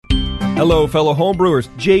Hello, fellow homebrewers.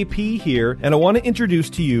 JP here, and I want to introduce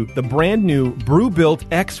to you the brand new Brew-Built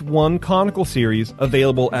X1 Conical Series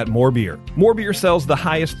available at More Beer. More Beer sells the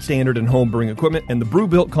highest standard in homebrewing equipment, and the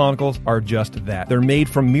Brew-Built Conicals are just that. They're made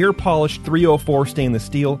from mirror-polished 304 stainless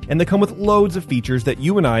steel, and they come with loads of features that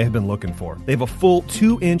you and I have been looking for. They have a full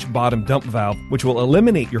 2-inch bottom dump valve, which will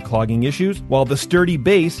eliminate your clogging issues, while the sturdy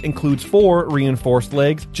base includes 4 reinforced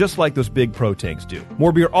legs, just like those big Pro tanks do.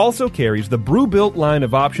 More Beer also carries the Brew-Built line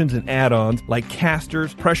of options and add-ons like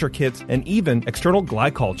casters, pressure kits, and even external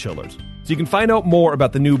glycol chillers. So you can find out more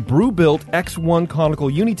about the new Brew-Built X1 Conical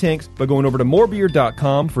Unitanks by going over to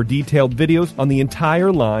morebeer.com for detailed videos on the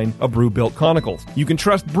entire line of Brew-Built Conicals. You can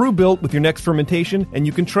trust Brew-Built with your next fermentation, and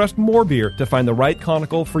you can trust More Beer to find the right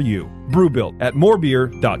conical for you. Brew-Built at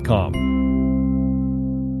morebeer.com.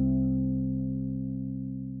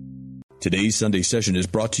 Today's Sunday session is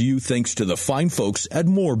brought to you thanks to the fine folks at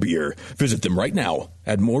More Beer. Visit them right now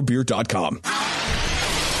at morebeer.com.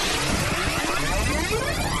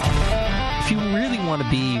 If you really want to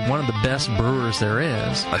be one of the best brewers there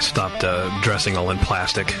is, I stopped dressing all in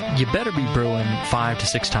plastic. You better be brewing 5 to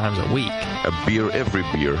 6 times a week. Every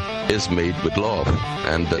beer is made with love,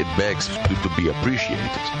 and it begs to be appreciated.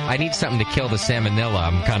 I need something to kill the salmonella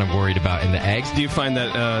I'm kind of worried about in the eggs. Do you find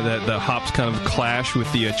that that the hops kind of clash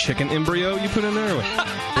with the chicken embryo you put in there?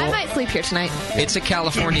 I might sleep here tonight. It's a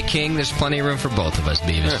California king. There's plenty of room for both of us,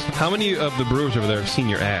 Beavis. How many of the brewers over there have seen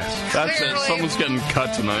your ass? That's it. Someone's getting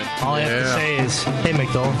cut tonight. All I have to say is, hey,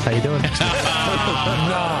 McDowell, how you doing?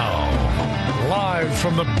 Now, live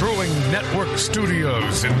from the Brewing Network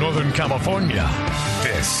studios in Northern California,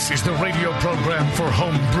 this is the radio program for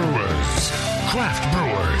home brewers, craft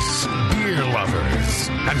brewers, beer lovers,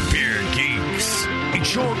 and beer geeks.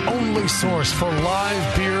 It's your only source for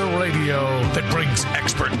live beer radio that brings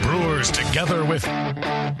expert brewers together with,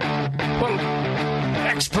 well,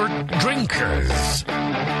 expert drinkers.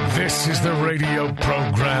 This is the radio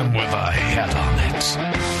program with a head on it.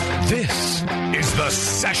 This is The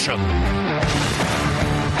Session.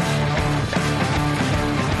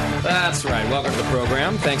 That's right. Welcome to the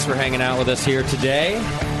program. Thanks for hanging out with us here today.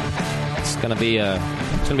 It's going to be a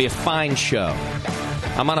fine show.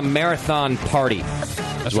 I'm on a marathon party.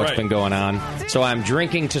 That's what's been going on. So I'm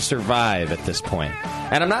drinking to survive at this point.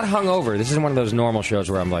 And I'm not hungover. This isn't one of those normal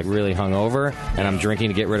shows where I'm like really hungover and I'm drinking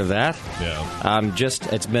to get rid of that. Yeah.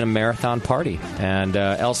 It's been a marathon party. And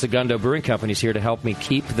El Segundo Brewing Company is here to help me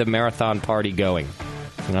keep the marathon party going.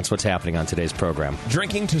 And that's what's happening on today's program.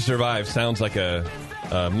 Drinking to survive sounds like a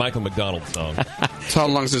Michael McDonald song. So how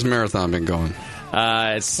long has this marathon been going?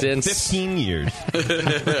 Since 15 years.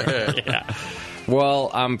 Yeah. Well,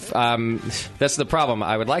 that's the problem.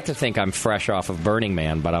 I would like to think I'm fresh off of Burning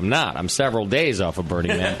Man, but I'm not. I'm several days off of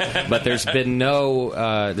Burning Man, but there's been no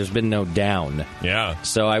down. Yeah.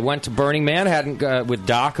 So I went to Burning Man, with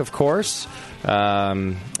Doc, of course,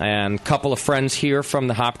 and a couple of friends here from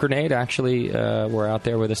the Hop Grenade actually were out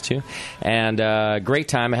there with us too, and great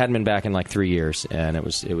time. I hadn't been back in like 3 years, and it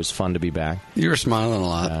was fun to be back. You were smiling a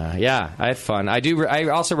lot. Yeah, I had fun. I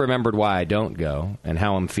also remembered why I don't go and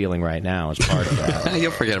how I'm feeling right now as part of that.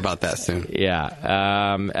 You'll forget about that soon. Yeah.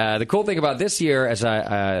 The cool thing about this year is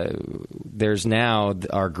there's now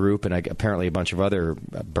our group and apparently a bunch of other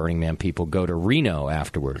Burning Man people go to Reno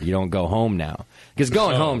afterward. You don't go home now. Because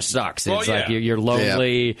going home sucks. It's like you're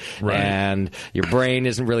lonely and your brain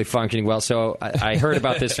isn't really functioning well. So I heard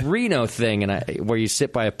about this Reno thing where you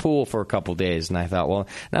sit by a pool for a couple days, and I thought, well,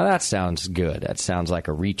 now that sounds good. That sounds like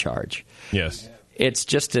a recharge. Yes. It's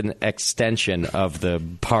just an extension of the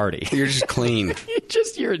party. You're just clean.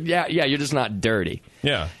 You're just not dirty.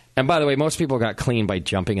 Yeah. And by the way, most people got clean by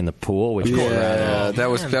jumping in the pool. Which that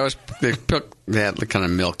was they took that kind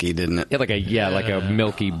of milky, didn't it? Yeah, like a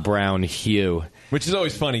milky brown hue. Which is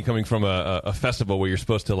always funny coming from a festival where you're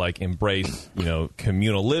supposed to like embrace,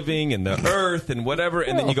 communal living and the earth and whatever,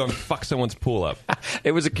 and then you go and fuck someone's pool up.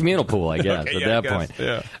 It was a communal pool, I guess, at that point.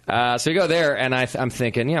 Yeah. So you go there, and I'm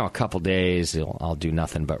thinking, a couple days I'll do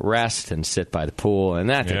nothing but rest and sit by the pool, and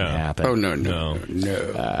that didn't happen. Oh no.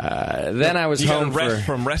 Then I was home rest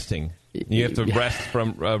from resting. You have to rest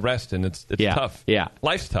from rest, and it's tough. Yeah,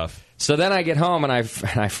 life's tough. So then I get home, and I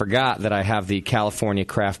forgot that I have the California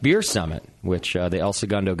Craft Beer Summit, which the El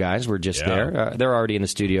Segundo guys were just there. They're already in the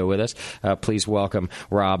studio with us. Please welcome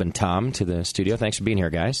Rob and Tom to the studio. Thanks for being here,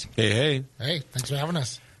 guys. Hey. Hey, thanks for having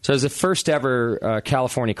us. So it was the first ever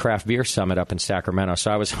California Craft Beer Summit up in Sacramento. So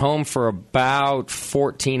I was home for about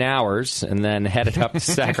 14 hours and then headed up to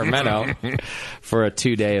Sacramento for a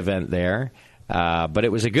 2-day event there. But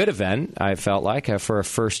it was a good event, I felt like, for a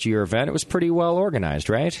first-year event. It was pretty well organized,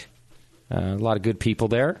 right? A lot of good people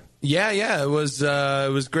there. Yeah, it was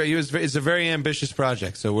great. It's a very ambitious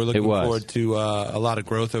project, so we're looking forward to a lot of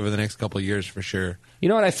growth over the next couple of years for sure. You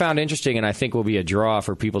know what I found interesting, and I think will be a draw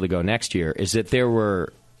for people to go next year, is that there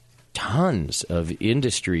were tons of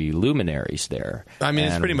industry luminaries there. I mean,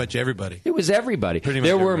 it's pretty much everybody. It was everybody.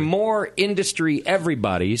 There were more industry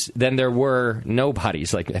everybody's than there were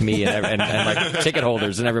nobodies like me and like ticket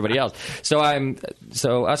holders and everybody else. So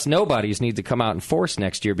us nobodies need to come out in force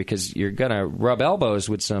next year because you're going to rub elbows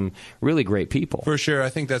with some really great people. For sure. I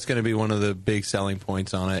think that's going to be one of the big selling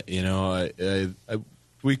points on it. You know,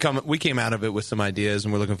 we came out of it with some ideas,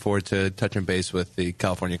 and we're looking forward to touching base with the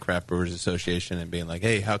California Craft Brewers Association and being like,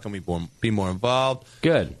 hey, how can we be more involved?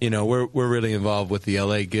 Good. You know, we're really involved with the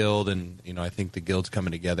LA Guild, and you know, I think the guilds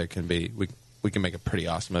coming together we can make a pretty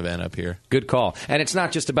awesome event up here. Good call. And it's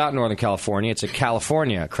not just about Northern California. It's a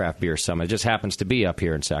California Craft Beer Summit. It just happens to be up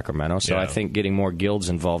here in Sacramento, so I think getting more guilds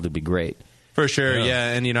involved would be great. For sure,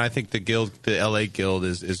 yeah. And you know, I think the LA Guild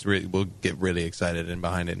will get really excited and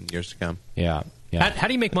behind it in years to come. Yeah. Yeah. How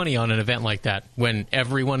do you make money on an event like that when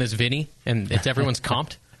everyone is Vinny and everyone's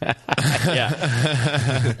comped?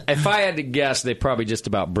 Yeah. If I had to guess, they probably just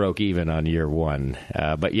about broke even on year one.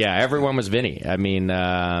 But yeah, everyone was Vinny. I mean,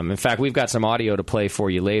 in fact, we've got some audio to play for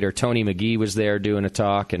you later. Tony McGee was there doing a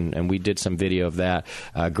talk, and we did some video of that.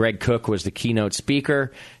 Greg Cook was the keynote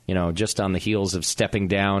speaker. You know, just on the heels of stepping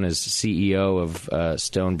down as CEO of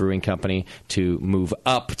Stone Brewing Company to move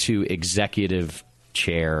up to executive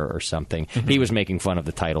chair or something. He was making fun of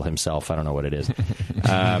the title himself. I don't know what it is.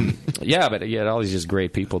 But all these just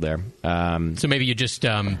great people there. So maybe you just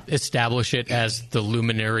establish it as the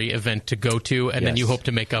luminary event to go to, and then you hope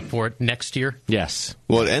to make up for it next year? Yes.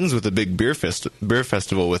 Well, it ends with a big beer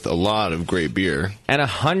festival with a lot of great beer. And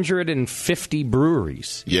 150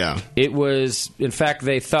 breweries. Yeah. It was, in fact,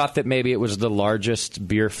 they thought that maybe it was the largest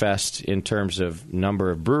beer fest in terms of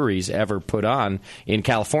number of breweries ever put on in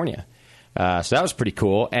California. So that was pretty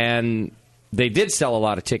cool. And they did sell a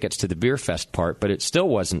lot of tickets to the beer fest part, but it still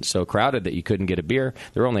wasn't so crowded that you couldn't get a beer.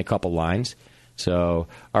 There were only a couple lines. So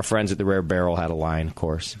our friends at the Rare Barrel had a line, of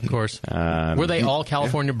course. Of course. Were they all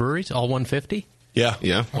California breweries, all 150?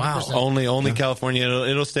 Yeah. Wow. Only California.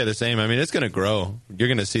 It'll stay the same. I mean, it's going to grow. You're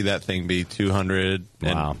going to see that thing be 200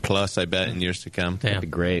 and plus, I bet, in years to come. That'd be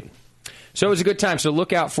great. So it was a good time. So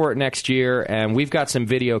look out for it next year. And we've got some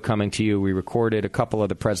video coming to you. We recorded a couple of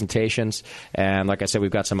the presentations. And like I said, we've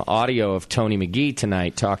got some audio of Tony McGee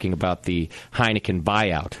tonight talking about the Heineken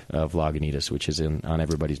buyout of Lagunitas, which is on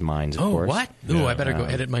everybody's minds, of course. What? Ooh, I better go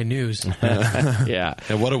edit my news. Yeah.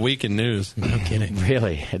 And what a week in news. No kidding.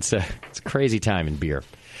 Really. It's a crazy time in beer.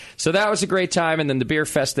 So that was a great time, and then the beer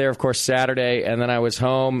fest there, of course, Saturday, and then I was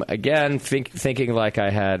home again thinking like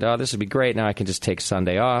I had, this would be great, now I can just take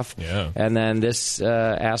Sunday off. Yeah. And then this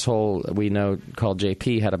asshole we know called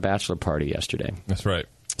JP had a bachelor party yesterday. That's right.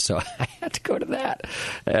 So I had to go to that.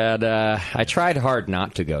 And I tried hard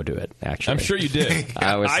not to go to it, actually. I'm sure you did.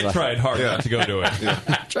 I tried hard not to go to it.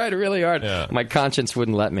 I tried really hard. Yeah. My conscience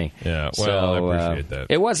wouldn't let me. Yeah, well, I appreciate that.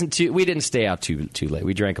 It wasn't we didn't stay out too late.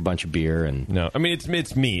 We drank a bunch of beer. And no, I mean,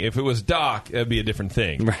 it's me. If it was Doc, it'd be a different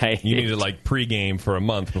thing. Right. You needed, pregame for a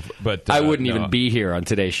month. But I wouldn't even be here on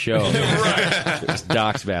today's show. Right. It was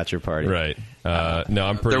Doc's bachelor party. Right. No,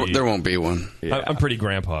 I'm pretty... There won't be one. Yeah. I'm pretty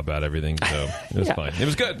grandpa about everything, so it was fine. It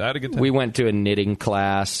was good. I had a good time. We went to a knitting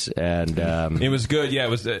class, and... it was good, yeah. It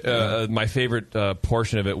was my favorite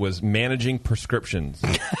portion of it was managing prescriptions.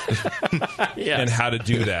 And how to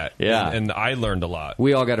do that. Yeah. And I learned a lot.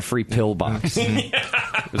 We all got a free pill box.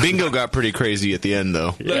 Bingo got pretty crazy at the end,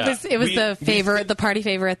 though. Yeah. It was the party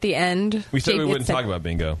favor at the end. We said we wouldn't talk about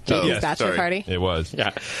bingo. JP's bachelor party. It was.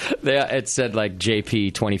 Yeah. It said,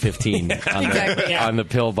 JP 2015 on the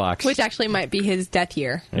pill box. Which actually might be his death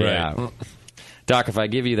year. Yeah. Right. Doc, if I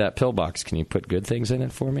give you that pill box, can you put good things in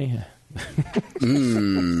it for me?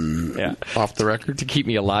 Yeah. Off the record? To keep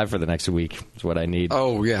me alive for the next week is what I need.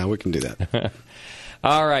 Oh, yeah, we can do that.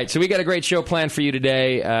 All right, so we got a great show planned for you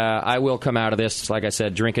today. I will come out of this, like I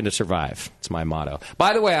said, drinking to survive. It's my motto.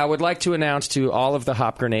 By the way, I would like to announce to all of the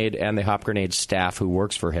Hop Grenade and the Hop Grenade staff who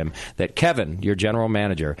works for him that Kevin, your general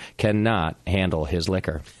manager, cannot handle his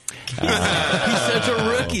liquor. He's such a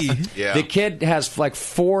rookie. Yeah. The kid has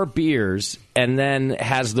 4 beers and then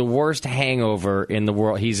has the worst hangover in the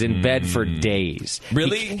world. He's in bed for days.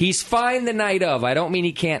 Really? He's fine the night of. I don't mean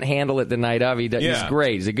he can't handle it the night of. He's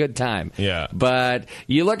great. He's a good time. Yeah. But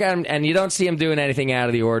you look at him and you don't see him doing anything out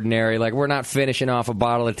of the ordinary. Like, we're not finishing off a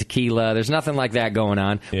bottle of tequila. There's nothing like that going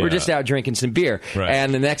on. Yeah. We're just out drinking some beer. Right.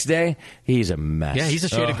 And the next day, he's a mess. Yeah, he's a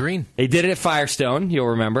shade of green. He did it at Firestone, you'll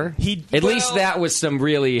remember. At least that was some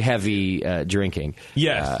really heavy drinking.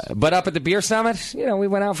 Yes. But up at the beer summit, we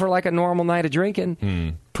went out for like a normal night of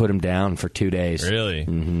drinking. Put him down for 2 days. Really?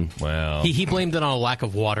 Mm-hmm. Wow. He blamed it on a lack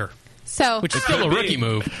of water. So, which is still a rookie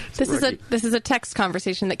move. This is a text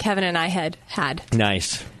conversation that Kevin and I had.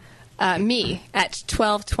 Nice. Me at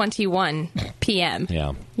 12:21 p.m.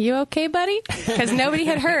 Yeah. You okay, buddy? Because nobody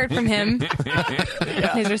had heard from him.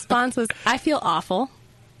 His response was, "I feel awful."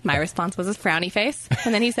 My response was a frowny face,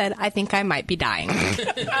 and then he said, "I think I might be dying."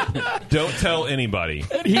 Don't tell anybody.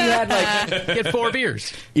 He had get 4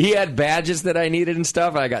 beers. He had badges that I needed and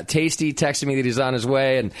stuff. I got Tasty texting me that he's on his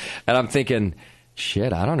way, and I'm thinking,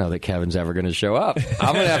 shit, I don't know that Kevin's ever going to show up.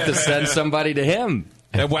 I'm going to have to send somebody to him.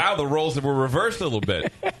 And wow, the roles were reversed a little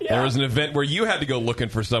bit. There was an event where you had to go looking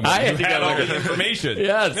for someone who had all the information.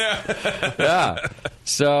 Yes. Yeah.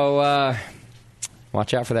 So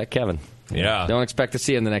watch out for that Kevin. Yeah. Don't expect to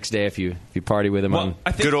see him the next day if you party with him on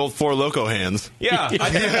good old Four Loko hands. Yeah,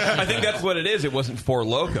 I think that's what it is. It wasn't Four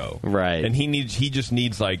Loko. Right. And he just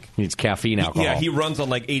needs needs caffeine alcohol. Yeah, he runs on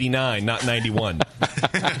like 89, not 91.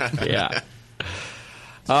 Yeah.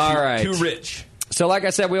 All right. Too rich. So like I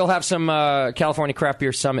said, we'll have some California Craft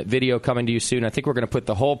Beer Summit video coming to you soon. I think we're going to put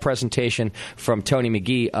the whole presentation from Tony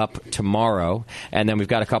McGee up tomorrow. And then we've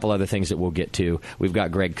got a couple other things that we'll get to. We've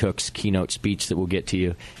got Greg Cook's keynote speech that we'll get to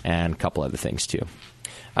you and a couple other things too.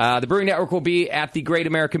 The Brewing Network will be at the Great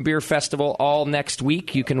American Beer Festival all next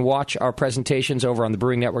week. You can watch our presentations over on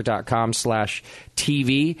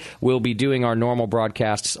thebrewingnetwork.com/TV. We'll be doing our normal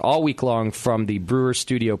broadcasts all week long from the Brewer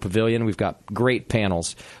Studio Pavilion. We've got great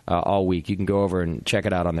panels all week. You can go over and check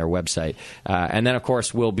it out on their website. And then, of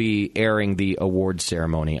course, we'll be airing the awards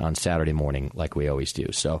ceremony on Saturday morning like we always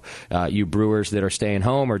do. So you brewers that are staying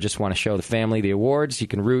home or just want to show the family the awards, you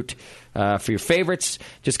can root for your favorites.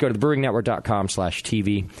 Just go to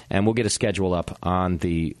thebrewingnetwork.com/TV, and we'll get a schedule up on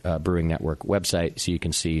the Brewing Network website so you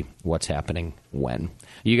can see what's happening when.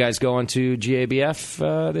 You guys going to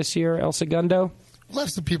GABF this year, El Segundo? We'll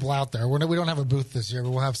have some people out there. We don't have a booth this year,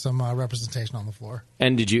 but we'll have some representation on the floor.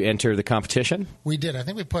 And did you enter the competition? We did. I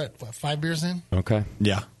think we put, 5 beers in? Okay.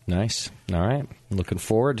 Yeah. Nice. All right. Looking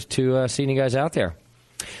forward to seeing you guys out there.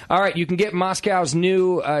 All right, you can get Moscow's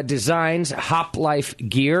new designs, Hop Life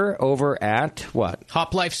gear, over at what?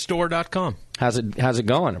 HopLifeStore.com. How's it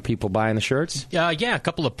going? Are people buying the shirts? Yeah, a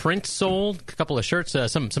couple of prints sold, a couple of shirts.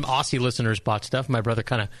 Some Aussie listeners bought stuff. My brother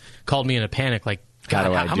kind of called me in a panic, like,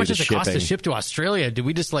 God, how much does it cost to ship to Australia? Did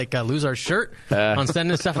we just lose our shirt on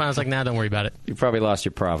sending stuff? And I was like, nah, don't worry about it. You probably lost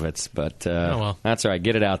your profits, but oh, well. That's all right.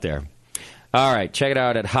 Get it out there. All right, check it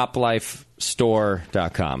out at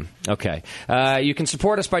hoplifestore.com. Okay. You can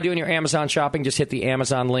support us by doing your Amazon shopping. Just hit the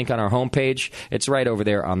Amazon link on our homepage. It's right over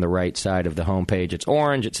there on the right side of the homepage. It's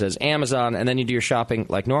orange. It says Amazon, and then you do your shopping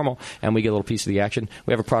like normal, and we get a little piece of the action.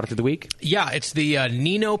 We have a product of the week. Yeah, it's the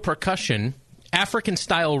Nino Percussion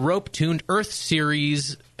African-style rope-tuned Earth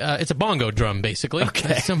Series. It's a bongo drum, basically.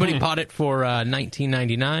 Okay. Somebody bought it for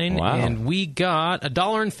 $19.99, wow. And we got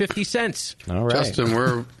 $1.50. All right. Justin,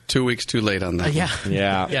 we're 2 weeks too late on that. Yeah.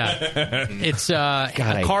 Yeah. It's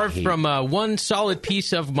God, carved from one solid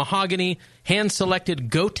piece of mahogany, hand-selected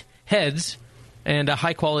goat heads, and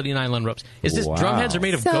high-quality nylon ropes. Is this drum heads are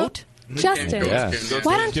made of goat? Justin,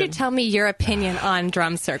 why don't you tell me your opinion on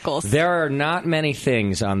drum circles? There are not many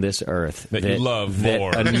things on this earth that you love that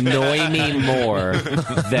more. annoy me more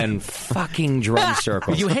than fucking drum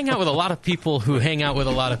circles. You hang out with a lot of people who hang out with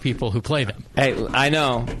a lot of people who play them. Hey, I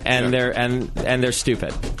know, and they're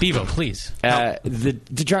stupid. Bevo, please.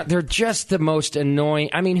 They're just the most annoying.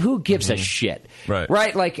 I mean, who gives a shit?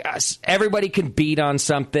 Right. Like everybody can beat on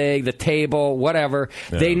something, the table, whatever.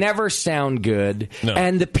 Yeah. They never sound good,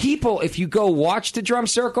 and the people. If you go watch the drum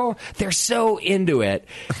circle, they're so into it.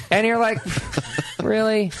 And you're like,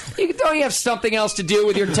 really? Don't you have something else to do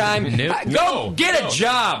with your time? Go get a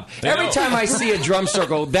job. Every time I see a drum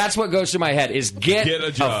circle, that's what goes through my head is get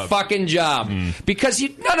a fucking job. Because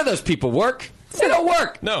none of those people work. They don't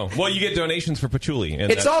work. No. Well, you get donations for patchouli.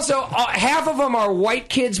 And it's also, half of them are white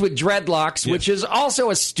kids with dreadlocks, which is also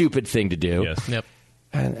a stupid thing to do. Yes. Yep.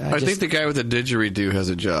 I think the guy with the didgeridoo has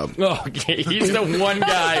a job. Oh, okay. He's the one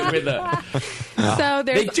guy with a... So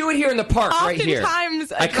they do it here in the park right here.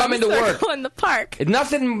 Oftentimes I come into work. in the park.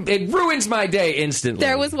 It ruins my day instantly.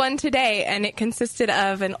 There was one today, and it consisted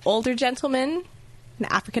of an older gentleman, an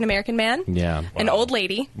African-American man, an old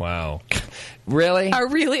lady. Wow. Really? A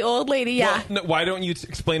really old lady, yeah. Well, why don't you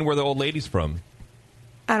explain where the old lady's from?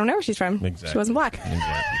 I don't know where she's from. Exactly. She wasn't black.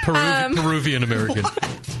 Peruvian American.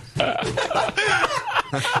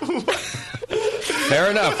 Fair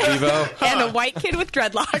enough, Devo. And a white kid with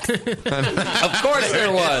dreadlocks. Of course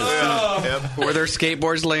there was. Were there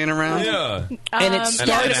skateboards laying around? Yeah. And it it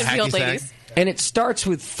starts was the old ladies. And it starts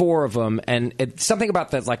with 4 of them, and it's something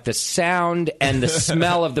about the sound and the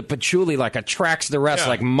smell of the patchouli attracts the rest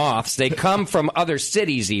like moths. They come from other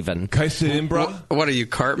cities, even. Kaisimbra? What are you,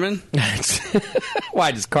 Cartman?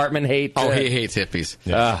 Why does Cartman hate? Oh, he hates hippies.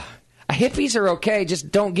 Hippies are okay.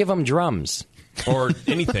 Just don't give them drums or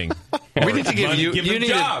anything. We need to give you them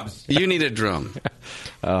jobs. You need a drum.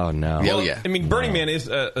 Oh no! Well, I mean, Burning Man is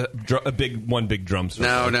a big drum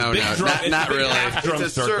circle. No, not really. Drum It's a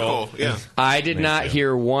circle. Yeah. I did not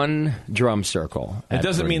hear one drum circle. It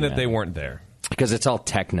doesn't mean that they weren't there. Because it's all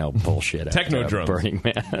techno bullshit. Techno drums. Burning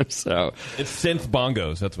Man. So it's synth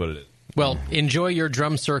bongos. That's what it is. Well, enjoy your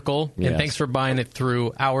drum circle, and thanks for buying it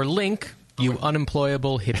through our link. You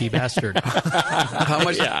unemployable hippie bastard. How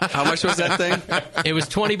much was that thing? It was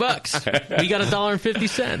 $20. We got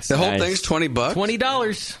 $1.50. The whole thing's $20. $20.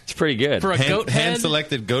 It's pretty good For a goat head.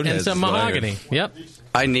 Hand-selected goat and heads some is what I mahogany. heard. Yep.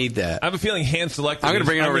 I need that. I have a feeling hand selected. I'm going to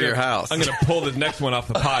bring it over to your house. I'm going to pull the next one off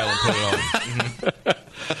the pile and put it on.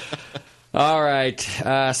 All right.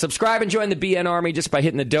 Subscribe and join the BN Army just by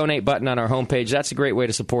hitting the donate button on our homepage. That's a great way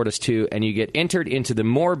to support us, too. And you get entered into the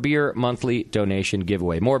More Beer monthly donation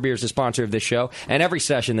giveaway. More Beer is the sponsor of this show and every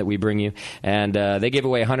session that we bring you. And they give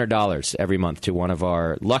away $100 every month to one of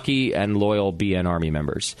our lucky and loyal BN Army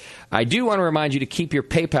members. I do want to remind you to keep your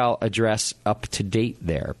PayPal address up to date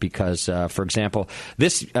there because, for example,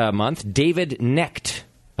 this month, David Knecht,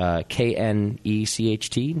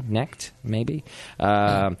 K-N-E-C-H-T, Necht, maybe.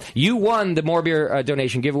 You won the More Beer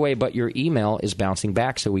donation giveaway, but your email is bouncing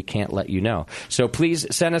back, so we can't let you know. So please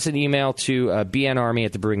send us an email to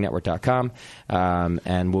bnarmy@thebrewingnetwork.com,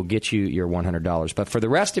 and we'll get you your $100. But for the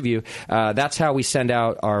rest of you, that's how we send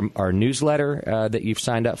out our newsletter that you've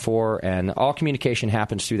signed up for, and all communication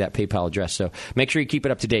happens through that PayPal address. So make sure you keep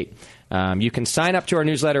it up to date. You can sign up to our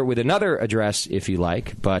newsletter with another address if you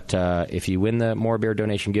like, but if you win the More Beer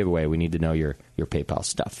donation giveaway, we need to know your PayPal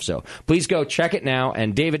stuff. So please go check it now.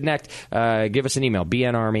 And David Knecht, give us an email,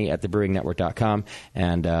 bnarmy@thebrewingnetwork.com,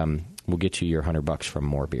 and we'll get you your $100 from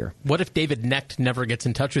More Beer. What if David Knecht never gets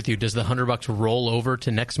in touch with you? Does the $100 roll over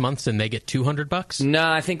to next month's and they get $200? No,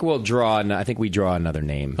 I think we draw another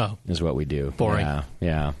name. Oh, is what we do. Boring.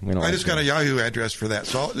 Yeah. I just got a Yahoo address for that,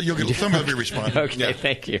 so you'll get somebody will be responding. Okay,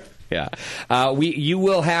 thank you. Yeah, you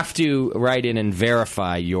will have to write in and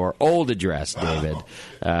verify your old address, David,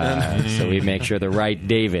 so we make sure the right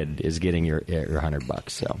David is getting your $100.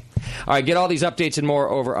 So, all right, get all these updates and more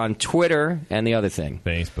over on Twitter and the other thing,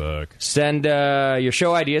 Facebook. Send your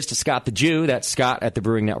show ideas to Scott the Jew. That's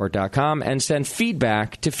Scott@thebrewingnetwork.com, and send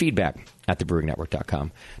feedback to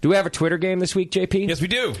feedback@thebrewingnetwork.com. Do we have a Twitter game this week, JP? Yes, we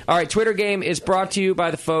do. All right, Twitter game is brought to you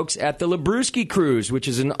by the folks at the Labruski Cruise, which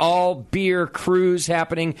is an all-beer cruise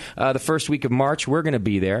happening the first week of March. We're going to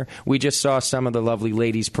be there. We just saw some of the lovely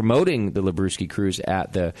ladies promoting the Labruski Cruise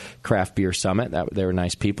at the Craft Beer Summit. They were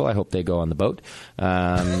nice people. I hope they go on the boat.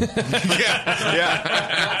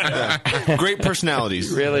 Great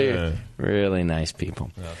personalities. Really nice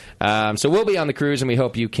people. So we'll be on the cruise, and we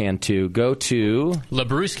hope you can, too. Go to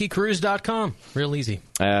LabruskiCruise.com. Real easy.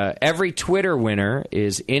 Every Twitter winner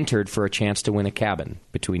is entered for a chance to win a cabin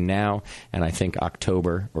between now and I think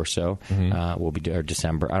October or so. We'll be or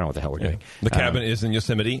December. I don't know what the hell we're doing. The cabin is in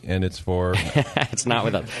Yosemite, and it's for... It's not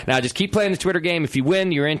with us. Now, just keep playing the Twitter game. If you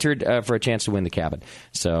win, you're entered for a chance to win the cabin.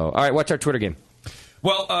 So, all right, what's our Twitter game?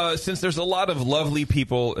 Well, since there's a lot of lovely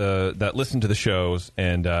people that listen to the shows,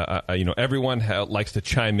 and everyone likes to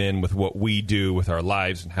chime in with what we do with our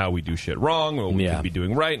lives and how we do shit wrong, what we could be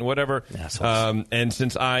doing right, and whatever. And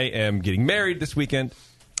since I am getting married this weekend,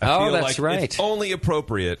 I feel like it's only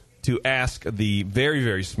appropriate to ask the very,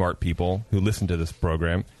 very smart people who listen to this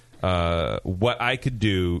program what I could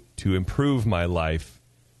do to improve my life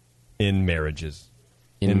in marriages.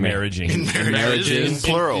 In marriages,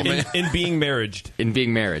 plural. In being marriaged. In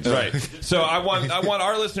being married. Right. So I want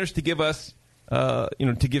our listeners to give us, to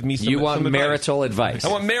give me some. You want some marital advice. I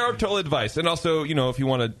want marital advice, and also, if you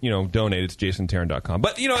want to, donate, it's jasontarrant.com.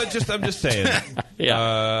 But I'm just saying.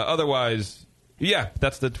 Otherwise,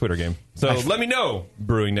 that's the Twitter game. So let me know,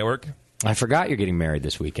 Brewing Network. I forgot you're getting married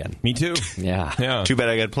this weekend. Me too. Yeah. Too bad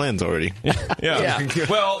I got plans already. Yeah.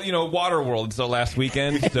 Well, Waterworld, it's the last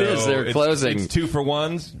weekend. So they're closing. It's 2 for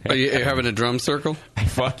 1s. Are you having a drum circle?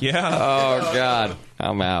 Fuck yeah. Oh, God.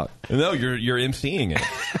 I'm out. No, you're emceeing it.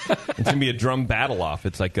 It's gonna be a drum battle off.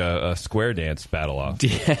 It's like a square dance battle off.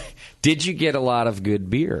 Did you get a lot of good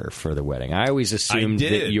beer for the wedding? I always assumed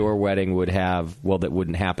that your wedding would have, that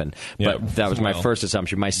wouldn't happen. But that was my first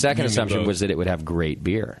assumption. My second assumption was that it would have great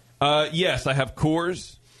beer. Yes, I have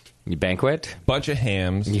Coors. You banquet? Bunch of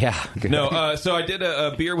hams. Yeah. Good. No, so I did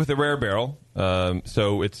a beer with a rare barrel.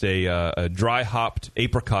 So it's a dry hopped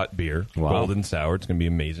apricot beer, golden sour. It's going to be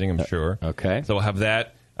amazing, I'm sure. Okay. So I'll have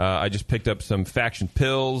that. I just picked up some Faction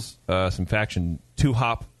Pills, some Faction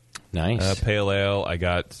 2-hop. Nice. Pale Ale. I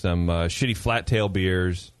got some shitty flat tail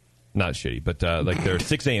beers. Not shitty, but like their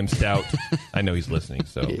 6 a.m. stout. I know he's listening,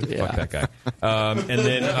 so fuck that guy. And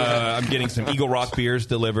then I'm getting some Eagle Rock beers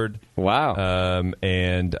delivered. Wow.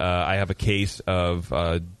 And I have a case of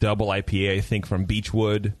double IPA, I think, from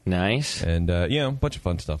Beechwood. Nice. And, a bunch of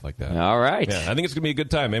fun stuff like that. All right. Yeah, I think it's going to be a good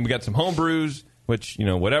time. And we got some home brews, which,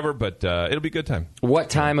 whatever, but it'll be a good time. What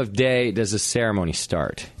time of day does the ceremony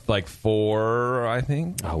start? Like 4, I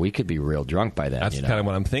think. Oh, we could be real drunk by then. That's kind of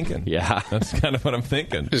what I'm thinking. Yeah. That's kind of what I'm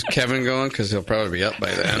thinking. Is Kevin going? Because he'll probably be up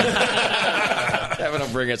by then. Kevin will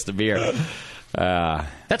bring us the beer.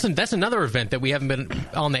 That's another event that we haven't been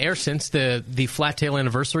on the air since the Flat Tail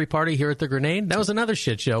anniversary party here at the Grenade. That was another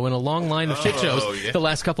shit show in a long line of shit shows the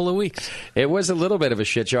last couple of weeks. It was a little bit of a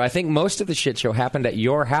shit show. I think most of the shit show happened at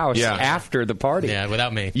your house after the party. Yeah,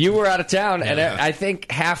 without me. You were out of town, and I think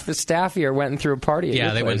half the staff here went and threw a party at your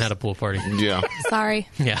they place. went and had a pool party. Yeah. Sorry.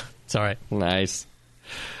 Yeah, it's all right. Nice.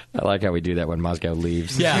 I like how we do that when Moscow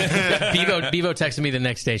leaves. Yeah. Bevo texted me the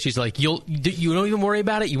next day. She's like, you don't even worry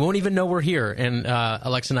about it. You won't even know we're here. And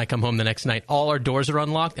Alexa and I come home the next night. All our doors are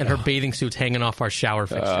unlocked, and her bathing suit's hanging off our shower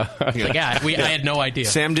fixture. I had no idea.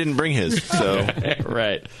 Sam didn't bring his, so.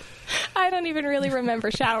 Right. I don't even really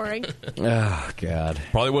remember showering. Oh, God.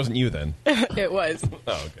 Probably wasn't you then. It was.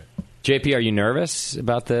 Oh, okay. JP, are you nervous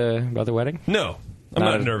about the wedding? No. I'm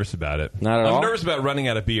not nervous about it. Not at all? I'm nervous about running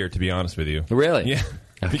out of beer, to be honest with you. Really? Yeah.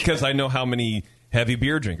 Because I know how many heavy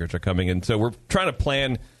beer drinkers are coming in. So we're trying to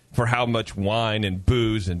plan for how much wine and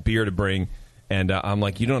booze and beer to bring. And I'm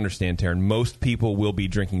like, you don't understand, Taryn. Most people will be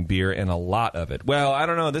drinking beer, and a lot of it. Well, I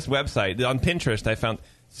don't know. This website, on Pinterest, I found...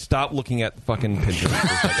 Stop looking at fucking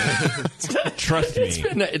Pinterest. Trust me.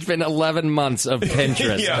 It's been 11 months of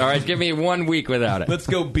Pinterest. Yeah. All right, give me 1 week without it. Let's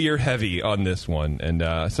go beer heavy on this one, and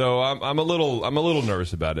so I'm a little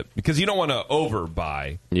nervous about it because you don't want to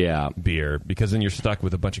overbuy beer because then you're stuck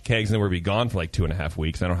with a bunch of kegs and then we'll be gone for like 2.5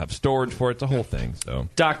 weeks. I don't have storage for it. It's a whole thing. So,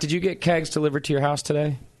 Doc, did you get kegs delivered to your house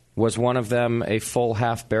today? Was one of them a full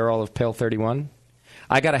half barrel of Pale 31?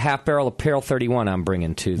 I got a half barrel of Pale 31 I'm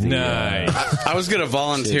bringing to the... Nice. I was going to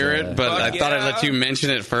volunteer it, but I thought I'd let you mention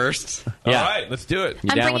it first. Yeah. All right, let's do it. You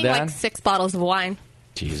I'm down with bringing that? like 6 bottles of wine.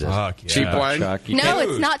 Jesus. Fuck yeah. Cheap wine? Chuck, No,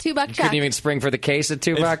 it's not $2 You Chuck. couldn't even spring for the case at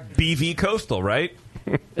 $2? It's BV Coastal, right?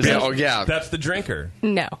 Yeah. That's the drinker.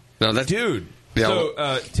 No. No, that's... Dude.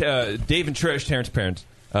 Yeah. So Dave and Trish, Terrence's parents,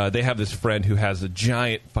 they have this friend who has a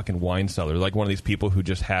giant fucking wine cellar. Like one of these people who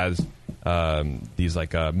just has... these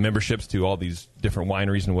like memberships to all these different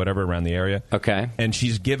wineries and whatever around the area. Okay. And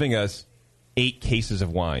she's giving us 8 cases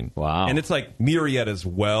of wine. Wow. And it's like Murrieta's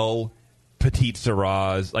Well, Petite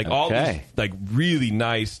Syrahs, like all these like really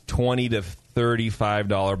nice $20 to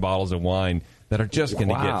 $35 bottles of wine that are just going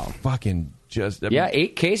to get fucking just...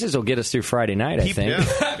 8 cases will get us through Friday night, I think.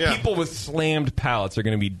 People with slammed palates are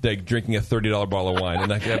going to be like drinking a $30 bottle of wine,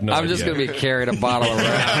 and I have no I'm idea. just going to be carrying a bottle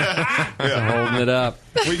around, holding it up.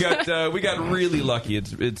 We got really lucky.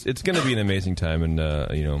 It's going to be an amazing time, and All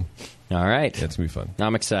right, it's going to be fun.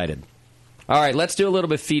 I'm excited. All right, let's do a little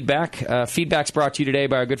bit of feedback. Feedback's brought to you today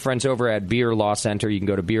by our good friends over at Beer Law Center. You can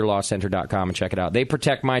go to beerlawcenter.com and check it out. They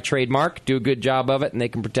protect my trademark, do a good job of it, and they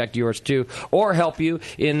can protect yours too, or help you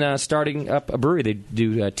in starting up a brewery. They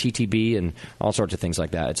do TTB and all sorts of things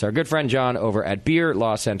like that. It's our good friend John over at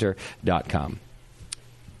beerlawcenter.com.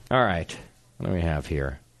 All right, what do we have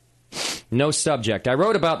here? No subject. I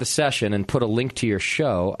wrote about the session and put a link to your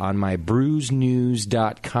show on my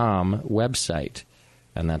brewsnews.com website.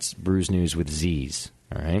 And that's Brews News with Z's.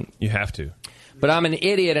 All right? You have to. But I'm an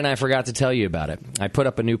idiot, and I forgot to tell you about it. I put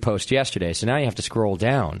up a new post yesterday, so now you have to scroll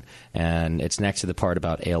down, and it's next to the part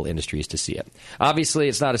about ale industries to see it. Obviously,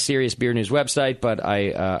 it's not a serious beer news website, but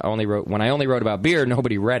when I only wrote about beer,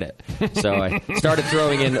 nobody read it. So I started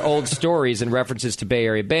throwing in old stories and references to Bay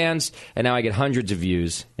Area bands, and now I get hundreds of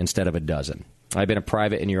views instead of a dozen. I've been a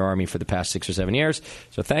private in your Army for the past 6 or 7 years,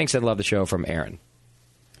 so thanks and love the show from Aaron.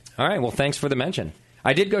 All right, well, thanks for the mention.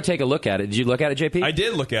 I did go take a look at it. Did you look at it, JP? I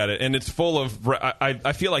did look at it, and it's full of...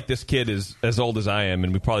 I feel like this kid is as old as I am,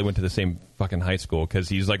 and we probably went to the same fucking high school, because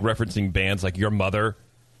he's like referencing bands like Your Mother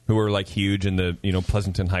who were like huge in the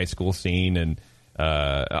Pleasanton high school scene, and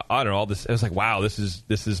I don't know all this. I was like, wow, this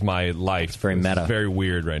is my life. It's very meta. Very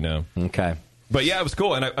weird right now. Okay. But yeah, it was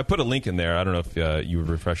cool, and I put a link in there. I don't know if you were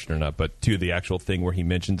refreshed or not, but to the actual thing where he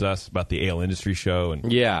mentions us about the ale industry show, and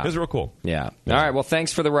it was real cool. Yeah. All right. Well,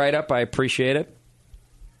 thanks for the write up. I appreciate it.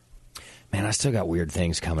 Man, I still got weird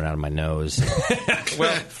things coming out of my nose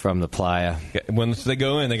from the playa. Once they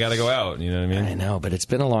go in, they got to go out. You know what I mean? I know, but it's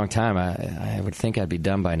been a long time. I would think I'd be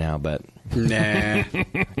done by now, but nah.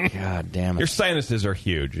 God damn it! Your sinuses are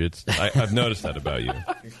huge. I've noticed that about you.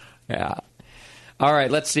 Yeah. All right.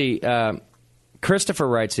 Let's see. Christopher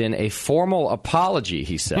writes in a formal apology.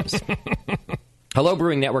 He says. Hello,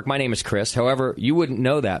 Brewing Network. My name is Chris. However, you wouldn't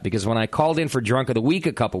know that because when I called in for Drunk of the Week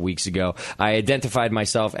a couple weeks ago, I identified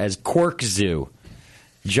myself as Quirk Zoo.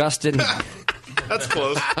 Justin... That's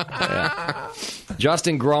close.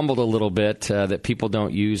 Justin grumbled a little bit that people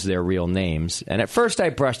don't use their real names. And at first I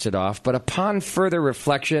brushed it off, but upon further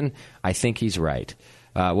reflection, I think he's right.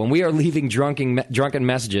 When we are leaving drunken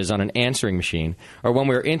messages on an answering machine, or when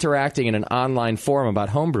we're interacting in an online forum about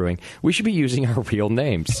homebrewing, we should be using our real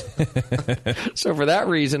names. So for that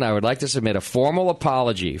reason, I would like to submit a formal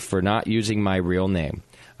apology for not using my real name.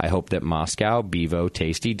 I hope that Moscow, Bevo,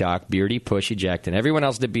 Tasty, Doc, Beardy, Push, Eject, and everyone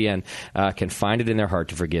else at BN can find it in their heart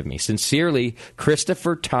to forgive me. Sincerely,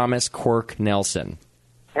 Christopher Thomas Quirk Nelson.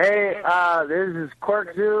 Hey, this is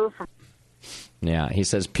Quirk Zoo from... Yeah, he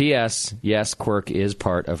says, P.S. Yes, Quirk is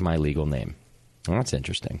part of my legal name. Well, that's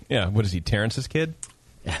interesting. Yeah, what is he, Terrence's kid?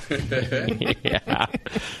 Yeah.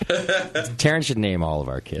 Terrence should name all of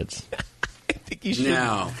our kids. I think he should.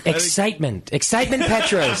 No. Excitement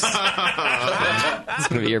Petros. That's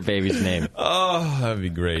going to be your baby's name. Oh, that'd be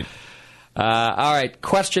great. All right,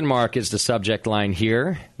 question mark is the subject line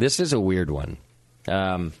here. This is a weird one.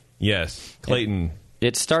 Yes, Clayton...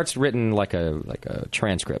 It starts written like a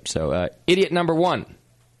transcript. So, idiot number 1,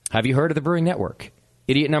 have you heard of the Brewing Network?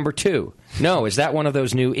 Idiot number 2, no, is that one of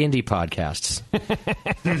those new indie podcasts?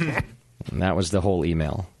 And that was the whole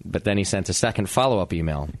email. But then he sent a second follow-up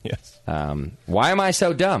email. Yes. Why am I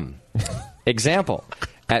so dumb? Example,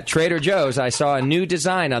 at Trader Joe's, I saw a new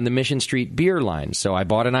design on the Mission Street beer line, so I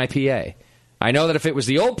bought an IPA. I know that if it was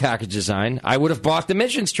the old package design, I would have bought the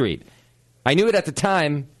Mission Street. I knew it at the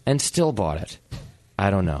time and still bought it. I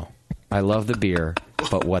don't know. I love the beer,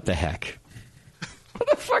 but what the heck? What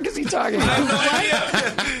the fuck is he talking about?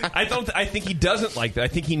 I think he doesn't like that. I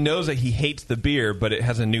think he knows that he hates the beer, but it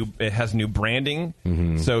has new branding.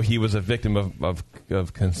 Mm-hmm. So he was a victim of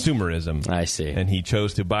consumerism. I see. And he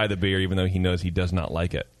chose to buy the beer even though he knows he does not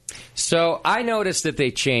like it. So I noticed that they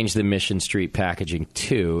changed the Mission Street packaging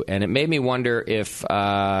too, and it made me wonder if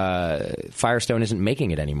Firestone isn't making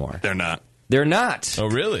it anymore. They're not. They're not. Oh,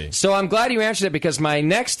 really? So I'm glad you answered it because my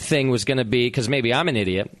next thing was going to be, because maybe I'm an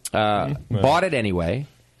idiot, bought it anyway,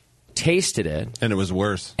 tasted it. And it was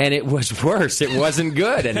worse. And it was worse. It wasn't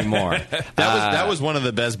good anymore. That was one of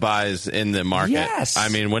the best buys in the market. Yes. I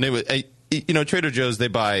mean, when it was, Trader Joe's, they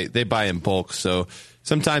buy in bulk, so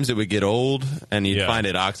sometimes it would get old and you'd find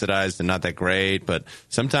it oxidized and not that great, but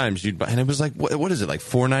sometimes you'd buy, and it was like, what is it, like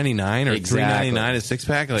 $4.99 or $3.99 a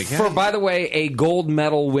six-pack? Like, for, by the way, a gold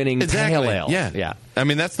medal winning pale ale. Yeah. I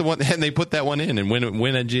mean, that's the one, and they put that one in and win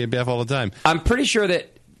at GABF all the time. I'm pretty sure that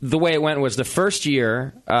the way it went was the first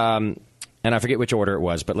year, and I forget which order it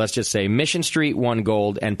was, but let's just say Mission Street won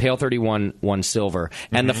gold and Pale 31 won silver.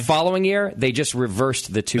 And the following year, they just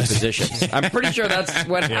reversed the two positions. I'm pretty sure that's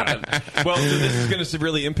what happened. Well, so this is going to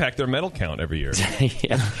really impact their medal count every year.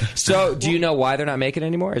 Yeah. So, do you know why they're not making it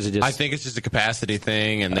anymore? Is it just? I think it's just a capacity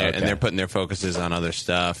thing, and they're putting their focuses on other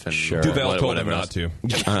stuff. And Duvel told them not to.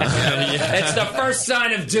 It's the first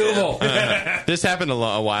sign of Duvel. This happened a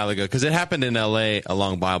while ago because it happened in L.A. a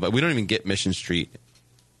long while, but we don't even get Mission Street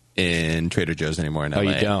in Trader Joe's anymore in LA. Oh,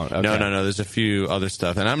 you don't? Okay. No. There's a few other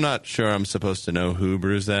stuff, and I'm not sure I'm supposed to know who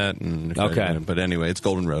brews that. But anyway, it's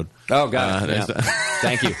Golden Road. Oh, got it.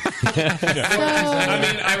 Thank you. I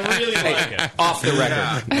mean, I really like it. Off the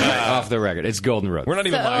record. Off the record. It's Golden Road. We're not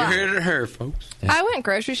even lying. Heard it her, folks. I went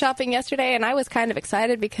grocery shopping yesterday, and I was kind of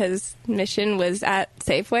excited because Mission was at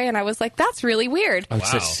Safeway, and I was like, that's really weird. Oh,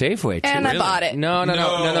 it's at Safeway, too. And really? I bought it.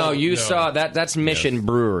 No. You saw that. That's Mission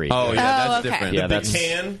Brewery. Oh, yeah, that's okay. different. Yeah, that's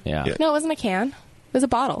can. Yeah. No, it wasn't a can. It was a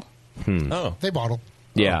bottle. Oh. They bottle.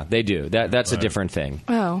 Yeah, they do. That's a different thing.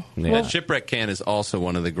 Oh. Yeah. Well, Shipwreck can is also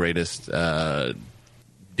one of the greatest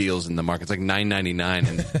deals in the market. It's like $9.99,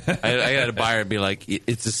 and I had a buyer be like,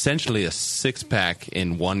 it's essentially a 6-pack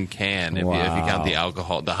in one can if you count the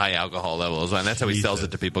alcohol, the high alcohol levels, and that's how he sells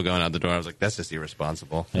it to people going out the door. I was like, that's just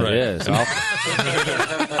irresponsible. It is.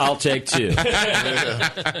 I'll take 2.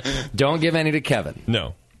 Don't give any to Kevin.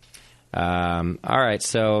 No. All right,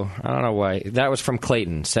 so I don't know why. That was from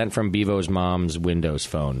Clayton, sent from Bevo's mom's Windows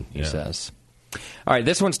phone, he says. All right,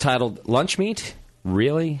 this one's titled Lunch Meat?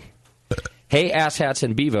 Really? Hey, asshats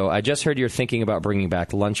and Bevo, I just heard you're thinking about bringing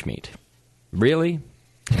back lunch meat. Really?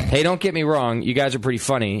 Hey, don't get me wrong. You guys are pretty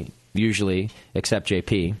funny, usually, except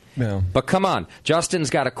JP. No. But come on. Justin's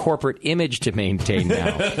got a corporate image to maintain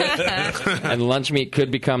now. And lunch meat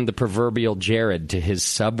could become the proverbial Jared to his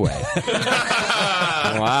Subway.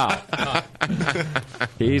 Wow.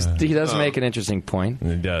 He does make an interesting point.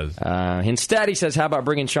 He does. Instead, he says, how about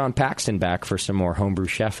bringing Sean Paxton back for some more homebrew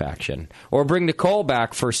chef action? Or bring Nicole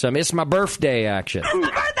back for some It's My Birthday action.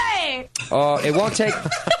 Birthday! Oh, it won't take...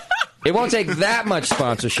 It won't take that much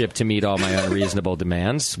sponsorship to meet all my unreasonable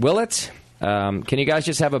demands, will it? Can you guys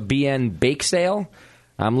just have a BN bake sale?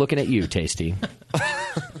 I'm looking at you, Tasty.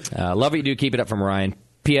 Love what you do. Keep it up from Ryan.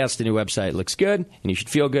 P.S. The new website looks good, and you should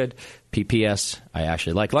feel good. P.P.S. I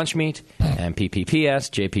actually like lunch meat. And P.P.P.S.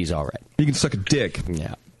 JP's all right. You can suck a dick.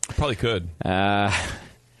 Yeah. Probably could.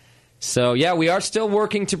 So, yeah, we are still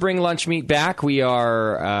working to bring lunch meat back. We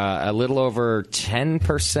are a little over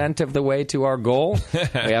 10% of the way to our goal.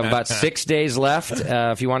 We have about 6 days left.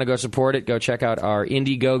 If you want to go support it, go check out our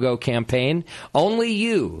Indiegogo campaign. Only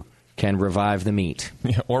you can revive the meat.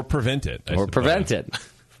 Yeah, or prevent it. Or prevent it.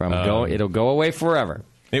 It'll go away forever.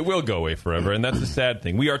 It will go away forever, and that's the sad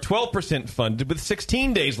thing. We are 12% funded with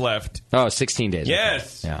 16 days left. Oh, 16 days.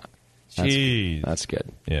 Yes. Okay. Yeah. Jeez. That's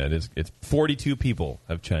good. Yeah, it is. It's 42 people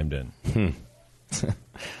have chimed in.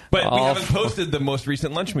 But we haven't posted the most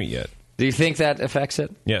recent lunch meat yet. Do you think that affects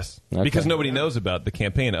it? Yes. Okay. Because nobody knows about the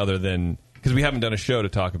campaign other than... Because we haven't done a show to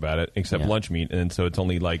talk about it except lunch meat, and so it's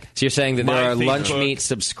only like... So you're saying that there are Facebook. lunch meat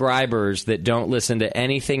subscribers that don't listen to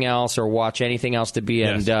anything else or watch anything else that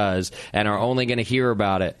BN does and are only going to hear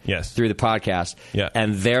about it through the podcast,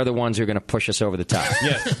 and they're the ones who are going to push us over the top.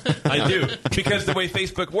 Yes, I do. Because the way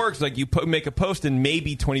Facebook works, like you make a post and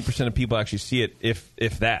maybe 20% of people actually see it,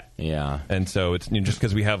 if that. Yeah. And so it's just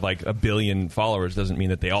because we have like 1 billion followers doesn't mean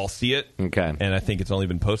that they all see it. Okay. And I think it's only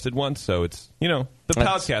been posted once, so it's, the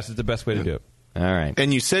podcast is the best way to do it. All right.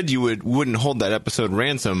 And you said you wouldn't hold that episode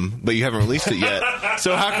ransom, but you haven't released it yet.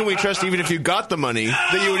 So how can we trust, even if you got the money,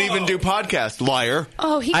 that you would even do podcast, liar?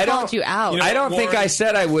 Oh, he called you out. I don't think I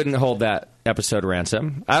said I wouldn't hold that episode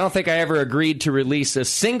ransom. I don't think I ever agreed to release a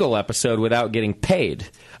single episode without getting paid.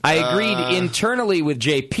 I agreed internally with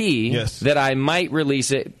JP that I might release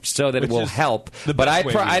it so that it will help. But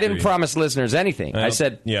I didn't promise listeners anything. I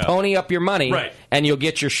said, pony up your money, and you'll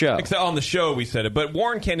get your show. Except on the show we said it. But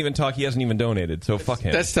Warren can't even talk. He hasn't even donated, so fuck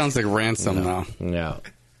him. That sounds like ransom, though. Yeah.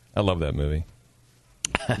 I love that movie.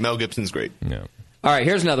 Mel Gibson's great. Yeah. All right,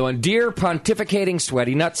 here's another one. Dear pontificating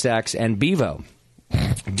sweaty nutsacks and Bevo,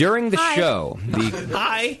 during the show...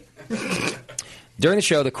 During the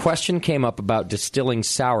show, the question came up about distilling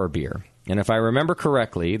sour beer. And if I remember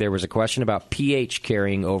correctly, there was a question about pH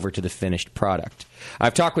carrying over to the finished product.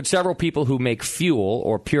 I've talked with several people who make fuel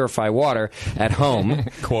or purify water at home.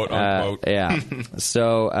 Quote, unquote. Yeah.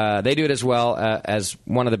 So they do it as well as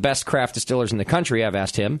one of the best craft distillers in the country. I've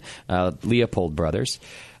asked him, Leopold Brothers.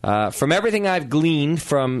 From everything I've gleaned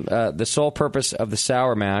from the sole purpose of the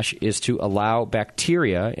sour mash is to allow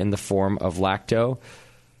bacteria in the form of lacto.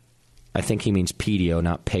 I think he means pedio,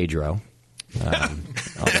 not Pedro.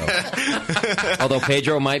 Although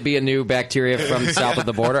Pedro might be a new bacteria from south of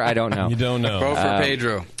the border. I don't know. You don't know. Go for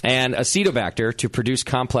Pedro. And acetobacter to produce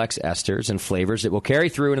complex esters and flavors that will carry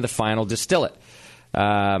through into the final distillate.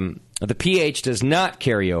 The pH does not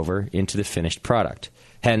carry over into the finished product.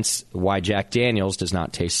 Hence, why Jack Daniels does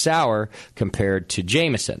not taste sour compared to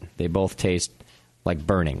Jameson. They both taste like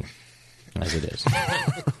burning, as it is.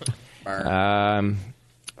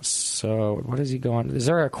 So, what is he going? Is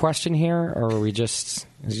there a question here, or he just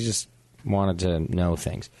wanted to know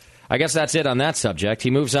things? I guess that's it on that subject. He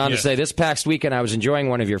moves on to say, this past weekend I was enjoying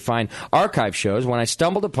one of your fine archive shows when I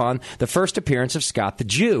stumbled upon the first appearance of Scott the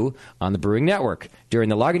Jew on the Brewing Network during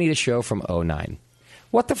the Lagunitas show from 2009.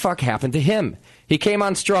 What the fuck happened to him? He came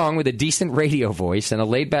on strong with a decent radio voice and a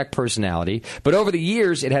laid-back personality, but over the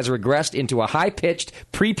years it has regressed into a high-pitched,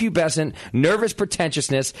 prepubescent, nervous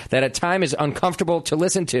pretentiousness that at times is uncomfortable to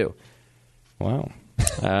listen to. Wow.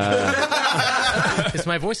 Is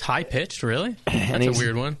my voice high-pitched, really? That's a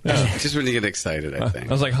weird one. Yeah. Just when you get excited, I think.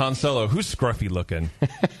 I was like Han Solo. Who's scruffy looking?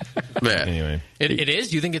 Anyway. It is?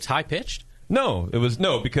 Do you think it's high-pitched? No,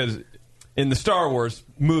 because... in the Star Wars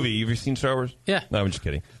movie, have you seen Star Wars? Yeah. No, I'm just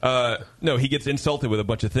kidding. No, he gets insulted with a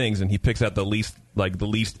bunch of things, and he picks out the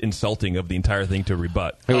least insulting of the entire thing to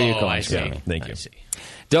rebut. Who are you calling? I see. Yeah, thank you.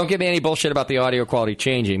 Don't give me any bullshit about the audio quality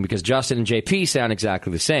changing, because Justin and JP sound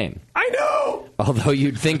exactly the same. I know! Although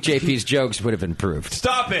you'd think JP's jokes would have improved.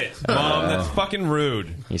 Stop it, Mom. That's fucking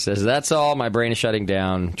rude. He says, that's all. My brain is shutting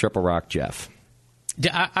down. Triple Rock Jeff.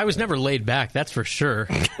 I was never laid back, that's for sure.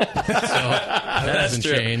 So that hasn't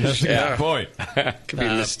changed. That's a good point. Could be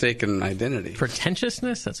mistaken identity.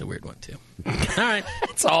 Pretentiousness? That's a weird one, too. All right.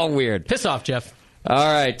 It's all weird. Piss off, Jeff. All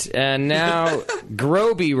right. And now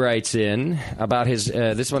Groby writes in about his,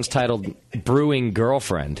 this one's titled Brewing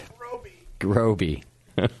Girlfriend. Groby.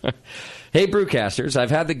 Hey, brewcasters, I've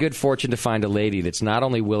had the good fortune to find a lady that's not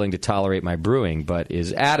only willing to tolerate my brewing, but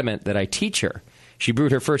is adamant that I teach her. She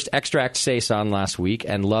brewed her first extract saison last week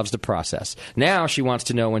and loves the process. Now she wants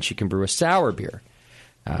to know when she can brew a sour beer.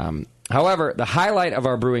 However, the highlight of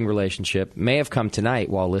our brewing relationship may have come tonight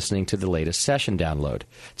while listening to the latest session download.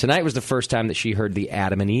 Tonight was the first time that she heard the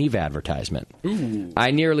Adam and Eve advertisement. Ooh.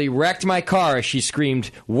 I nearly wrecked my car as she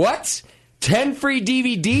screamed, "What? 10 free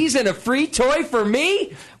DVDs and a free toy for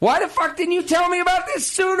me? Why the fuck didn't you tell me about this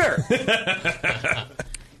sooner?"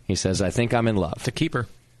 He says, I think I'm in love. To keep her.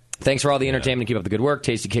 Thanks for all the entertainment. Keep up the good work.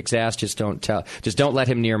 Tasty kicks ass. Just don't let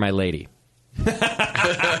him near my lady.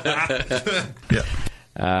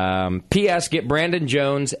 P.S. Get Brandon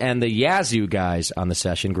Jones and the Yazoo guys on the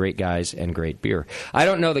session. Great guys and great beer. I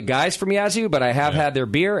don't know the guys from Yazoo, but I have had their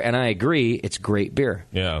beer, and I agree it's great beer.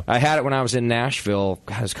 Yeah, I had it when I was in Nashville.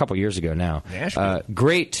 God, it was a couple years ago now. Nashville.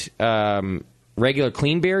 Great regular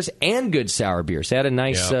clean beers and good sour beers. They had a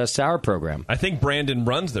nice sour program. I think Brandon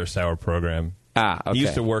runs their sour program. Okay. He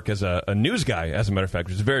used to work as a news guy, as a matter of fact,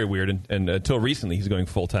 which is very weird. And until recently, he's going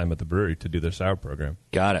full-time at the brewery to do their sour program.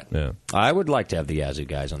 Got it. Yeah. I would like to have the Yazoo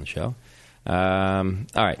guys on the show. All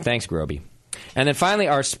right. Thanks, Groby. And then finally,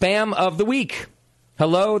 our spam of the week.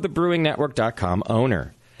 Hello, thebrewingnetwork.com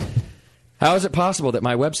owner. How is it possible that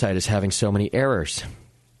my website is having so many errors?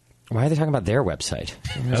 Why are they talking about their website?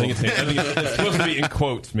 I think it's supposed to be in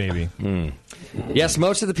quotes, maybe. Yes,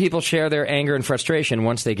 most of the people share their anger and frustration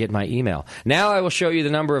once they get my email. Now I will show you the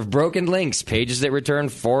number of broken links, pages that return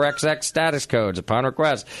 4XX status codes upon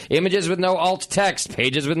request, images with no alt text,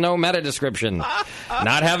 pages with no meta description,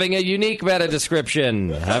 not having a unique meta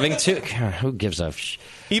description, having two... Who gives a...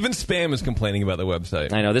 Even spam is complaining about the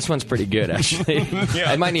website. I know. This one's pretty good, actually.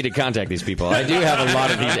 I might need to contact these people. I do have a lot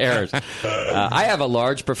of these errors. I have a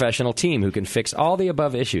large professional team who can fix all the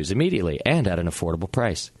above issues immediately and at an affordable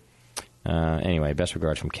price. Anyway, best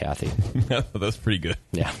regards from Kathy. That's pretty good.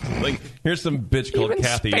 Yeah. Like, here's some bitch called Even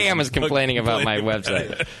Kathy. Spam is complaining about my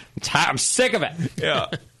website. I'm sick of it. Yeah.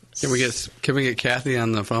 Can we get Kathy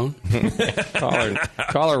on the phone?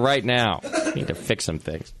 Call her right now. Need to fix some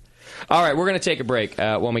things. All right, we're going to take a break.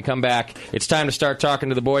 When we come back, it's time to start talking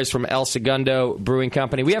to the boys from El Segundo Brewing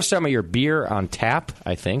Company. We have some of your beer on tap,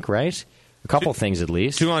 I think, right? A couple things at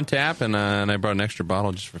least. 2 on tap, and I brought an extra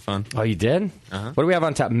bottle just for fun. Oh, you did? Uh-huh. What do we have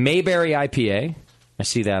on tap? Mayberry IPA. I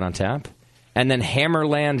see that on tap. And then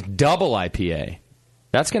Hammerland Double IPA.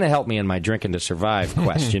 That's going to help me in my drinking to survive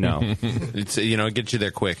quest, It's, it gets you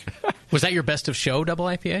there quick. Was that your best of show double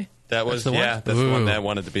IPA? That was the one? That's the one that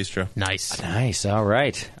won at the bistro. Nice. All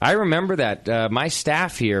right. I remember that. My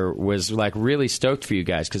staff here was like really stoked for you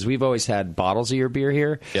guys because we've always had bottles of your beer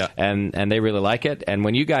here. Yeah. And they really like it. And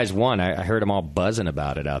when you guys won, I heard them all buzzing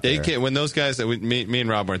about it out there. When those guys, me and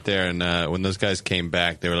Rob weren't there, and when those guys came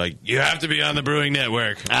back, they were like, "You have to be on the Brewing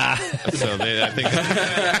Network." So I think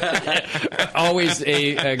always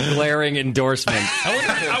a glaring endorsement.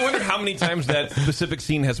 I wonder how many times that specific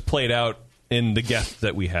scene has played out in the guests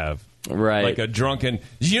that we have. Right. Like a drunken,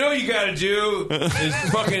 you know what you got to do is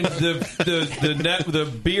fucking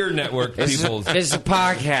the beer network people. It's a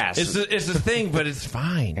podcast. It's a thing, but it's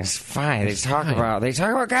fine. It's fine. They talk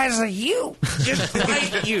about guys like you. Just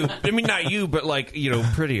like you. I mean, not you, but like,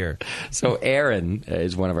 prettier. So Aaron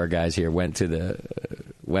is one of our guys here, went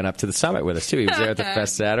up to the summit with us, too. He was there at the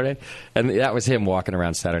fest Saturday, and that was him walking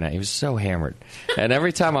around Saturday night. He was so hammered. And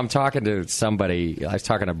every time I'm talking to somebody, I was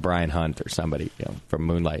talking to Brian Hunt or somebody from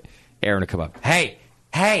Moonlight, Aaron would come up, hey,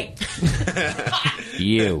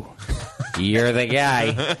 you're the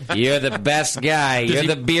guy. You're the best guy. You're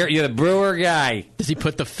the brewer guy. Does he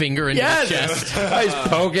put the finger in his chest? He's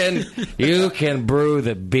poking. You can brew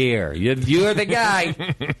the beer. You're the guy.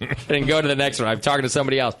 And go to the next one. I'm talking to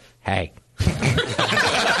somebody else. Hey.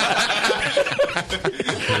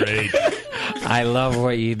 Great. I love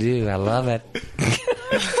what you do. I love it.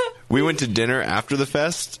 We went to dinner after the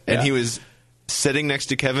fest, and he was sitting next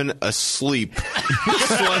to Kevin asleep,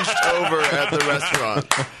 slunched over at the restaurant.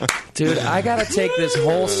 Dude, I got to take this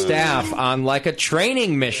whole staff on like a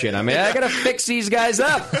training mission. I mean, I got to fix these guys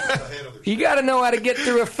up. You got to know how to get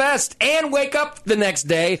through a fest and wake up the next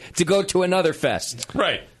day to go to another fest.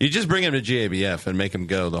 Right. You just bring him to GABF and make him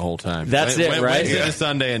go the whole time. That's it, right? Wednesday to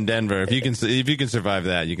Sunday in Denver. If you can survive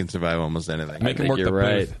that, you can survive almost anything. I think you're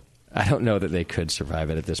right. I don't know that they could survive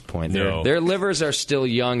it at this point. No. Their livers are still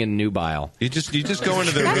young and nubile. You just go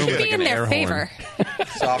into their room with like an air horn.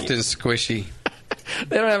 Soft and squishy.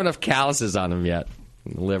 They don't have enough calluses on them yet.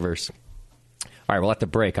 Livers. All right, well, at the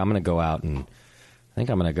break, I'm going to go out and I think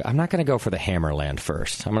I'm going to go. I'm not going to go for the Hammerland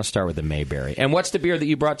first. I'm going to start with the Mayberry. And what's the beer that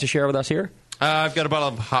you brought to share with us here? I've got a bottle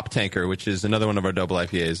of Hop Tanker, which is another one of our double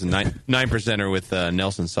IPAs, a 9%er with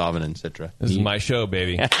Nelson Sauvin and Citra. This is my show,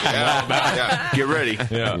 baby. Yeah. Get ready.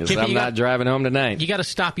 Yeah. I'm not driving home tonight. You got to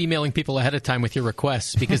stop emailing people ahead of time with your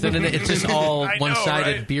requests because then it's just all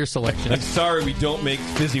one-sided beer selection. I'm sorry we don't make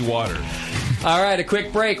fizzy water. All right, a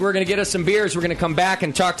quick break. We're going to get us some beers. We're going to come back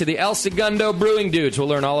and talk to the El Segundo Brewing dudes. We'll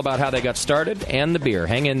learn all about how they got started and the beer.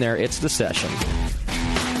 Hang in there. It's The Session.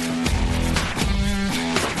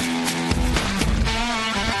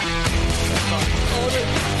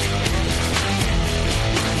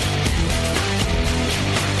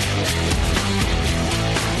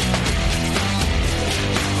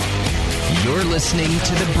 You're listening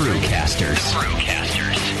to the Brewcasters.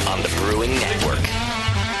 On the Brewing Network.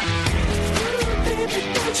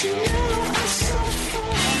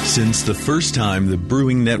 Since the first time the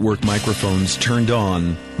Brewing Network microphones turned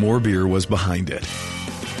on, More Beer was behind it.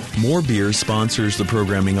 More Beer sponsors the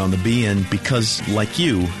programming on the BN because, like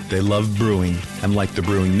you, they love brewing, and like the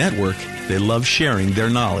Brewing Network, they love sharing their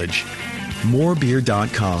knowledge.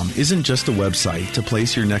 Morebeer.com isn't just a website to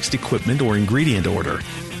place your next equipment or ingredient order.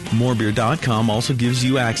 Morebeer.com also gives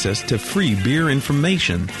you access to free beer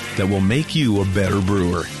information that will make you a better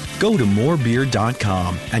brewer. Go to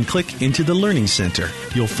morebeer.com and click into the Learning Center.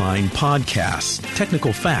 You'll find podcasts,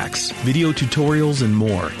 technical facts, video tutorials, and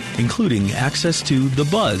more, including access to The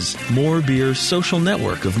Buzz, More Beer's social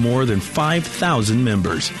network of more than 5,000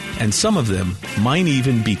 members. And some of them might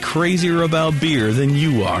even be crazier about beer than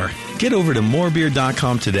you are. Get over to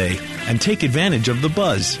morebeer.com today and take advantage of The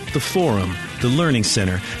Buzz, the forum, the Learning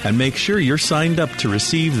Center, and make sure you're signed up to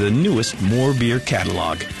receive the newest More Beer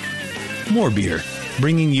catalog. More Beer,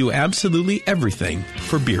 bringing you absolutely everything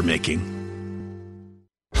for beer making.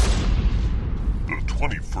 The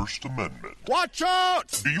 21st Amendment. Watch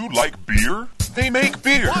out! Do you like beer? They make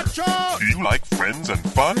beer. Watch out! Do you like friends and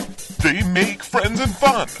fun? They make friends and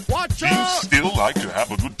fun. Watch out! Do you still like to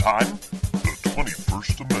have a good time? The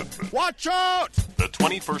 21st Amendment. Watch out! The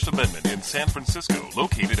 21st Amendment in San Francisco,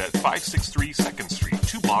 located at 563 2nd Street,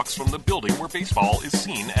 2 blocks from the building where baseball is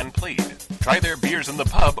seen and played. Try their beers in the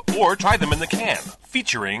pub or try them in the can,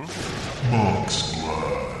 featuring Monk's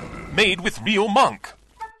Blood. Made with real monk.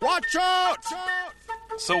 Watch out!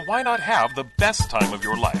 So why not have the best time of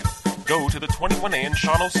your life? Go to the 21A and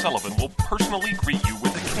Sean O'Sullivan will personally greet you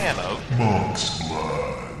with a can of Monk's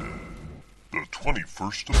Blood. The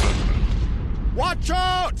 21st Amendment. Watch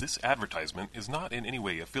out! This advertisement is not in any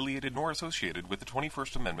way affiliated nor associated with the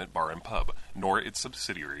 21st Amendment Bar and Pub, nor its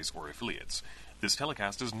subsidiaries or affiliates. This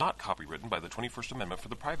telecast is not copywritten by the 21st Amendment for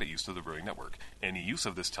the private use of the Brewing Network. Any use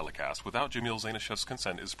of this telecast without Jamil Zainashev's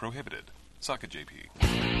consent is prohibited. Suck it,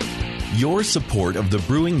 JP. Your support of the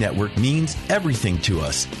Brewing Network means everything to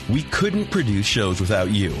us. We couldn't produce shows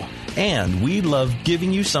without you. And we love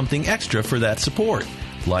giving you something extra for that support,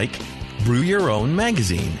 like Brew Your Own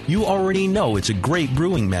magazine. You already know it's a great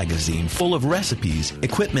brewing magazine full of recipes,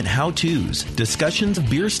 equipment how-tos, discussions of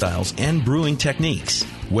beer styles, and brewing techniques.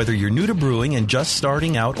 Whether you're new to brewing and just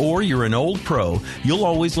starting out or you're an old pro, you'll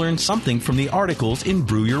always learn something from the articles in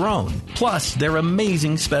Brew Your Own. Plus, they're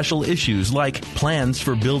amazing special issues like plans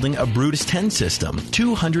for building a Brutus 10 system,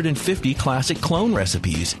 250 classic clone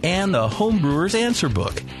recipes, and the Homebrewer's Answer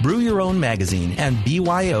Book. Brew Your Own magazine and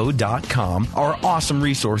BYO.com are awesome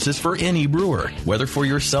resources for any brewer, whether for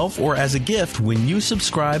yourself or as a gift. When you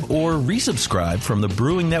subscribe or resubscribe from the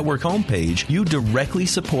Brewing Network homepage, you directly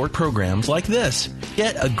support programs like this.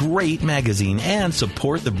 Get a great magazine and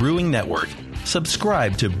support the Brewing Network.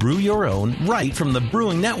 Subscribe to Brew Your Own right from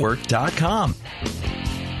thebrewingnetwork.com.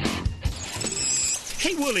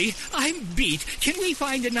 Hey, Wooly, I'm beat. Can we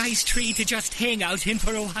find a nice tree to just hang out in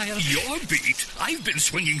for a while? You're beat. I've been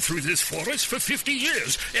swinging through this forest for 50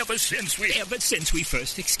 years, ever since we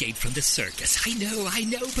first escaped from the circus. I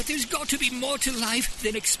know, but there's got to be more to life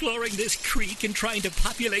than exploring this creek and trying to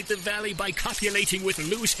populate the valley by copulating with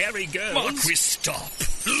loose, hairy girls. Marquis, stop.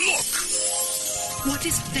 Look! What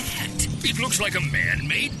is that? It looks like a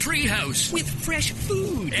man-made treehouse with fresh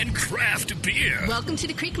food and craft beer. Welcome to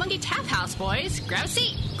the Creek Monkey Tap House, boys. Grab a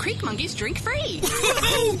seat. Creek Monkeys drink free.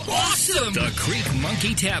 Awesome! The Creek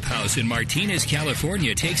Monkey Tap House in Martinez,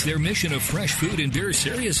 California takes their mission of fresh food and beer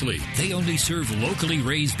seriously. They only serve locally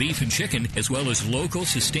raised beef and chicken, as well as local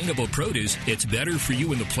sustainable produce. It's better for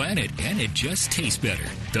you and the planet, and it just tastes better.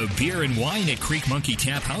 The beer and wine at Creek Monkey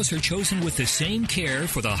Tap House are chosen with the same care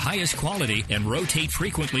for the highest quality and rotate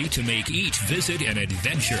frequently to make each visit an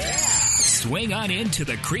adventure. Swing on into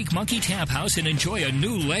the Creek Monkey Tap House and enjoy a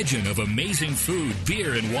new legend of amazing food,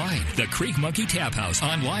 beer, and wine. The Creek Monkey Tap House,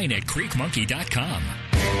 online at creekmonkey.com.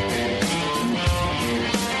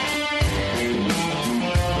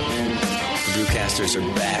 Brewcasters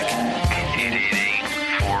are back.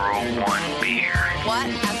 888-401 beer.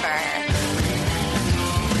 Whatever.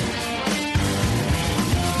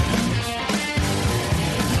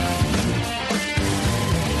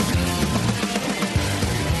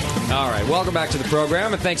 All right, welcome back to the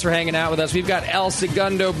program, and thanks for hanging out with us. We've got El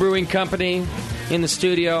Segundo Brewing Company in the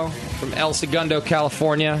studio from El Segundo,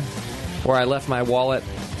 California, where I left my wallet.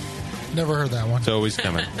 Never heard that one. It's always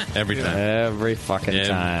coming. Every time. Every fucking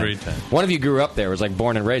time. Every time. One of you grew up there, was like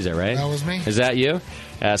born and raised there, right? That was me. Is that you?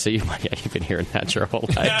 So you've been hearing that your whole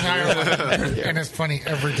life. And it's funny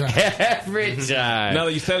every time. Every time. Now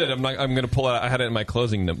that you said it, I'm going to pull out. I had it in my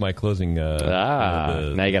closing. Now you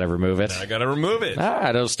got to remove it. Now I got to remove it.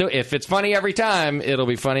 It'll still. If it's funny every time, it'll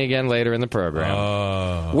be funny again later in the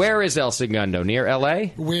program. Where is El Segundo? Near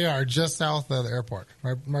L.A.? We are just south of the airport,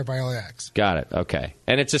 right by LAX. Got it. Okay,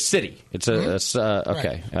 and it's a city. It's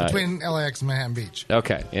okay. Right. Between LAX and Manhattan Beach.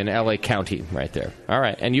 Okay, in L.A. County, right there. All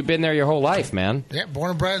right, and you've been there your whole life, man. Yeah,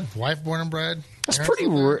 born and bred. Wife born and bred. That's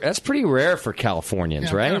pretty rare for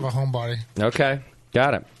Californians, right? Kind of a homebody. Okay,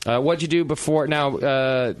 got it. What'd you do before?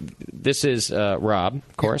 Now, this is Rob,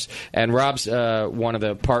 of course, and Rob's one of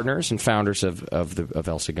the partners and founders of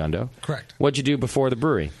El Segundo. Correct. What'd you do before the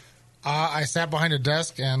brewery? I sat behind a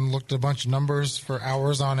desk and looked at a bunch of numbers for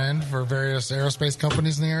hours on end for various aerospace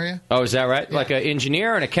companies in the area. Oh, is that right? Yeah. Like an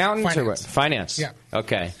engineer, an accountant? Finance. Or what? Finance. Yeah.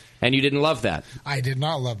 Okay. And you didn't love that? I did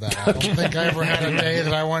not love that. I don't think I ever had a day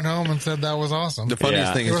that I went home and said that was awesome. The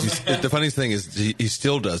funniest thing is he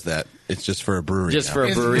still does that. It's just for a brewery. Just for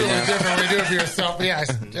a brewery. It's really different when you do it for yourself. Yeah,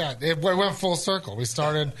 it went full circle.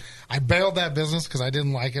 I bailed that business because I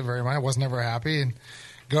didn't like it very much. I was never happy. And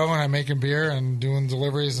going, I'm making beer and doing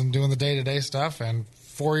deliveries and doing the day-to-day stuff. And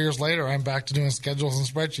 4 years later, I'm back to doing schedules and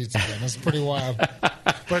spreadsheets again. It's pretty wild.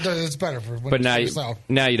 But it's better for when it's yourself.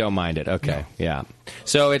 Now you don't mind it. Okay, no. Yeah.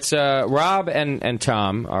 So it's Rob and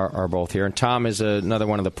Tom are both here. And Tom is another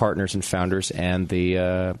one of the partners and founders and the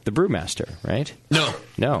brewmaster, right? No.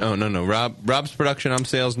 Rob's production, I'm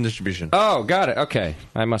sales and distribution. Oh, got it. Okay.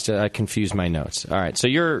 I confused my notes. All right. So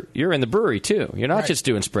you're in the brewery, too. You're not just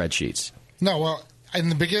doing spreadsheets. No, well, in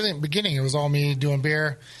the beginning, it was all me doing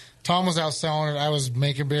beer. Tom was out selling it. I was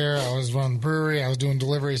making beer. I was running the brewery. I was doing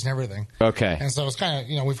deliveries and everything. Okay. And so it's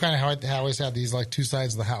kind of, we've kind of always had these like two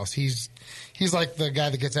sides of the house. He's like the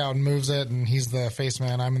guy that gets out and moves it, and he's the face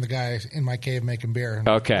man. I'm the guy in my cave making beer.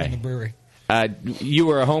 Okay. In the brewery. You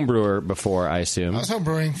were a home brewer before, I assume. I was home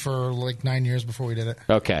brewing for like 9 years before we did it.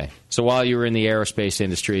 Okay. So while you were in the aerospace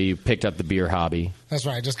industry, you picked up the beer hobby. That's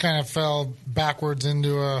right. Just kind of fell backwards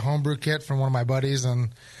into a homebrew kit from one of my buddies and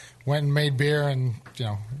went and made beer and,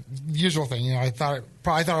 usual thing. I thought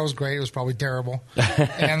it was great. It was probably terrible.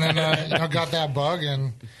 And then, got that bug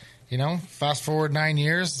and, fast forward 9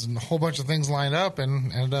 years and a whole bunch of things lined up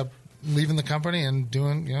and ended up leaving the company and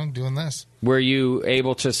doing this. Were you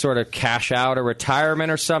able to sort of cash out a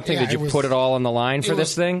retirement or something? Yeah, Did you put it all on the line for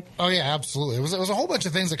this thing? Oh, yeah, absolutely. It was a whole bunch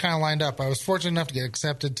of things that kind of lined up. I was fortunate enough to get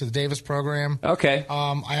accepted to the Davis program. Okay.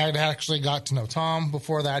 I had actually got to know Tom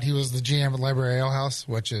before that. He was the GM at Library Ale House,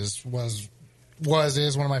 which is one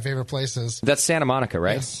of my favorite places. That's Santa Monica,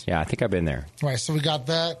 right? Yes. Yeah, I think I've been there. Right, so we got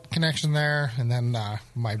that connection there, and then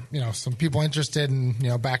some people interested in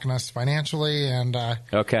backing us financially, and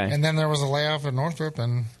okay, and then there was a layoff at Northrop,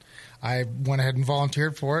 and I went ahead and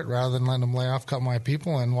volunteered for it rather than letting them lay off a couple of my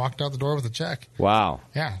people, and walked out the door with a check. Wow.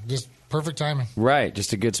 Yeah, just perfect timing. Right,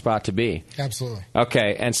 just a good spot to be. Absolutely.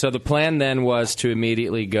 Okay, and so the plan then was to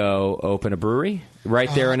immediately go open a brewery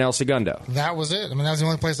right there in El Segundo. That was it. I mean, that was the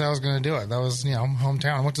only place I was going to do it. That was,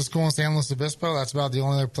 hometown. I went to school in San Luis Obispo. That's about the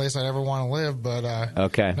only other place I'd ever want to live. But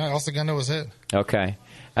okay, no, El Segundo was it. Okay.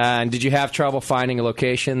 And did you have trouble finding a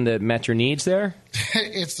location that met your needs there?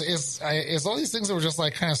 It's all these things that were just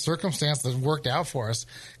like kind of circumstance that worked out for us.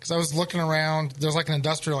 Because I was looking around. There's like an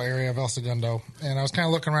industrial area of El Segundo, and I was kind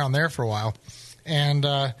of looking around there for a while. And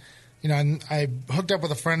and I hooked up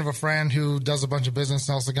with a friend of a friend who does a bunch of business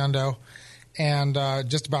in El Segundo, and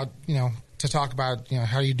just about, to talk about,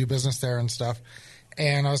 how you do business there and stuff.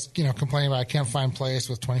 And I was, complaining about I can't find place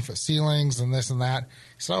with 20-foot ceilings and this and that.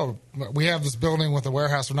 So we have this building with a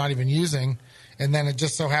warehouse we're not even using, and then it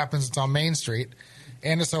just so happens it's on Main Street.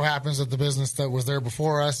 And it so happens that the business that was there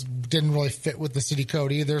before us didn't really fit with the city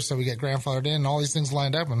code either, so we get grandfathered in, and all these things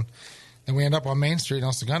lined up, and then we end up on Main Street in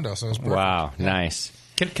El Segundo, so it was perfect. Wow, nice.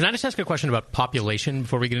 Can I just ask a question about population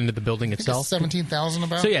before we get into the building itself? 17,000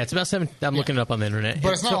 about. So, yeah, it's about 7. I'm looking it up on the internet.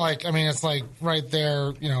 But it's not it's like right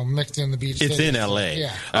there, mixed in the beach. It's in L.A.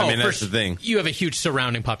 Yeah. I mean, that's the thing. You have a huge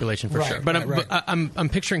surrounding population for sure. But I'm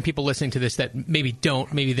picturing people listening to this that maybe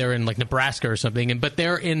don't. Maybe they're in, like, Nebraska or something, but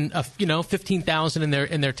they're in, 15,000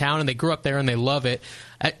 in their town, and they grew up there, and they love it.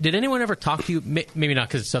 Did anyone ever talk to you? Maybe not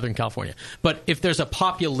because it's Southern California. But if there's a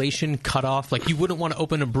population cutoff, like you wouldn't want to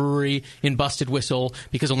open a brewery in Busted Whistle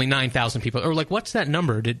because only 9,000 people. Or like, what's that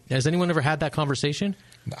number? Has anyone ever had that conversation?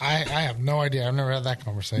 I have no idea. I've never had that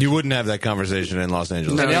conversation. You wouldn't have that conversation in Los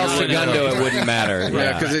Angeles. No, in El Segundo, it wouldn't matter.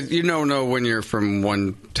 Yeah, because you don't know when you're from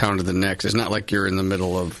one town to the next. It's not like you're in the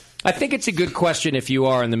middle of... I think it's a good question if you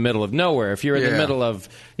are in the middle of nowhere. If you're in the middle of,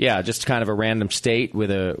 just kind of a random state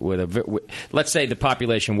with let's say the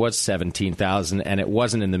population was 17,000 and it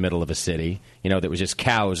wasn't in the middle of a city, that was just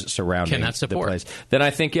cows surrounding the place. Then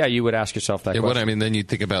I think, you would ask yourself that question. Then you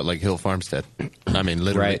think about like Hill Farmstead. I mean,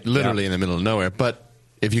 literally in the middle of nowhere. But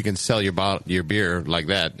if you can sell your beer like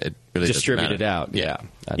that, it really distribute it out. Yeah,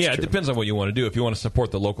 that's true. It depends on what you want to do. If you want to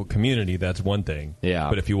support the local community, that's one thing. Yeah,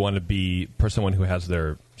 but if you want to be someone who has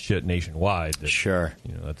their shit nationwide, then, sure.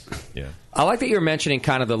 That's I like that you're mentioning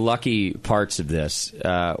kind of the lucky parts of this.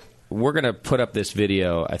 We're going to put up this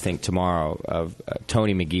video, I think, tomorrow of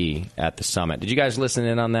Tony McGee at the summit. Did you guys listen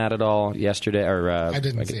in on that at all yesterday? I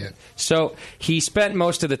didn't see it. So he spent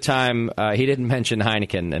most of the time, he didn't mention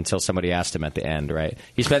Heineken until somebody asked him at the end, right?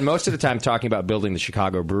 He spent most of the time talking about building the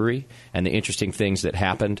Chicago brewery and the interesting things that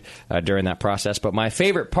happened during that process. But my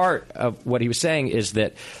favorite part of what he was saying is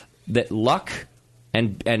that luck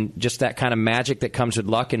and just that kind of magic that comes with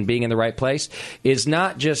luck and being in the right place is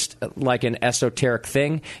not just like an esoteric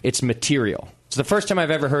thing. It's material. It's the first time I've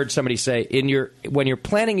ever heard somebody say when you're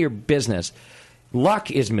planning your business, luck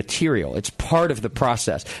is material. It's part of the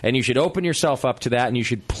process. And you should open yourself up to that, and you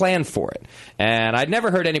should plan for it. And I'd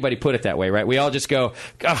never heard anybody put it that way, right? We all just go,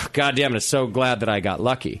 oh, God damn it, I'm so glad that I got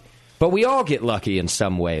lucky. But we all get lucky in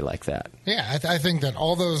some way like that. Yeah, I think that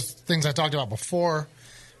all those things I talked about before,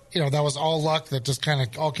 that was all luck that just kind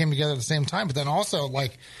of all came together at the same time. But then also,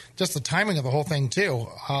 like, just the timing of the whole thing, too.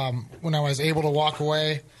 When I was able to walk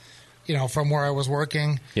away, from where I was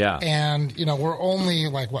working. Yeah. And, we're only,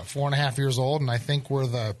 4.5 years old, and I think we're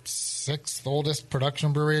the 6th oldest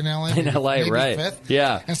production brewery in L.A. In L.A., maybe right. 5th.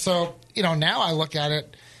 Yeah. And so, now I look at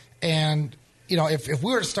it, and, if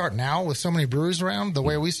we were to start now with so many breweries around, the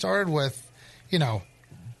way we started with,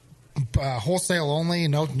 wholesale only,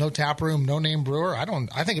 no tap room, no name brewer. I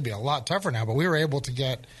think it'd be a lot tougher now. But we were able to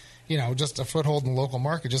get, just a foothold in the local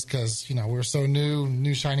market just because we were so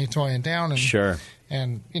new shiny toy in town. And, sure.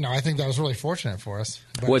 And I think that was really fortunate for us.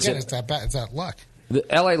 But it's that luck. The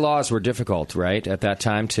L.A. laws were difficult, right, at that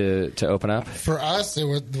time to open up. For us, it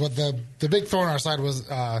was the big thorn on our side was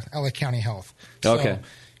L.A. County Health. So, okay.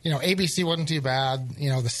 ABC wasn't too bad.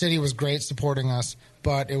 The city was great supporting us.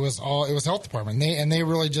 But it was health department. And they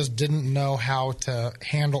really just didn't know how to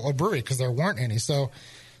handle a brewery because there weren't any. So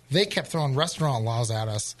they kept throwing restaurant laws at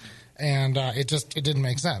us, and it didn't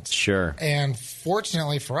make sense. Sure. And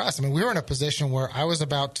fortunately for us, we were in a position where I was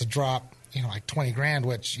about to drop like $20,000,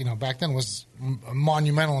 which back then was a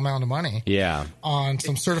monumental amount of money. Yeah. On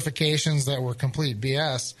some certifications that were complete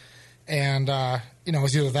BS, and it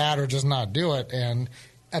was either that or just not do it. And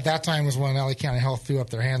at that time was when LA County Health threw up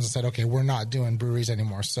their hands and said, okay, we're not doing breweries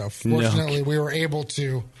anymore. So fortunately, we were able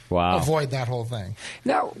to avoid that whole thing.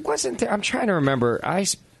 Now, wasn't there – I'm trying to remember.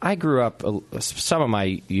 I grew up some of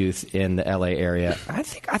my youth in the L.A. area. I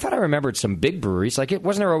thought I remembered some big breweries. Like,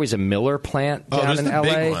 wasn't there always a Miller plant down in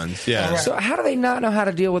L.A.? Big ones, yeah. So how do they not know how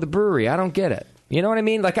to deal with a brewery? I don't get it. You know what I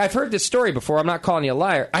mean? Like, I've heard this story before. I'm not calling you a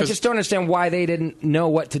liar. I just don't understand why they didn't know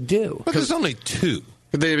what to do. But there's only 2.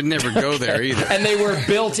 But they would never go there either. And they were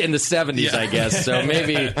built in the 70s, I guess. So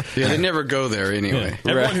maybe... Yeah, they never go there anyway.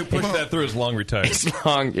 Yeah. Everyone who pushed that through is long retired. It's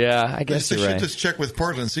long, yeah. I guess they you're right. should just check with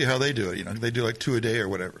Portland and see how they do it. They do like 2 a day or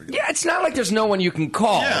whatever. Yeah, it's not like there's no one you can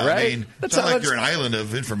call, right? It's not like you're an island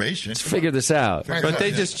of information. Let's figure this out. But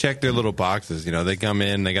they just check their little boxes. They come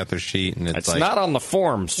in, they got their sheet, and it's like... not on the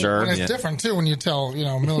form, sir. And it's different, too, when you tell,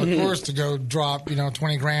 Miller Coors to go drop,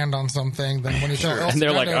 $20,000 on something than when you tell El and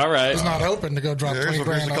they're like, all right. It's not open to go drop $20,000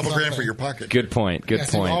 grand. Here's a couple grand for your pocket. Good point. Good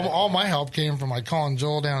point. All my help came from like calling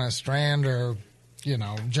Joel down at Strand or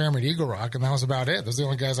Jeremy at Eagle Rock, and that was about it. Those are the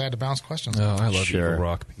only guys I had to bounce questions on. Oh, I love Eagle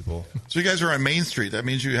Rock people. So you guys are on Main Street. That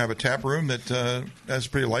means you have a tap room that's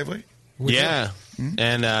pretty lively? Yeah.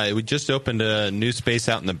 And we just opened a new space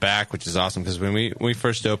out in the back, which is awesome because when we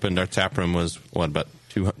first opened, our tap room was, about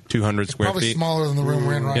 200 square Probably feet? smaller than the room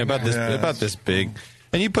we're in right now. About this big.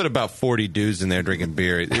 And you put about 40 dudes in there drinking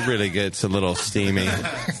beer. It really gets a little steamy.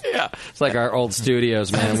 Yeah. It's like our old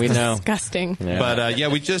studios, man. We know. Disgusting. Yeah. But,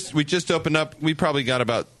 we just opened up. We probably got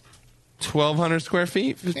about 1,200 square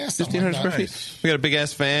feet, 1,500 square feet. We got a big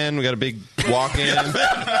ass fan. We got a big walk-in.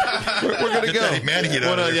 we're gonna go.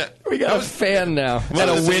 We got a fan now. Got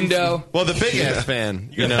a window. Well, the big ass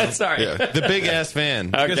fan. Sorry, the big ass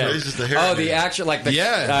fan. Okay. The actual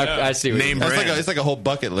I see. It's like a whole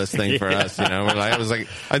bucket list thing for us. I was like,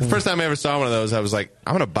 the first time I ever saw one of those, I was like,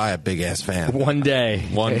 I'm gonna buy a big ass fan one day.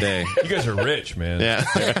 You guys are rich, man. Yeah.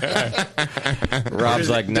 Rob's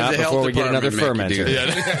like, not before we get another fermenter. Yeah,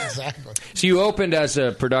 exactly. So you opened as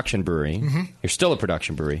a production brewery. Mm-hmm. You're still a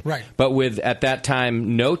production brewery. Right. But with, at that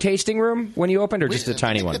time, no tasting room when you opened, or just a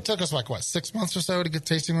tiny one? It took us, 6 months or so to get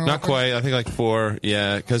tasting room Not open? quite. I think like 4,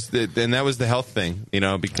 yeah. And that was the health thing,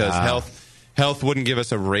 because health wouldn't give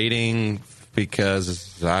us a rating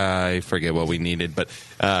because I forget what we needed, but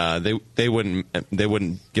they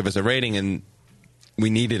wouldn't give us a rating, and we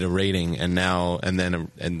needed a rating, and then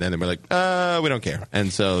they were like, we don't care,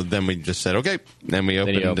 and so then we just said okay, then we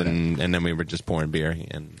opened, and then we were just pouring beer.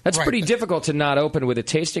 And that's pretty difficult to not open with a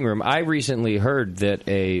tasting room. I recently heard that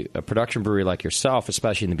a production brewery like yourself,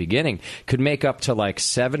 especially in the beginning, could make up to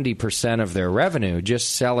 70% of their revenue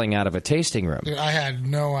just selling out of a tasting room. Dude, I had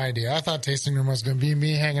no idea. I thought tasting room was going to be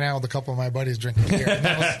me hanging out with a couple of my buddies drinking beer.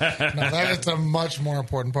 That is a much more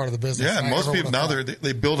important part of the business. Yeah, most people now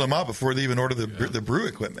they build them up before they even order the brew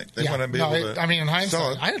equipment. They want to be able to. In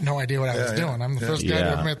hindsight, I had no idea what I was doing. I'm the first guy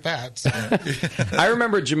to admit that. So. I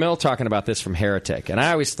remember Jamil talking about this from Heretic, and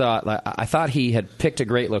I always thought he had picked a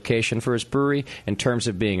great location for his brewery in terms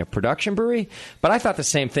of being a production brewery, but I thought the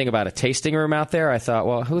same thing about a tasting room out there. I thought,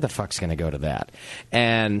 well, who the fuck's going to go to that?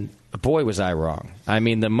 And boy, was I wrong. I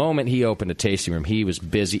mean, the moment he opened a tasting room, he was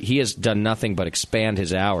busy. He has done nothing but expand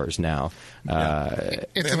his hours now.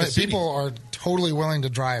 People are totally willing to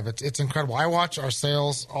drive. It's incredible. I watch our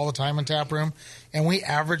sales all the time in tap room, and we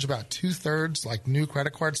average about 2/3 new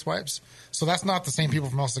credit card swipes. So that's not the same people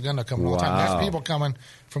from El Segundo coming all the time. That's people coming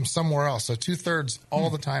from somewhere else. So 2/3 all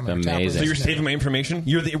the time in tap room. So you're saving my information?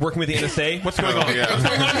 You're working with the NSA? What's going on? What's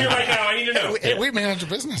going on here right now? I need to know. We manage a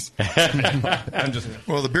business.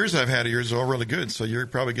 Well, the beers I've had of yours are all really good, so you're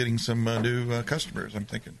probably getting some new customers, I'm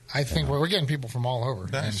thinking. I think we're getting people from all over.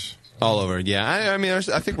 Nice. All over, yeah.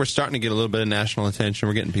 I think we're starting to get a little bit of national attention.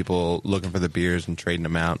 We're getting people looking for the beers and trading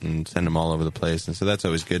them out and send them all over the place, and so that's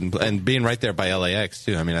always good. And being right there by LAX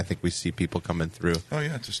too. I think we see people coming through. Oh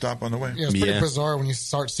yeah, it's a stop on the way. Yeah, it's pretty bizarre when you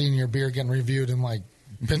start seeing your beer getting reviewed in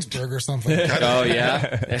Pittsburgh or something. Oh yeah,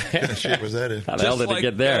 what kind of shit was that in? How the hell did it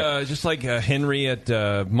get there? Just like Henry at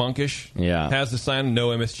Monkish has the sign, no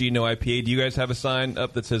MSG, no IPA. Do you guys have a sign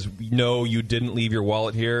up that says, no, you didn't leave your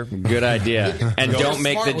wallet here? Good idea. And don't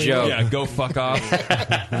make the joke. Yeah, go fuck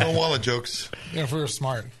off. No wallet jokes. Yeah, if we were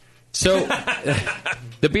smart. So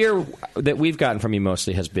the beer that we've gotten from you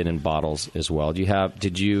mostly has been in bottles as well.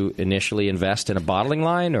 Did you initially invest in a bottling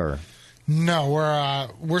line, or? No,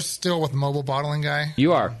 we're still with mobile bottling guy.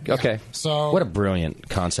 You are? Okay. Yeah. So what a brilliant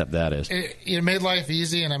concept that is. It made life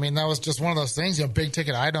easy, and that was just one of those things, big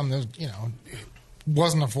ticket item that,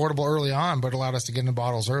 wasn't affordable early on, but allowed us to get into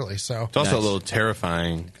bottles early. So it's also a little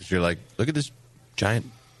terrifying because you're like, look at this giant,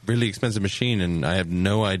 really expensive machine, and I have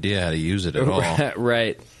no idea how to use it at all.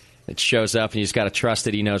 Right. It shows up, and you just got to trust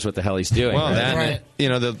that he knows what the hell he's doing. Well, right?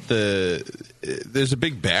 There's a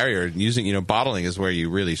big barrier using. Bottling is where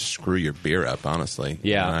you really screw your beer up. Honestly,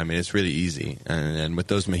 yeah. It's really easy, and with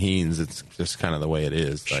those Mahines, it's just kind of the way it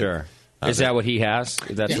is. Sure. Is that what he has?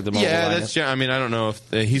 That's what the mobile line is? I don't know if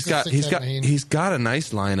he's got a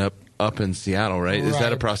nice lineup up in Seattle, right? Is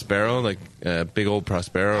that a Prospero, like a big old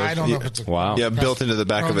Prospero? I don't know if it's a wow. Yeah, built into the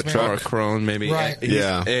back of a truck. Or a Krone, maybe. Right.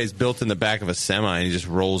 He's built in the back of a semi, and he just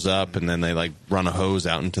rolls up, and then they run a hose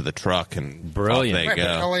out into the truck, and brilliant. Off they go.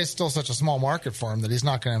 But LA is still such a small market for him that he's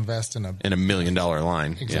not going to invest in a $1 million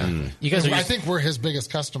line. Exactly. Yeah. You guys I think we're his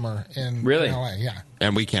biggest customer in LA. Yeah.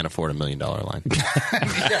 And we can't afford $1 million line.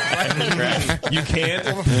 You can't.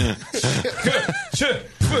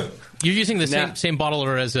 You're using the same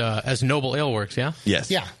bottler as Noble Ale Works, yeah? Yes.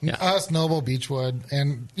 Yeah. Us, Noble, Beechwood.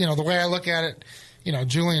 And, the way I look at it,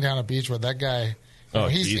 Julian down at Beechwood, that guy, Oh,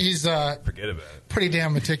 he's forget about it. Pretty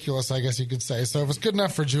damn meticulous, I guess you could say. So if it's good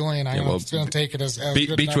enough for Julian, I know it's going to take it as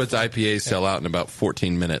good Beechwood's enough. IPAs sell out in about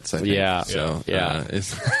 14 minutes, I think. Yeah. So,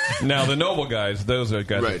 it's Now, the Noble guys, those are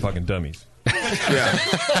guys that are fucking dummies. Yeah.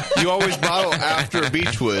 You always bottle after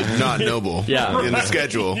Beechwood, not Noble. In the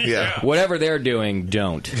schedule. Yeah. Whatever they're doing,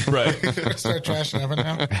 don't. Right. Start trashing Evan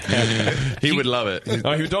now. He would love it.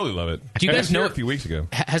 Oh, he would totally love it. Do you guys know a few weeks ago?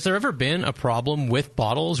 Has there ever been a problem with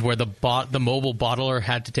bottles where the mobile bottler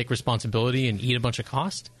had to take responsibility and eat a bunch of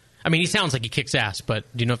cost? I mean, he sounds like he kicks ass, but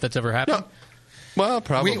do you know if that's ever happened? No. Well,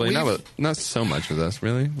 probably not so much with us,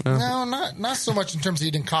 really. No, not so much in terms of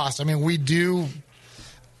eating cost. I mean, we do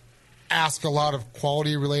ask a lot of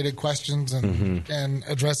quality related questions and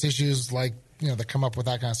address issues like that come up with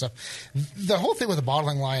that kind of stuff. The whole thing with the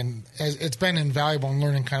bottling line, it's been invaluable in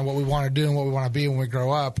learning kind of what we want to do and what we want to be when we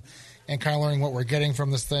grow up, and kind of learning what we're getting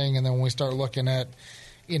from this thing. And then when we start looking at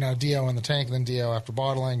DO in the tank, then DO after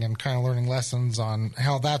bottling, and kind of learning lessons on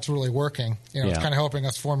how that's really working. It's kind of helping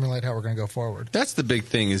us formulate how we're going to go forward. That's the big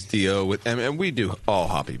thing is DO and we do all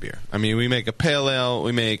hoppy beer. I mean, we make a pale ale,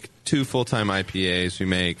 we make 2 full-time IPAs, we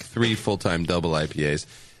make 3 full-time double IPAs,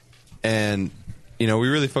 and we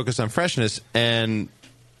really focus on freshness. And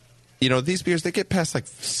these beers, they get past like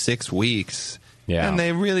 6 weeks. Yeah. And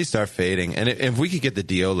they really start fading. And if we could get the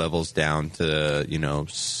DO levels down to,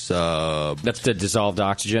 sub... That's the dissolved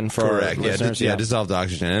oxygen for correct. Our listeners? Yeah, dissolved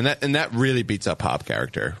oxygen. And that really beats up hop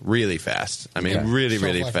character really fast. I mean,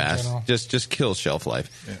 really fast. Just kills shelf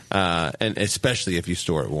life. Yeah. And especially if you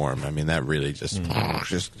store it warm. I mean, that really just...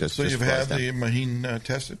 So you've had the Maheen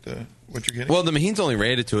tested, what you're getting? Well, the Maheen's only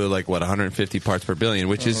rated to 150 parts per billion,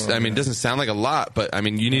 which is, it doesn't sound like a lot, but I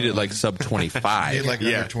mean, you need it like sub 25. You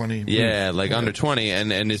need under 20. Yeah, under 20,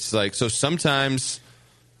 and it's like, so sometimes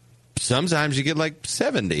you get like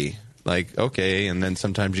 70, okay, and then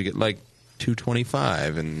sometimes you get like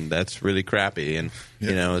 225, and that's really crappy, and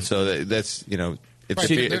so that's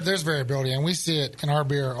there's variability, and we see it in our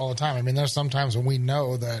beer all the time. I mean, there's sometimes when we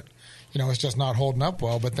know that it's just not holding up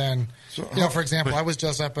well. But then, for example, I was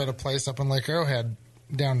just up at a place up in Lake Arrowhead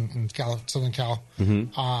down in Southern Cal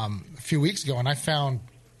a few weeks ago, and I found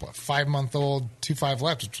 5-month-old 2.5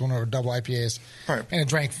 left, which was one of our double IPAs, and it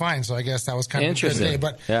drank fine. So I guess that was kind of a good day.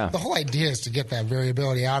 But the whole idea is to get that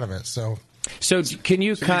variability out of it. So can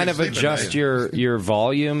you kind of adjust your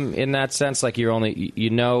volume in that sense? Like you're only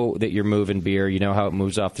that you're moving beer, how it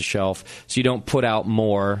moves off the shelf, so you don't put out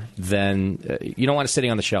more than you don't want it sitting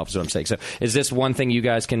on the shelf. Is what I'm saying. So is this one thing you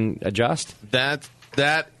guys can adjust? That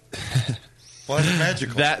well, that's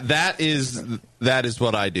magical. That is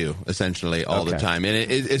what I do essentially all the time, and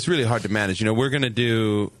it's really hard to manage. We're going to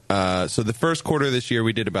do so the first quarter of this year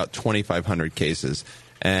we did about 2,500 cases,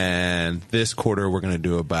 and this quarter we're going to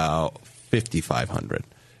do about 5,500.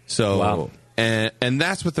 So, wow. and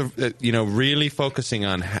that's what the really focusing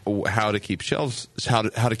on how to keep shelves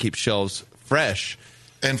fresh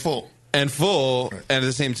and full, and at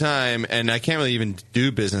the same time. And I can't really even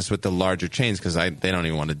do business with the larger chains because they don't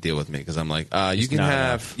even want to deal with me because I'm like, you can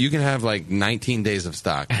have like 19 days of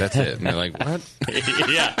stock. That's it. And they're like, what?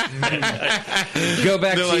 Go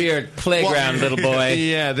back to your playground, little boy.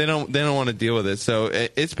 Yeah, they don't want to deal with it. So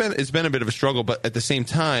it's been a bit of a struggle, but at the same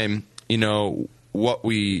time, what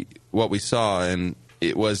we saw, and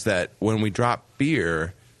it was that when we dropped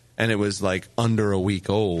beer and it was like under a week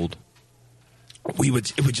old, it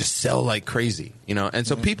would just sell like crazy, and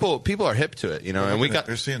so people are hip to it, and we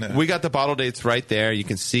got the bottle dates right there. You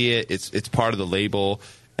can see it. It's part of the label,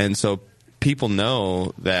 and so people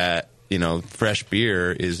know that fresh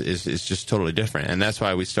beer is just totally different, and that's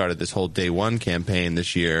why we started this whole day one campaign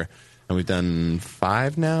this year. And we've done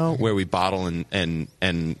 5 now where we bottle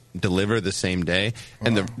and deliver the same day.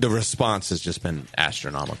 And the response has just been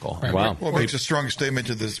astronomical. Right. Wow. Well, it makes a strong statement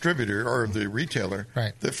to the distributor or the retailer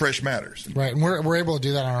that fresh matters. Right. And we're able to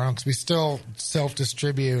do that on our own because we still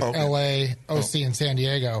self-distribute L.A., O.C., and San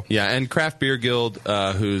Diego. Yeah, and Craft Beer Guild,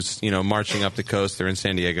 who's marching up the coast. They're in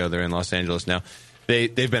San Diego. They're in Los Angeles now.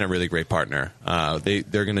 They've been a really great partner.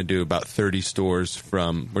 They're going to do about 30 stores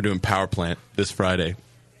we're doing Power Plant this Friday.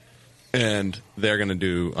 And they're going to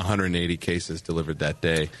do 180 cases delivered that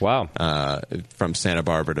day. Wow. From Santa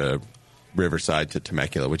Barbara to Riverside to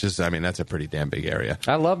Temecula, which is, that's a pretty damn big area.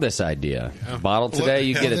 I love this idea. Yeah. Bottle today,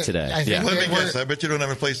 you get it today. Let me guess. I bet you don't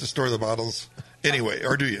have a place to store the bottles. Anyway,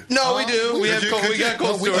 or do you? No, we do. We got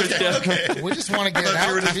cold storage. Okay. We just want to get it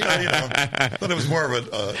out. I thought it was more of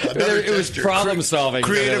it was problem solving,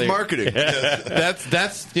 creative marketing.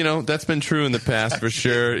 That's been true in the past for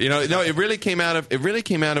sure. It really came out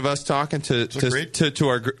of us talking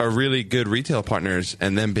to our really good retail partners,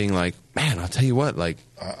 and then being like, man, I'll tell you what, like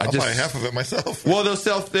I'll buy half of it myself. Well,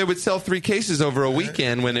 they would sell 3 cases over a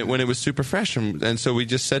weekend when it was super fresh, and so we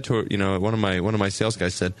just said to one of my sales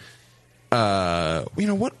guys said,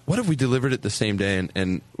 what if we delivered it the same day?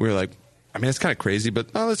 And we were like, I mean, it's kind of crazy,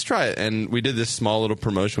 but let's try it. And we did this small little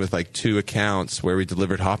promotion with like 2 accounts where we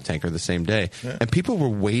delivered Hop Tanker the same day. Yeah. And people were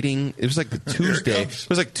waiting. It was like the Tuesday. It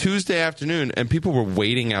was like Tuesday afternoon, and people were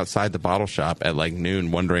waiting outside the bottle shop at like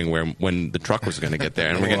noon, wondering when the truck was going to get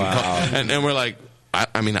there. And we're getting and we're like, I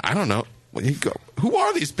don't know. Who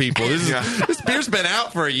are these people? This beer's been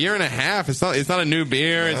out for a year and a half. It's not a new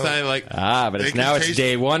beer. It's not like but it's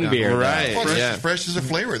day one beer, right? Fresh is a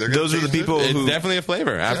flavor. Those are the people who it's definitely a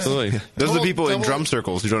flavor. Absolutely. Those are the people in drum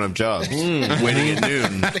circles who don't have jobs, waiting at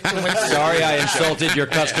noon. Sorry, I insulted your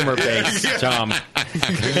customer base, Tom.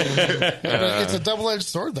 It's a double-edged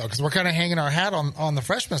sword though, because we're kind of hanging our hat on the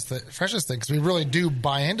freshness thing, because we really do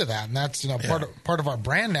buy into that, and that's part of our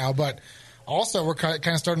brand now, but. Also, we're kind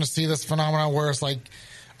of starting to see this phenomenon where it's like,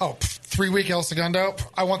 3-week El Segundo,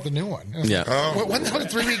 I want the new one. When the hell did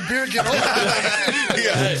 3-week beer get old?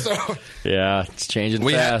 It's changing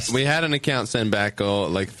fast. We had an account send back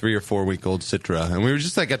like 3 or 4 week old Citra, and we were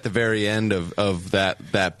just like at the very end of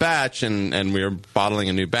that batch, and we were bottling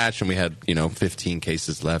a new batch, and we had 15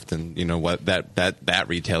 cases left, and what that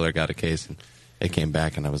retailer got a case. And it came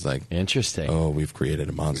back, and I was like, interesting. Oh, we've created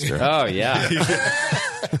a monster. Oh yeah.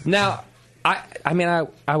 Now.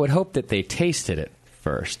 I would hope that they tasted it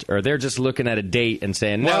first, or they're just looking at a date and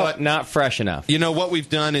saying, no, not fresh enough. What we've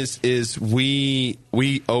done is we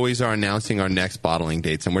always are announcing our next bottling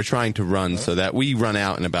dates, and we're trying to run so that we run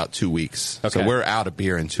out in about 2 weeks. Okay. So we're out of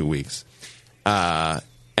beer in 2 weeks.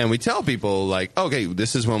 And we tell people, like, okay,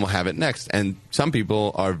 this is when we'll have it next. And some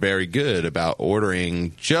people are very good about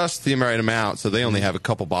ordering just the right amount, so they only have a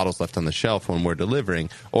couple bottles left on the shelf when we're delivering,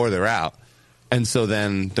 or they're out. And so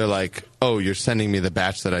then they're like, oh, you're sending me the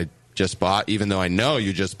batch that I just bought, even though I know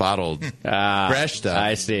you just bottled fresh stuff.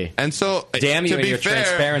 I see. And so, damn you and your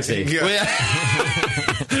transparency.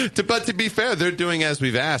 But to be fair, they're doing as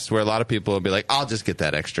we've asked, where a lot of people will be like, I'll just get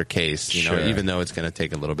that extra case, even though it's going to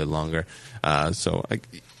take a little bit longer.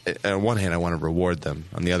 On one hand, I want to reward them.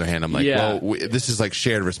 On the other hand, I'm like, this is like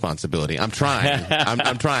shared responsibility. I'm trying.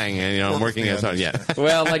 I'm trying, and I'm working as hard. Yeah.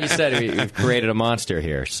 Well, like you said, we've created a monster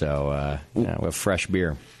here, so we have fresh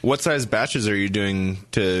beer. What size batches are you doing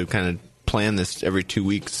to kind of plan this every 2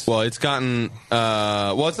 weeks? Well, it's gotten.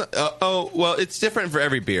 It's different for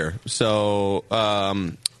every beer. So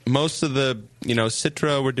most of the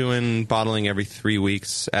Citra we're doing bottling every 3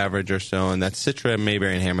 weeks average or so, and that's Citra,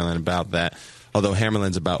 Mayberry, and Hammerland about that. Although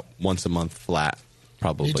Hammerland's about once a month flat,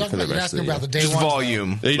 probably for the rest of the year. About the day just one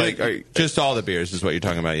volume, just all the beers is what you're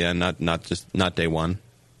talking about. Yeah, not day one.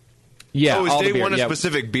 Yeah. Oh, is day one a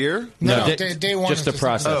specific beer? No, day one just is the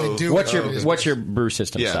process. What's your brew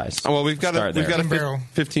system size? Well, we've got a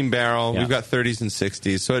 15 barrel. Yeah. We've got 30s and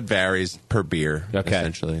 60s, so it varies per beer. Okay.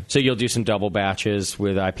 Essentially. So you'll do some double batches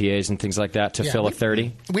with IPAs and things like that to fill a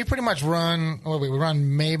 30. We pretty much run. We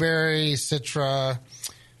run Mayberry, Citra.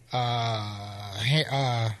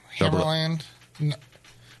 Hammerland,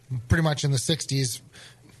 pretty much in the 60s,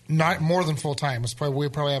 not more than full time. We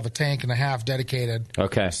probably have a tank and a half dedicated.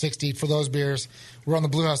 Okay, 60 for those beers. We're on the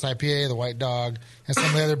Blue House IPA, the White Dog, and some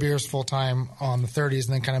of the other beers full time on the 30s,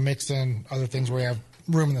 and then kind of mix in other things where we have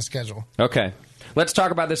room in the schedule. Okay. Let's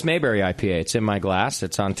talk about this Mayberry IPA. It's in my glass.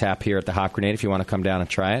 It's on tap here at the Hop Grenade if you want to come down and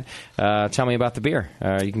try it. Tell me about the beer.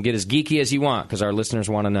 You can get as geeky as you want because our listeners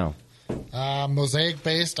want to know.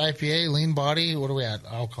 Mosaic-based IPA, lean body. What are we at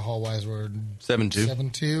alcohol-wise? We're 7.2.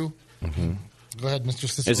 7.2. Mm-hmm. Go ahead, Mr.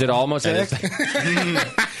 Cicero. Is it all Mosaic?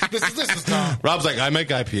 This is Tom. Rob's like, I make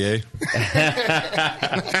IPA.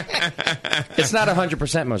 It's not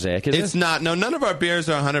 100% Mosaic, is it? It's not. No, none of our beers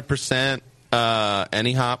are 100%.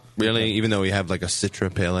 Any hop, really, even though we have like a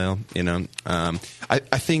Citra Pale Ale, I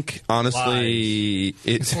think, honestly,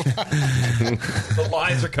 it's... The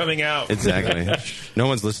lies are coming out. Exactly. No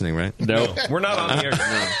one's listening, right? No. We're not on the air.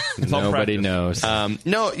 No. Nobody knows.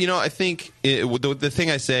 No, I think the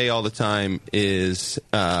thing I say all the time is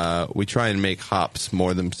we try and make hops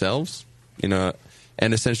more themselves,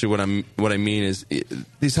 And essentially what I mean is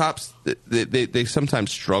these hops, they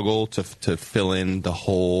sometimes struggle to fill in the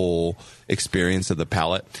whole experience of the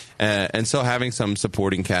palate. And so having some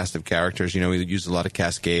supporting cast of characters, we use a lot of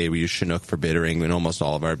Cascade, we use Chinook for bittering in almost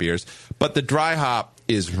all of our beers. But the dry hop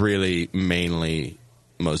is really mainly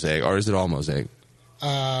Mosaic, or is it all Mosaic?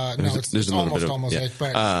 No, it's almost all Mosaic,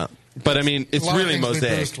 but I mean, it's really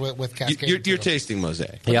Mosaic. With Cascade, you're tasting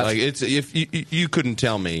Mosaic. Yep. Like if you couldn't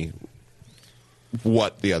tell me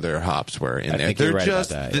what the other hops were in there. They're right about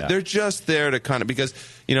that, yeah. They're just there to kind of, because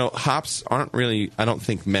hops aren't really, I don't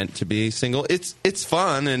think, meant to be single. It's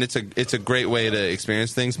fun and it's a great way to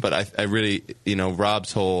experience things. But I really,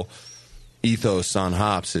 Rob's whole ethos on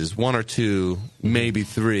hops is 1 or 2, maybe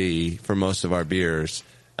 3 for most of our beers,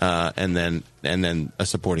 and then a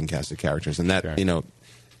supporting cast of characters. And that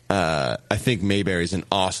I think Mayberry is an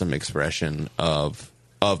awesome expression of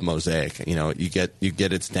Mosaic. You get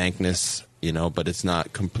its dankness. But it's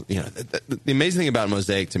not the amazing thing about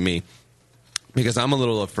Mosaic to me, because I'm a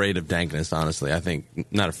little afraid of dankness, honestly. I think,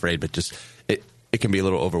 not afraid, but just it can be a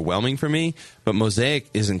little overwhelming for me. But Mosaic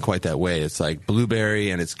isn't quite that way. It's like blueberry,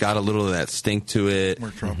 and it's got a little of that stink to it. More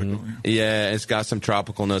tropical. Yeah, it's got some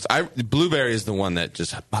tropical notes. Blueberry is the one that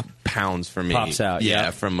just pounds for me. Pops out, yeah,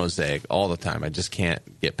 from Mosaic all the time. I just can't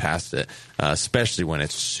get past it, especially when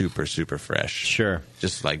it's super, super fresh. Sure.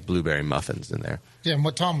 Just like blueberry muffins in there. Yeah, and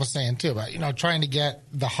what Tom was saying too about trying to get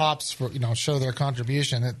the hops for show their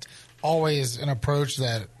contribution. It's always an approach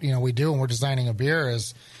that we do when we're designing a beer.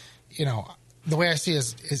 Is the way I see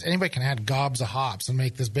it is anybody can add gobs of hops and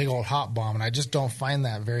make this big old hop bomb, and I just don't find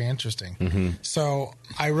that very interesting. Mm-hmm. So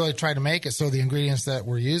I really try to make it so the ingredients that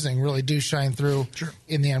we're using really do shine through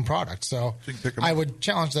in the end product. So I would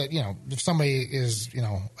challenge that, if somebody is,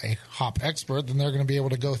 a hop expert, then they're going to be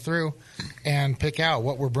able to go through and pick out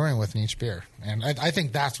what we're brewing with in each beer. And I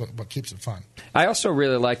think that's what keeps it fun. I also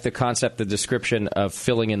really like the concept, the description of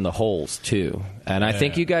filling in the holes, too. And I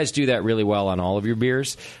think you guys do that really well on all of your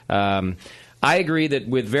beers. I agree that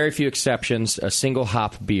with very few exceptions, a single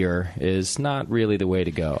hop beer is not really the way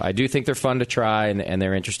to go. I do think they're fun to try, and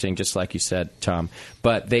they're interesting, just like you said, Tom.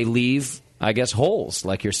 But they leave, I guess, holes,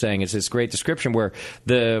 like you're saying. It's this great description where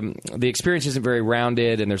the experience isn't very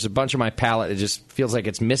rounded, and there's a bunch of my palate. It just feels like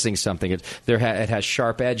it's missing something. It has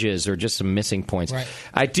sharp edges or just some missing points. Right.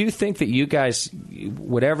 I do think that you guys,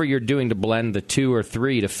 whatever you're doing to blend the 2 or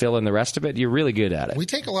 3 to fill in the rest of it, you're really good at it. We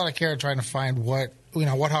take a lot of care trying to find what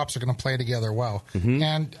hops are going to play together well. Mm-hmm.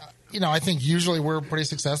 And, I think usually we're pretty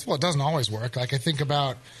successful. It doesn't always work. Like I think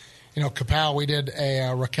about, Kapow, we did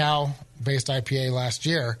a Racal-based IPA last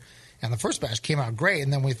year, and the first batch came out great,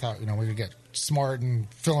 and then we thought, we would get smart and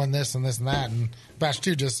fill in this and this and that, and batch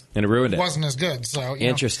 2 just and it ruined wasn't as good. So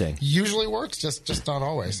interesting. Usually works, just not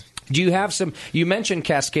always. Do you have some? You mentioned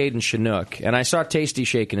Cascade and Chinook, and I saw Tasty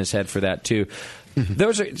shaking his head for that too.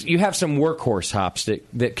 You have some workhorse hops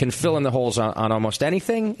that can fill in the holes on almost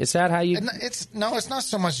anything. Is that how you? It's not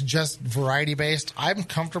so much just variety based. I'm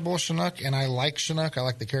comfortable with Chinook, and I like Chinook. I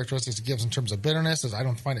like the characteristics it gives in terms of bitterness. I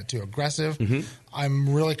don't find it too aggressive. Mm-hmm.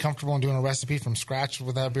 I'm really comfortable in doing a recipe from scratch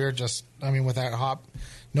with that beer. With that hop,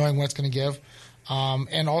 knowing what it's going to give.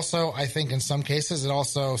 And also, I think in some cases it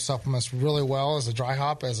also supplements really well as a dry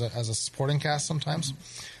hop, as a supporting cast sometimes.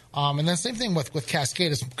 And then same thing with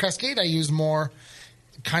Cascade. Cascade I use more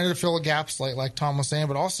kind of to fill the gaps, like Tom was saying,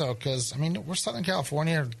 but also because we're Southern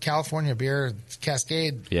California beer,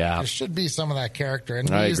 Cascade. Yeah, there should be some of that character.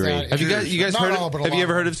 And I use agree. That Have you guys heard? Have you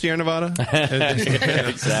ever heard of Sierra Nevada?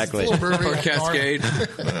 Exactly. Or Cascade.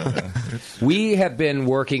 We have been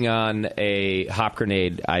working on a Hop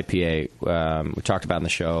Grenade IPA. We talked about in the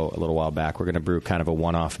show a little while back. We're going to brew kind of a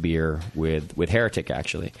one-off beer with Heretic,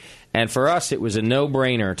 actually. And for us, it was a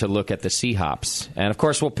no-brainer to look at the C hops. And, of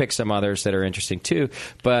course, we'll pick some others that are interesting, too.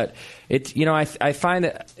 But, I find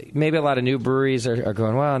that maybe a lot of new breweries are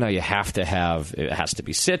going, well, no, it has to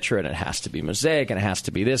be Citra, and it has to be Mosaic, and it has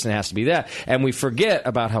to be this, and it has to be that. And we forget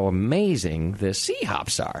about how amazing the C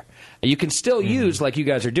hops are. You can still use, like you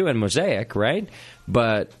guys are doing, Mosaic, right?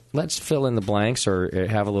 But let's fill in the blanks or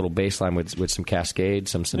have a little baseline with some Cascade,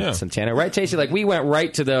 some Centennial. Right, Tasty? Like, we went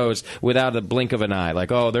right to those without a blink of an eye.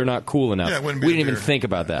 Like, oh, they're not cool enough. Yeah, we didn't even think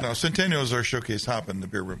about that. No, Centennial is our showcase hop in the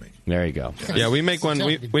beer we're making. There you go. Yeah, we make one.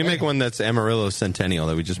 We make one that's Amarillo Centennial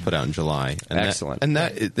that we just put out in July. And excellent.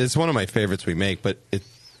 It's one of my favorites we make, but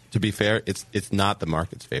to be fair, it's not the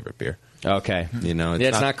market's favorite beer. Okay,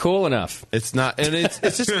 it's not cool enough. It's not, and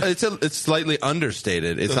it's slightly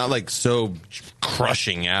understated. It's not like so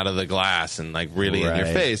crushing out of the glass and like really in your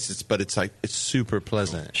face. But it's like it's super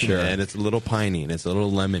pleasant. Sure. And it's a little piney and it's a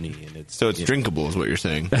little lemony and it's drinkable is what you're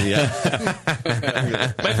saying. Yeah.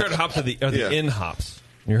 My favorite hops are the in hops.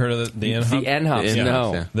 You heard of the in hops? The N hops,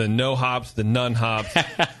 no. Yeah. The no hops, the none hops,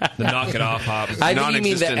 the knock it off hops. I think you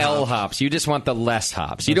mean the L hops. You just want the less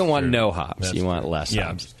hops. You don't want no hops. You want less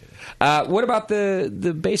Yeah. hops. What about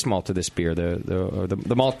the base malt of this beer,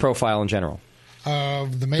 the malt profile in general? The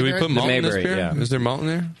Do Mayberry? we put malt in this Mayberry, beer? yeah. Is there malt in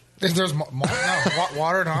there? There's malt, no,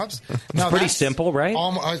 water and hops. No, Pretty that's simple, right?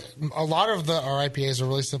 A lot of our IPAs are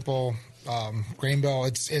really simple. Grain Bill,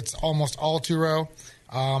 it's almost all 2-row.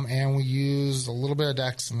 And we use a little bit of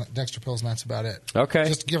Dexter Pills, and that's about it. Okay.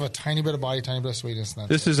 Just give a tiny bit of body, tiny bit of sweetness. And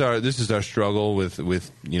This is our struggle with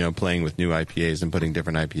playing with new IPAs and putting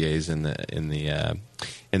different IPAs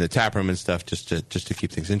in the tap room and stuff just to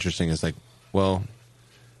keep things interesting. It's like, well,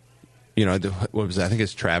 what was that? I think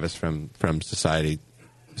it's Travis from Society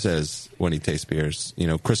says when he tastes beers,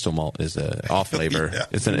 crystal malt is a off flavor. Yeah.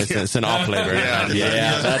 It's an off flavor.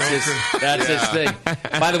 That's his thing.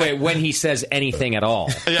 By the way, when he says anything at all,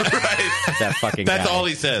 that fucking that's guy. all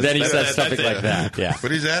he says. Then he says something like that. Yeah,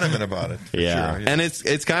 but he's adamant about it. Yeah, sure. And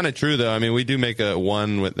it's kind of true though. I mean, we do make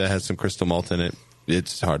one that has some crystal malt in it.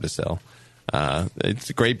 It's hard to sell. It's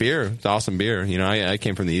a great beer. It's awesome beer. I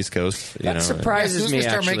came from the East Coast. That surprises me. As soon as we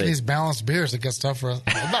start actually, making these balanced beers, it gets tougher.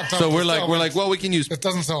 Not tough So to we're sell, like, well, we can use. It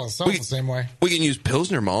doesn't sell itself the same way. We can use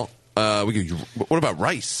Pilsner malt. What about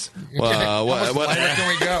rice? How much lighter can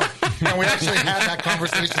we go? And we actually had that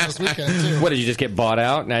conversation this weekend too. What did you just get bought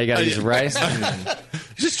out? Now you got to use rice.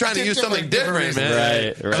 Just trying to use something different,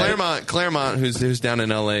 man. Right. Claremont, who's down in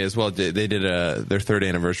LA as well. They did their third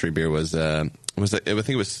anniversary beer was I think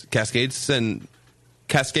it was Cascade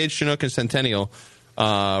Chinook and Centennial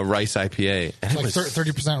rice IPA. And It's like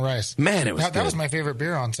 30% rice. Man, it was that was my favorite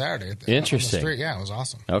beer on Saturday. Interesting. On the street. Yeah, it was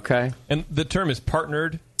awesome. Okay. And the term is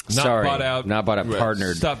partnered, not Sorry, bought out. not bought out. Right.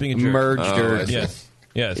 Partnered. Stop being a jerk. Merged.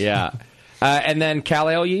 Yes. Yeah. And then Cal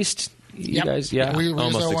Ale yeast. You Yep. guys, yeah. We use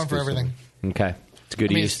Almost that one for exclusive. everything. Okay. It's good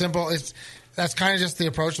I mean, yeast. it's simple. That's kind of just the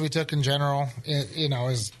approach we took in general.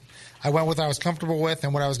 Is I went with what I was comfortable with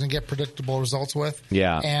and what I was going to get predictable results with.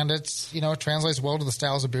 Yeah. And it translates well to the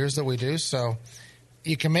styles of beers that we do. So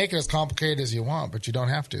you can make it as complicated as you want, but you don't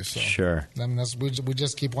have to. So Sure. Then we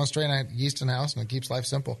just keep one strain of yeast in house, and it keeps life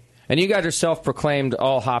simple. And you guys are self-proclaimed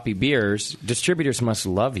all hoppy beers. Distributors must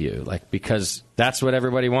love you, because that's what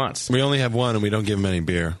everybody wants. We only have one, and we don't give them any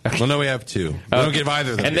beer. Well, no, we have two. We don't give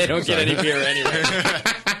either of them. And they don't get any beer anyway.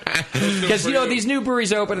 Because these new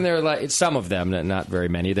breweries open, and they're like, some of them, not very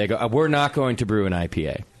many. They go, "We're not going to brew an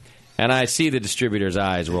IPA," and I see the distributors'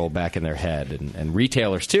 eyes roll back in their head, and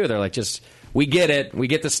retailers too. They're like, we get it, we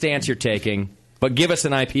get the stance you're taking, but give us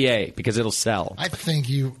an IPA because it'll sell. I think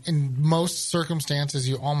in most circumstances,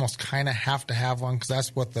 you almost kind of have to have one because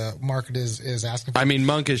that's what the market is asking for. I mean,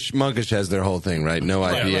 Monkish has their whole thing, right? No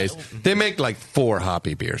IPAs. Right. They make like 4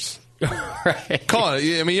 hoppy beers. Right. Call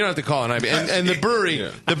it. I mean, you don't have to call it an IPA. And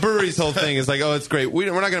the brewery's whole thing is like, oh, it's great. We're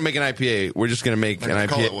not going to make an IPA. We're just going to make an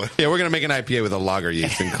IPA. Yeah, we're going to make an IPA with a lager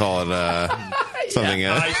yeast and call it something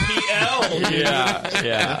else. IPL.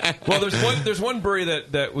 Yeah. Well, there's one brewery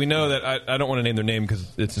that we know that I don't want to name their name because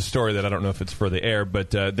it's a story that I don't know if it's for the air, but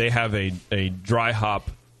they have a dry hop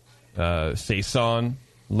saison,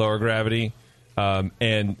 lower gravity,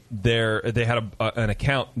 and they had an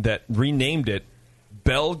account that renamed it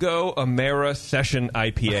Belgo Amera Session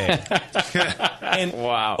IPA. And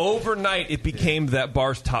wow. Overnight, it became that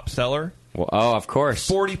bar's top seller. Well, of course.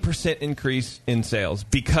 40% increase in sales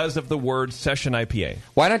because of the word Session IPA.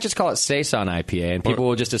 Why not just call it Saison IPA, and people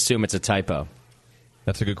will just assume it's a typo?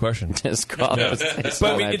 That's a good question. Just call it Saison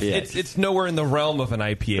But I mean, IPA. it's nowhere in the realm of an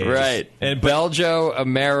IPA. Right. And Belgio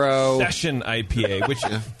Amero Session IPA, which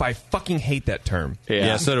I fucking hate that term.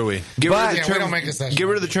 Yeah, so do we. Get rid we don't make a session. Get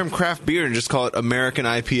rid of the term craft beer and just call it American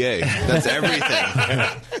IPA. That's everything.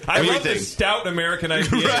 I love the stout American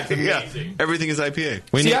IPA. Right, yeah. Everything is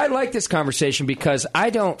IPA. I like this conversation because I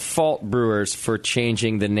don't fault brewers for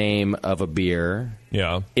changing the name of a beer.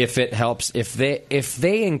 Yeah. If it helps, if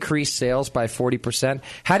they increase sales by 40%,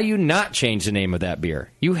 how do you not change the name of that beer?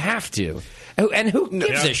 You have to. And who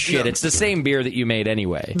gives a shit? It's the same beer that you made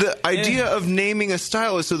anyway. The idea of naming a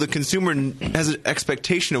style is so the consumer has an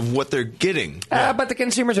expectation of what they're getting. But the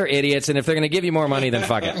consumers are idiots, and if they're going to give you more money, then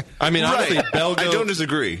fuck it. I mean, honestly, Belgo, I don't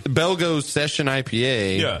disagree. Belgo Session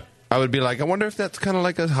IPA. Yeah. I would be like, I wonder if that's kind of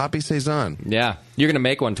like a hoppy saison. Yeah. You're going to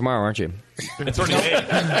make one tomorrow, aren't you? It's already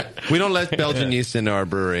made. We don't let Belgian yeast into our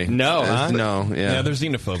brewery. No, huh? No, Yeah, they're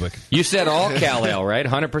xenophobic. You said all Cal Ale, right?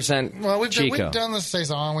 100% Well, we've Chico. done the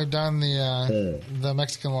Saison, we've done the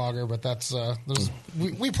Mexican lager, but that's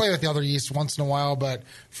we play with the other yeast once in a while, but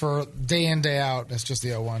for day in, day out, it's just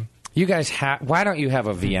the 01. You guys why don't you have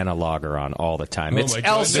a Vienna lager on all the time? It's my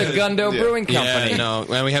El goodness. Segundo Brewing Company. Yeah, no,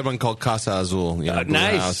 and we had one called Casa Azul. Brew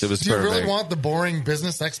nice. House. It was Do you perfect. really want the boring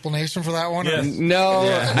business explanation for that one? Yes. No.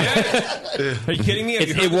 Are you kidding me? Have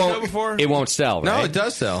you heard the show before? It won't sell, right? No, it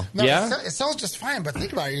does sell. No, Yeah? it sells just fine. But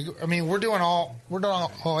think about it. I mean, we're doing all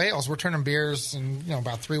ales. We're turning beers in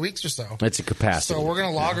about 3 weeks or so. It's a capacity. So we're going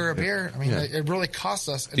to lager a beer. I mean, Yeah. it really costs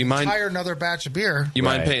us an Do you mind- entire another batch of beer. You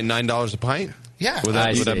mind paying $9 a pint? Yeah. Would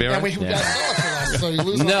that be all And right? we got to sell it for less, so you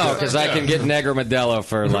lose. No, because I can get Negro Modelo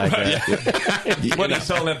for like What, are you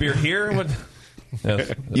selling that beer here? What?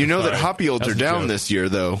 You know that hop yields are down this year,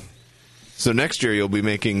 though. So next year you'll be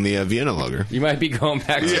making the Vienna lager. You might be going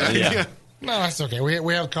back to yeah. No, that's okay.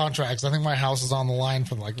 We have contracts. I think my house is on the line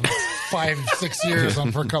for like 5-6 years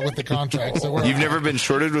with the contract. So You've never been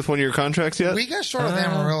shorted with one of your contracts yet? We got short of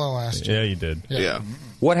Amarillo last year. Yeah, you did. Yeah.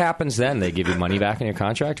 What happens then? They give you money back in your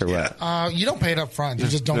contract or what? You don't pay it up front. You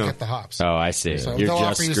just don't get the hops. Oh, I see. So You're they'll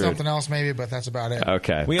just offer you screwed. something else maybe, but that's about it.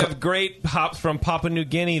 Okay. We have great hops from Papua New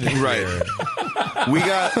Guinea this year. We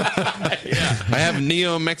got. I have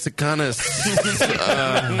Neo Mexicanas.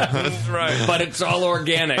 That's right. But it's all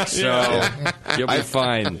organic, so you'll be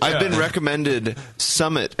fine. I've been recommended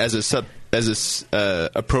Summit as a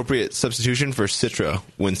appropriate substitution for Citra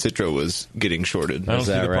when Citra was getting shorted. I don't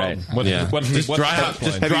see the problem. What's Just the dry hop, point?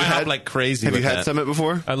 just dry hop like crazy. Have you with had that. Summit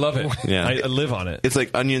before? I love it. Yeah. I live on it. It's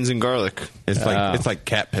like onions and garlic. It's like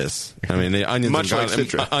cat piss. I mean, the onions Much and like garlic.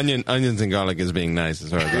 Citra. Onions and garlic is being nice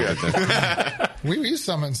as far as I'm concerned. We use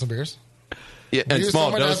Summit in some beers. Yeah, We and use small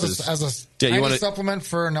Summit doses. as a Yeah, you tiny wanna- supplement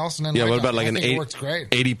for Nelson and Yeah, what Mike. about like I an think it works great.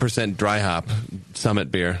 80% dry hop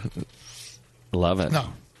Summit beer? Love it. No.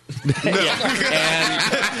 That's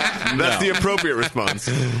the appropriate response.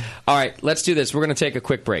 All right, let's do this. We're going to take a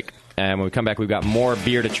quick break. And when we come back, we've got more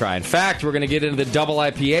beer to try. In fact, we're going to get into the double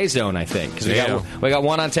IPA zone, I think. Because we got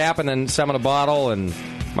one on tap and then some in a bottle, and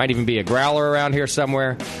might even be a growler around here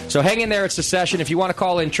somewhere. So hang in there. It's the session. If you want to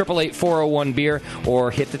call in, 888-401-BEER or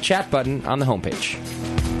hit the chat button on the homepage.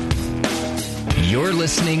 You're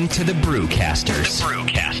listening to the Brewcasters. The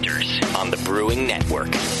Brewcasters on the Brewing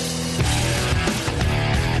Network.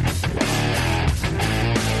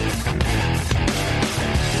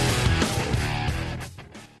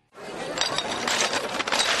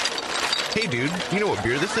 Hey, dude, you know what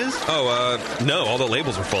beer this is? Oh, no, all the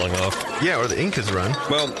labels are falling off. Yeah, or the ink is run.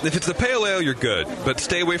 Well, if it's the pale ale, you're good, but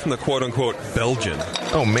stay away from the quote-unquote Belgian.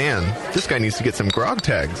 Oh, man, this guy needs to get some grog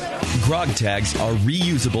tags. Grog tags are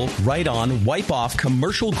reusable, write-on, wipe-off,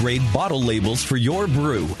 commercial-grade bottle labels for your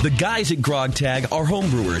brew. The guys at Grog Tag are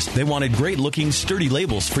homebrewers. They wanted great-looking, sturdy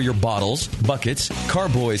labels for your bottles, buckets,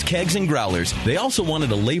 carboys, kegs, and growlers. They also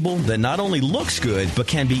wanted a label that not only looks good, but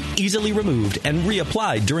can be easily removed and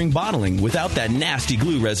reapplied during bottling without that nasty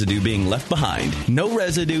glue residue being left behind. No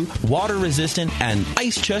residue, water-resistant, and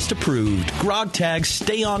ice chest approved. Grog tags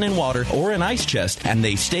stay on in water or an ice chest, and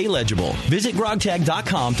they stay legible. Visit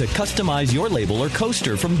grogtag.com to customize your label or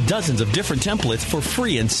coaster from dozens of different templates for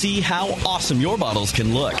free and see how awesome your bottles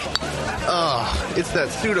can look. It's that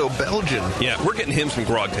pseudo-Belgian. Yeah, we're getting him some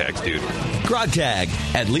grog tags, dude. Grog Tag.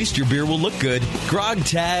 At least your beer will look good.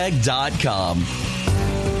 grogtag.com.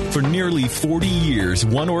 For nearly 40 years,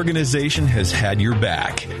 one organization has had your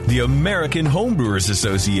back. The American Homebrewers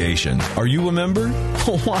Association. Are you a member?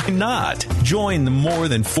 Why not? Join the more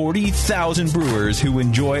than 40,000 brewers who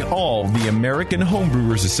enjoy all the American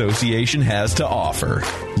Homebrewers Association has to offer.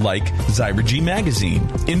 Like Zymergy Magazine,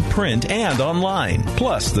 in print and online,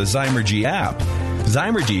 plus the Zymergy app.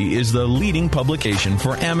 Zymergy is the leading publication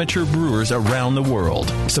for amateur brewers around the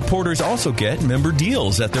world. Supporters also get member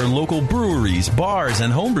deals at their local breweries, bars,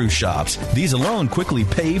 and homebrew shops. These alone quickly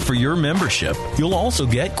pay for your membership. You'll also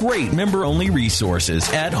get great member-only resources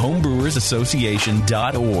at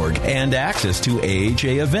homebrewersassociation.org and access to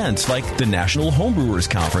AHA events like the National Homebrewers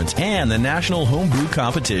Conference and the National Homebrew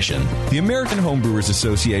Competition. The American Homebrewers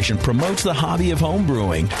Association promotes the hobby of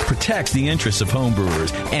homebrewing, protects the interests of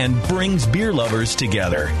homebrewers, and brings beer lovers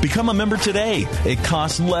together. Become a member today. It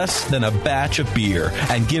costs less than a batch of beer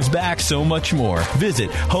and gives back so much more. Visit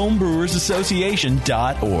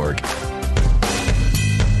homebrewersassociation.org.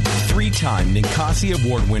 three-time Ninkasi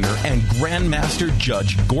Award winner and Grandmaster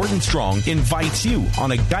Judge Gordon Strong invites you on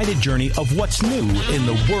a guided journey of what's new in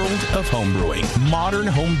the world of homebrewing. Modern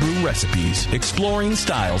homebrew recipes, exploring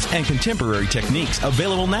styles, and contemporary techniques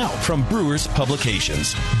available now from Brewers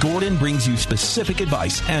Publications. Gordon brings you specific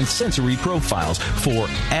advice and sensory profiles for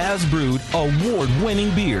as-brewed, award-winning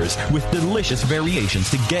beers with delicious variations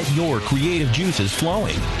to get your creative juices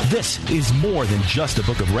flowing. This is more than just a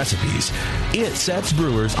book of recipes. It sets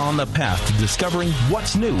brewers on the path to discovering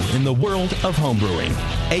what's new in the world of homebrewing.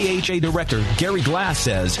 AHA Director Gary Glass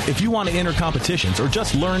says, if you want to enter competitions or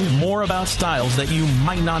just learn more about styles that you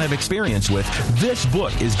might not have experience with, this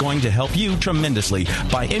book is going to help you tremendously.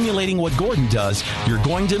 By emulating what Gordon does, you're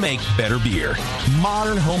going to make better beer.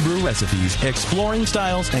 Modern homebrew recipes, exploring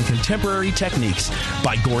styles, and contemporary techniques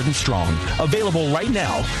by Gordon Strong. Available right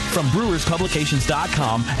now from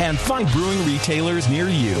brewerspublications.com and find brewing retailers near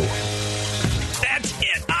you. That's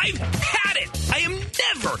it. I've had it. I am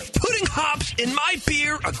never putting hops in my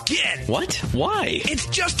beer again. What? Why? It's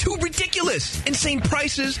just too ridiculous. Insane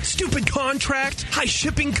prices, stupid contracts, high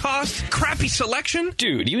shipping costs, crappy selection.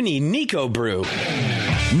 Dude, you need Nico Brew.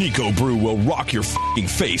 Nico Brew will rock your f***ing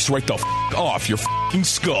face right the f*** off your f***ing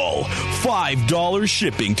skull. $5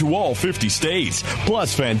 shipping to all 50 states.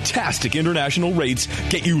 Plus fantastic international rates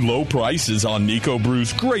get you low prices on Nico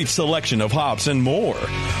Brew's great selection of hops and more.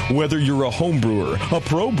 Whether you're a home brewer, a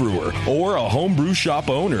pro brewer, or a homebrew shop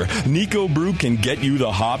owner, Nico Brew can get you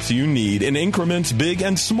the hops you need in increments big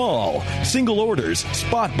and small. Single orders,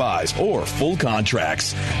 spot buys, or full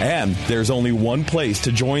contracts. And there's only one place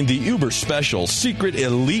to join the uber special secret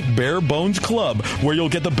elite bare bones club where you'll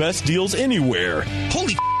get the best deals anywhere.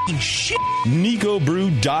 Holy shit.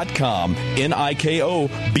 NicoBrew.com.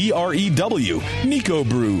 NIKOBREW. Nico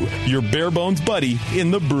Brew, your bare bones buddy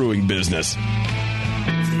in the brewing business.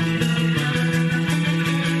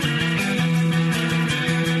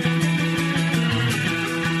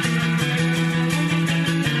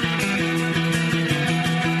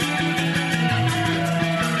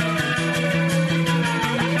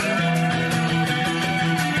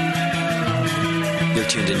 You're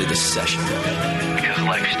tuned into this session because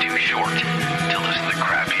life's too short to listen to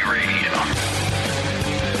crappy radio.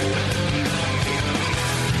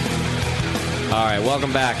 All right,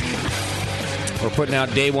 welcome back. We're putting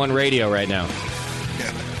out day one radio right now.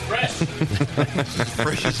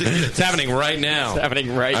 It's happening right now. It's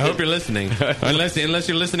happening right I now. hope you're listening. unless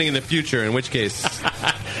you're listening in the future, in which case...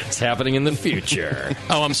 It's happening in the future.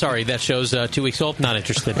 Oh, I'm sorry. That show's 2 weeks old. Not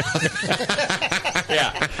interested.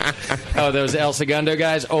 Yeah. Oh, those El Segundo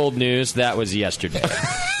guys? Old news. That was yesterday.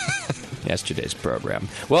 Yesterday's program.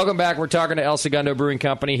 Welcome back. We're talking to El Segundo Brewing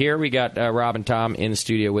Company here. We got Rob and Tom in the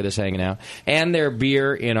studio with us hanging out. And their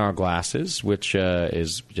beer in our glasses, which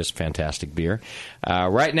is just fantastic beer.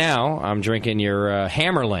 Right now, I'm drinking your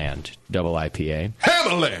Hammerland Double IPA.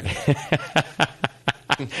 Hammerland!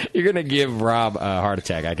 You're going to give Rob a heart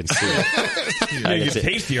attack. I can see it. You're going to give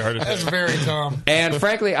Tasty a heart attack. That's very dumb. And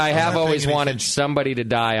frankly, I have always wanted somebody to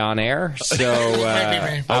die on air, so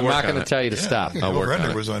I'm not going to tell you to stop. I'll work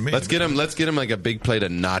on it. Was on me. Let's get him like a big plate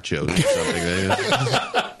of nachos or something.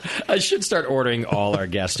 I should start ordering all our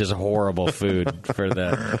guests just horrible food for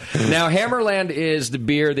the. Now, Hammerland is the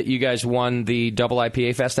beer that you guys won the Double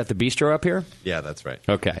IPA Fest at the Bistro up here? Yeah, that's right.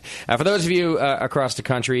 Okay. For those of you across the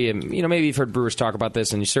country, and maybe you've heard brewers talk about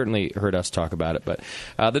this, and you certainly heard us talk about it, but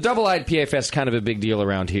the Double IPA Fest is kind of a big deal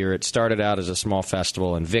around here. It started out as a small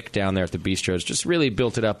festival, and Vic down there at the Bistro has just really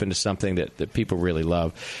built it up into something that people really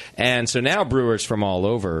love. And so now brewers from all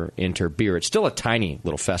over enter beer. It's still a tiny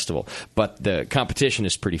little festival, but the competition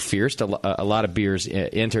is pretty fierce. A lot of beers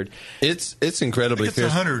entered. It's incredibly it's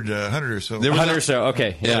fierce. 100 or so. There was 100 or so.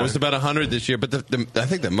 Okay, yeah, it was about 100 this year. But I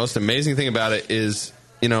think the most amazing thing about it is,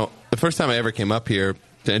 the first time I ever came up here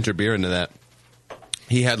to enter beer into that,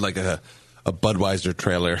 he had like a Budweiser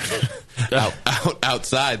trailer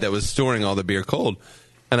outside that was storing all the beer cold.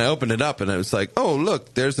 And I opened it up, and it was like, oh,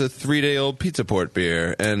 look, there's a 3-day-old Pizza Port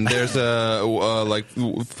beer, and there's a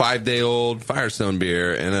 5-day-old Firestone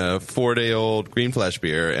beer, and a 4-day-old Green Flash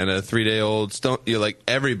beer, and a 3-day-old Stone.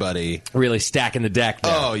 Everybody really stacking the deck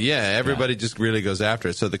there. Oh yeah, everybody just really goes after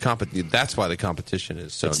it. So that's why the competition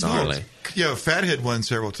is so gnarly. Yeah, Fathead won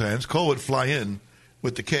several times. Cole would fly in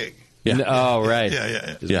with the keg. Yeah. Oh, right.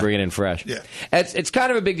 Yeah. Just bring it in fresh. Yeah. It's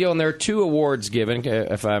kind of a big deal, and there are 2 awards given,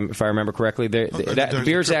 if I remember correctly.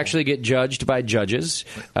 Beers actually get judged by judges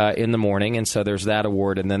in the morning, and so there's that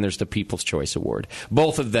award, and then there's the People's Choice Award.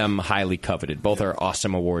 Both of them highly coveted. Both are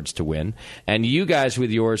awesome awards to win. And you guys with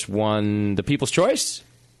yours won the People's Choice?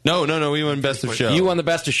 No, we won Best of Show. You won the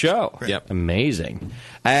Best of Show? Yep. Amazing.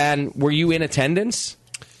 And were you in attendance?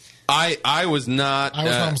 I was not. I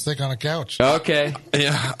was homesick on a couch. Okay.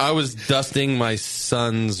 Yeah, I was dusting my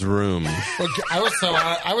son's room. I was so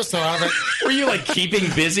out of it. Were you like keeping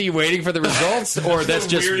busy waiting for the results, or that's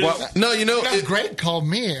just what? No, Greg called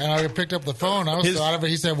me and I picked up the phone. I was so out of it.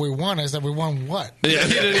 He said, "We won." I said, "We won what?" Yeah,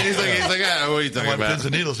 he's like, what are you talking about? Pins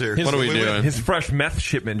and needles here. What are we doing? His fresh meth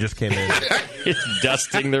shipment just came in. It's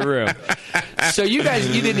dusting the room. So you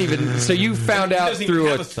didn't even. So you found out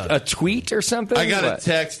through a tweet or something? I got a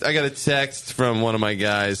text. I got a text from one of my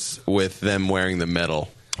guys with them wearing the medal.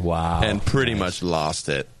 Wow. And pretty much lost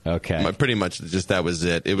it. Okay. Pretty much just that was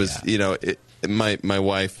it. It was, my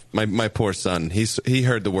wife, my poor son, he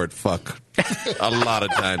heard the word fuck a lot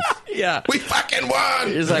of times. Yeah. We fucking won!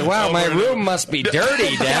 He's like, wow, my room must be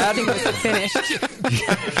dirty, Dad. Finished.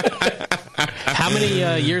 How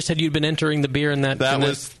many years had you been entering the beer in that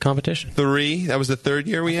competition? 3. That was the 3rd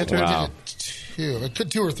year we entered. Wow. 2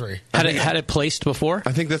 or 3. Had it placed before?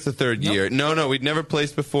 I think that's the 3rd year. No, we'd never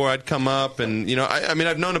placed before. I'd come up and, I mean,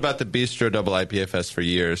 I've known about the Bistro Double IPA Fest for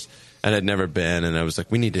years. And I'd never been, and I was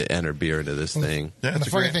like, we need to enter beer into this thing. Yeah, and the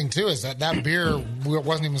funny thing, too, is that beer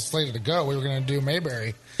wasn't even slated to go. We were going to do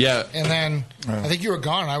Mayberry. Yeah. And then I think you were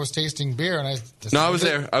gone. I was tasting beer. And I was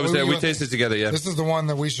there. We tasted together, yeah. This is the one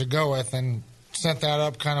that we should go with, and sent that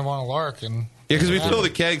up kind of on a lark. And yeah, because we fill the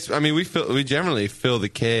kegs. I mean, we generally fill the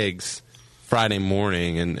kegs Friday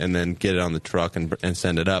morning and then get it on the truck and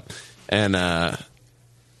send it up. And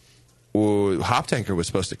Hop Tanker was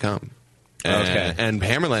supposed to come. And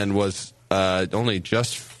Hammerland was only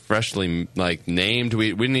just freshly named. We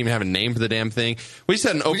didn't even have a name for the damn thing. We just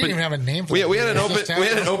had an open. We didn't even have a name for it. We had an open It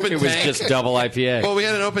tank. was just double IPA. Well, we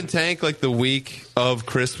had an open tank like the week of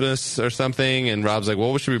Christmas or something, and Rob's like,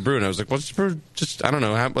 "Well, what should we brew?" And I was like, "Well, just brew. Just I don't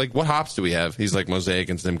know. What hops do we have?" He's like, "Mosaic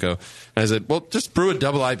and Simcoe." And I said, "Well, just brew a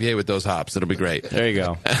double IPA with those hops. It'll be great." There you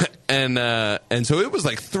go. And so it was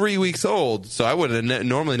like 3 weeks old. So I would have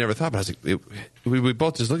normally never thought. But I was like, we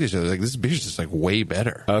both just looked at each other like, this beer's just like way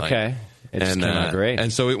better. Okay. It just came out great.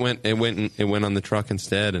 And so it went on the truck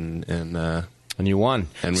instead, and you won.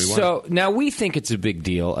 And we won. So now we think it's a big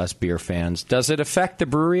deal, us beer fans. Does it affect the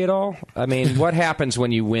brewery at all? I mean, what happens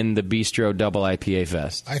when you win the Bistro Double IPA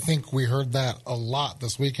Fest? I think we heard that a lot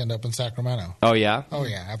this weekend up in Sacramento. Oh, yeah? Oh,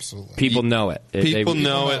 yeah, absolutely. People know it. People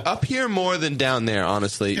know it. Up here more than down there,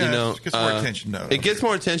 honestly. Yeah, it gets more attention now. It gets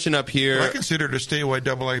more attention up here. Well, I consider it a statewide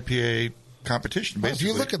double IPA competition, basically.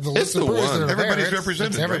 If you look at the list of breweries that are everybody's there,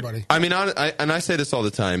 represented. It's everybody. Right? I mean, I say this all the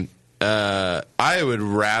time. I would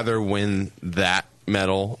rather win that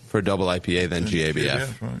medal for double IPA than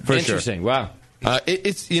GABF. Right. For Interesting. Sure. Wow.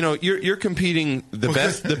 It's you're competing the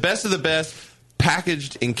best of the best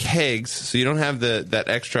packaged in kegs, so you don't have that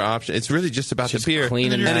extra option. It's really just about the beer.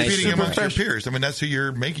 Clean and you're nice. competing amongst your peers. I mean, that's who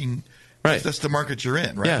you're making. Right. That's the market you're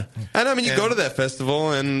in. Right. Yeah. And I mean, you go to that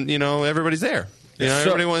festival, and everybody's there.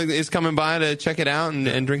 Everyone is coming by to check it out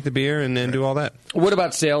and drink the beer and do all that. What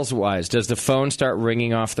about sales-wise? Does the phone start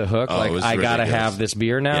ringing off the hook? I got to have this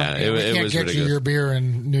beer now? Yeah, we can't was get ridiculous. you your beer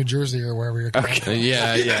in New Jersey or wherever you're coming from.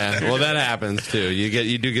 Yeah. Well, that happens, too.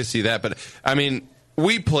 You do get to see that. But, I mean,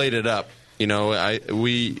 we played it up.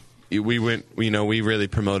 We went. We really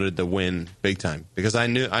promoted the win big time because I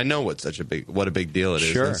know what a big deal it is.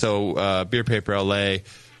 Sure. And so Beer Paper LA,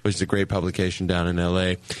 which is a great publication down in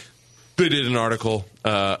LA, they did an article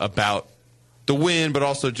about the win, but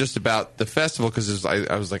also just about the festival because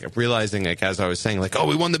I was like realizing as I was saying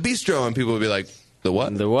we won the Bistro, and people would be like, the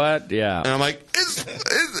what? The what? Yeah. And I'm like,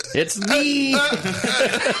 it's me.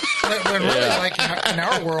 When really, in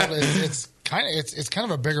our world, it's kind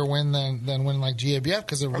of a bigger win than winning like GABF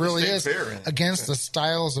because it really is against the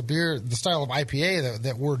styles of beer, the style of IPA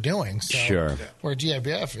that we're doing. So, sure. Where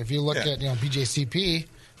GABF, if you look at BJCP,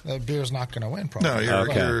 that beer's not going to win. Probably.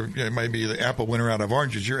 No, it might be the apple winner out of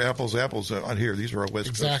oranges. Your apples out here. These are all West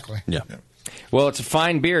Coast. Exactly. Yeah. Well, it's a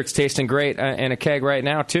fine beer. It's tasting great in a keg right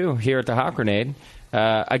now too here at the Hop Grenade.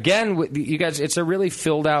 Again, you guys, it's a really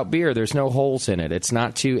filled out beer. There's no holes in it. It's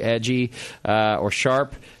not too edgy or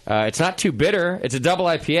sharp. It's not too bitter. It's a double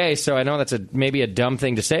IPA, so I know that's maybe a dumb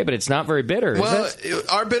thing to say, but it's not very bitter. Well,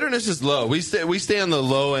 our bitterness is low. We stay on the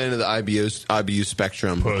low end of the IBU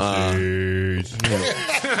spectrum.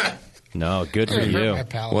 No, good for you.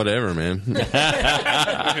 Whatever, man.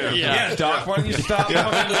 Yeah, Doc, why don't you stop?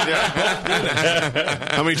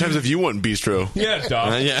 How many times have you won Bistro? Yeah,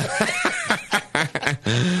 Doc.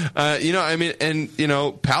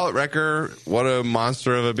 Palate Wrecker, what a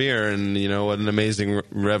monster of a beer, and what an amazing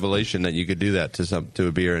revelation that you could do that to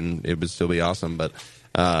a beer, and it would still be awesome. But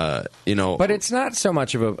but it's not so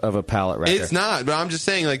much of a palate wrecker. It's not. But I'm just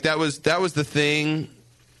saying, that was the thing.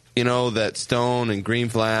 That Stone and Green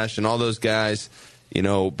Flash and all those guys,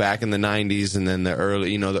 back in the 90s and then the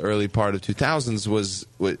early part of 2000s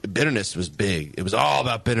bitterness was big. It was all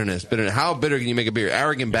about bitterness. How bitter can you make a beer?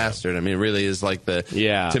 Arrogant bastard. I mean, it really is like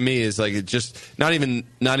to me is like it just not even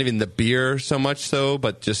the beer so much so,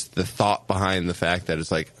 but just the thought behind the fact that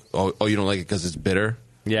it's like, oh, you don't like it because it's bitter?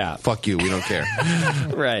 Yeah. Fuck you. We don't care.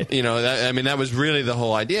 Right. That was really the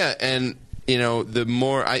whole idea. And, the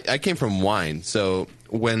more I came from wine. So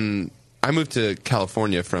when I moved to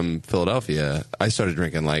California from Philadelphia, I started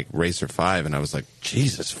drinking like Racer 5, and I was like,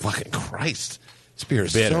 Jesus fucking Christ, this beer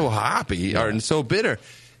is so hoppy and so bitter.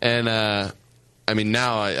 And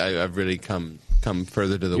now I've really come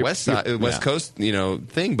further to the West Coast,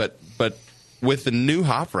 thing. But with the new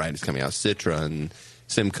hop varieties coming out, Citra and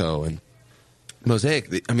Simcoe and Mosaic,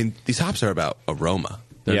 these hops are about aroma.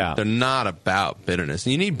 They're not about bitterness.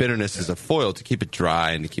 And you need bitterness as a foil to keep it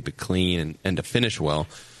dry and to keep it clean and to finish well.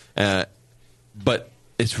 But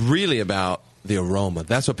it's really about the aroma.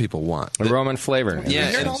 That's what people want. Aroma and flavor. Yeah,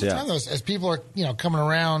 you hear it all the time, though, as people are coming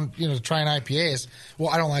around trying IPAs. Well,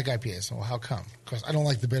 I don't like IPAs. Well, how come? Because I don't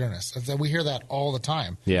like the bitterness. We hear that all the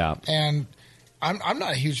time. Yeah. And I'm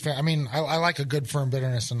not a huge fan. I mean, I like a good firm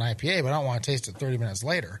bitterness in an IPA, but I don't want to taste it 30 minutes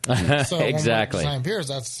later. So exactly. When we're designing beers,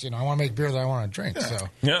 that's I want to make beer that I want to drink.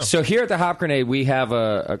 Yeah. So here at the Hop Grenade, we have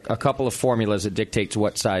a couple of formulas that dictate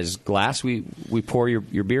what size glass we pour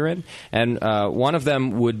your beer in, and one of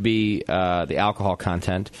them would be the alcohol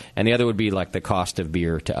content, and the other would be like the cost of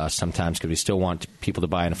beer to us sometimes because we still want people to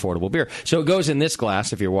buy an affordable beer. So it goes in this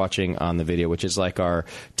glass if you're watching on the video, which is like our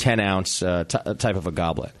 10-ounce type of a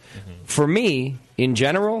goblet. Mm-hmm. For me, in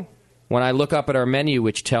general, when I look up at our menu,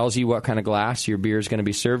 which tells you what kind of glass your beer is going to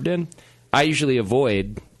be served in, I usually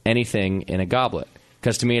avoid anything in a goblet.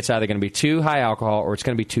 Because to me, it's either going to be too high alcohol or it's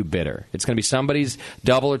going to be too bitter. It's going to be somebody's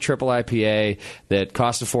double or triple IPA that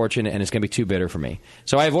costs a fortune, and it's going to be too bitter for me.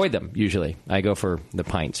 So I avoid them, usually. I go for the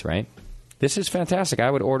pints, right? This is fantastic.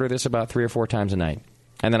 I would order this about 3 or 4 times a night.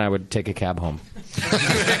 And then I would take a cab home.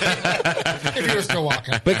 If you were still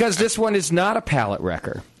walking. Because this one is not a palate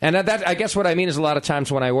wrecker. And that, I guess what I mean is a lot of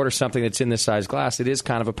times when I order something that's in this size glass, it is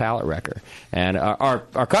kind of a palate wrecker. And our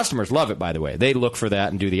customers love it, by the way. They look for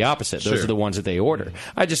that and do the opposite. Those are the ones that they order.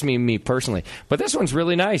 I just mean me personally. But this one's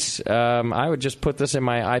really nice. I would just put this in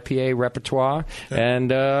my IPA repertoire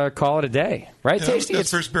and call it a day. Right, Tasty?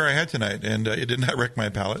 That's the first beer I had tonight, and it did not wreck my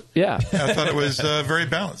palate. Yeah. I thought it was very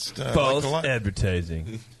balanced. False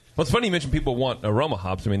advertising. Well, it's funny you mentioned people want aroma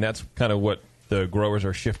hops. I mean, that's kind of what the growers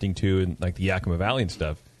are shifting to in like the Yakima Valley and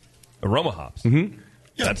stuff. Aroma hops. Mm-hmm.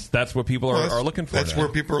 Yeah. That's what people are looking for. That's where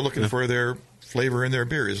people are looking for their flavor in their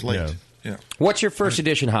beer is late. Yeah. What's your first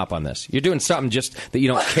edition hop on this? You're doing something just that you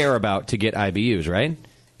don't care about to get IBUs, right?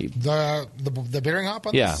 The bittering hop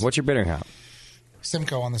on this? Yeah. What's your bittering hop?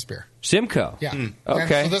 Simcoe on this beer. Simcoe? Yeah.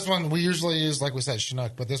 Okay. And so this one, we usually use, like we said,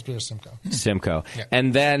 Chinook, but this beer is Simcoe. Simcoe. Yeah.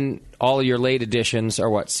 And then all of your late editions are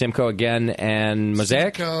what? Simcoe again and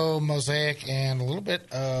Mosaic? Simcoe, Mosaic, and a little bit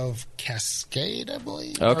of Cascade, I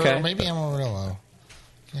believe. Okay. Or maybe Amarillo.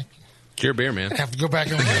 It's your beer, man. I have to go back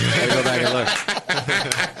and look. Go back and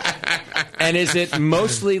look. And is it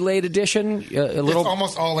mostly late edition? It's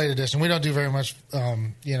almost all late edition. We don't do very much,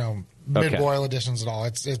 mid-boil editions at all.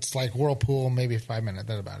 It's like Whirlpool, maybe 5 minutes.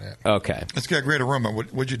 That's about it. Okay. It's got great aroma.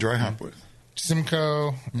 What'd you dry hop with?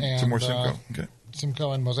 Simcoe and some more Simcoe. Okay.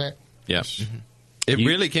 Simcoe and Mosaic. Yes. Mm-hmm. It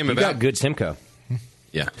really came about. You got good Simcoe.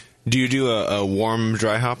 Yeah. Do you do a warm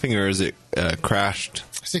dry hopping or is it crashed?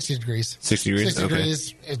 60 degrees. 60 degrees? 60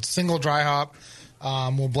 degrees. It's single dry hop.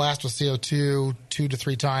 We'll blast with CO2 2 to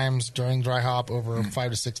 3 times during dry hop over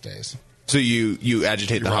 5 to 6 days. So you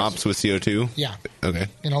agitate the hops with CO2? Yeah. Okay.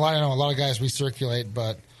 I know a lot of guys recirculate,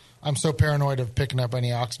 but I'm so paranoid of picking up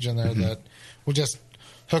any oxygen there that we'll just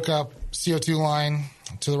hook up CO2 line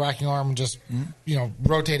to the racking arm and just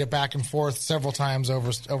rotate it back and forth several times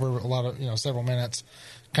over a lot of several minutes.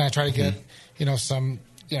 Kind of try to get some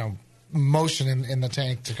motion in the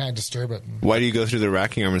tank to kind of disturb it. Why do you go through the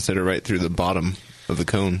racking arm instead of right through the bottom of the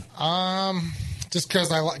cone? Just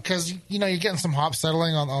because you're getting some hop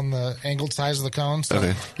settling on the angled sides of the cone,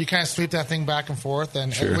 so you kind of sweep that thing back and forth,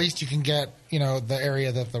 and at least you can get the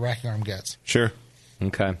area that the racking arm gets. Sure.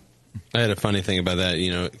 Okay. I had a funny thing about that,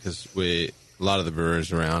 because a lot of the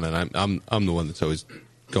brewers around, and I'm the one that's always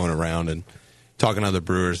going around and talking to other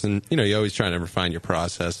brewers, and you always trying to refine your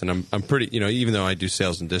process, and I'm pretty, even though I do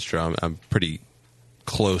sales and distro, I'm pretty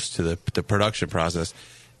close to the production process,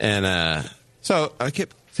 and so I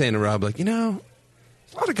kept saying to Rob, like, a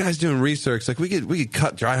lot of guys doing research, like we could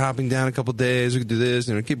cut dry hopping down a couple days, we could do this,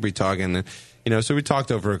 and we keep re-talking, and so we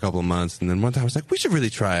talked over a couple of months, and then one time I was like, we should really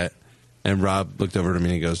try it, and Rob looked over to me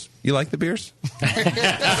and he goes, "You like the beers?"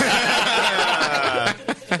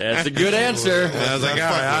 That's a good answer. I was like, all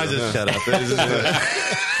right, I'll just shut up.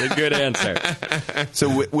 It's a good answer.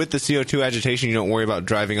 So with the CO2 agitation, you don't worry about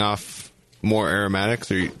driving off more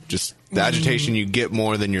aromatics, or just the agitation you get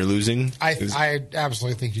more than you're losing? I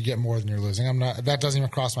absolutely think you get more than you're losing. That doesn't even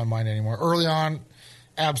cross my mind anymore. Early on,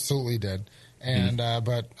 absolutely did. And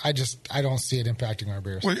but I don't see it impacting our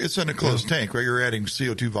beers. Well, it's in a closed tank, right? You're adding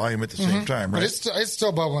CO2 volume at the same time, right? But it's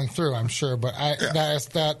still bubbling through, I'm sure. But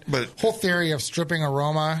that whole theory of stripping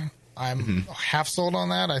aroma, I'm half sold on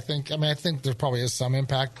that. I think there probably is some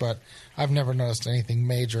impact, but I've never noticed anything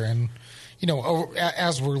major. And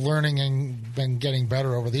as we're learning and been getting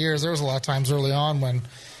better over the years, there was a lot of times early on when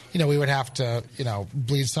we would have to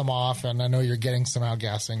bleed some off, and I know you're getting some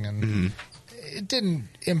outgassing and. It didn't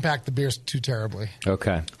impact the beers too terribly.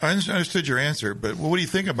 Okay. I understood your answer, but what do you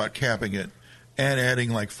think about capping it and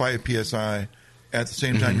adding like 5 psi at the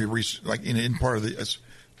same time you're in part of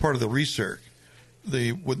the recirc?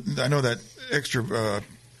 I know that extra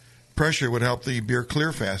pressure would help the beer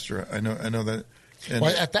clear faster. I know that. And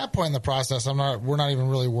well, at that point in the process, we're not even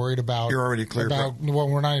really worried about. You're already clear.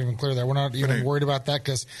 We're not even clear there. We're not even worried about that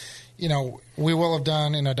because, we will have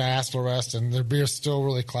done in a diacetyl rest, and the beer's still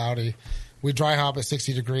really cloudy. We dry hop at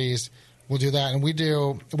 60 degrees. We'll do that, and we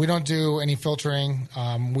don't do any filtering.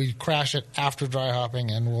 We crash it after dry hopping,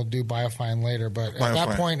 and we'll do biofine later. But at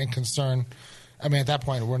that point,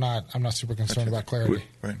 I'm not super concerned about clarity.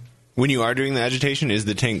 Right. When you are doing the agitation, is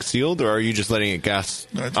the tank sealed, or are you just letting it gas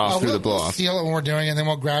off through the blow off? We'll seal it when we're doing it, and then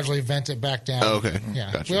we'll gradually vent it back down. Oh, okay.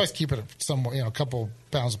 Yeah. Gotcha. We always keep it at a couple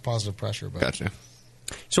pounds of positive pressure. But. Gotcha.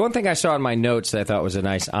 So one thing I saw in my notes that I thought was a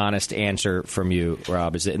nice, honest answer from you,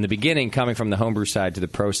 Rob, is that in the beginning, coming from the homebrew side to the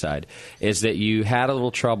pro side, is that you had a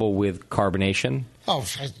little trouble with carbonation. Oh,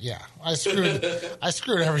 yeah. I screwed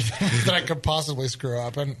everything that I could possibly screw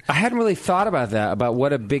up. And I hadn't really thought about that, about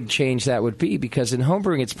what a big change that would be, because in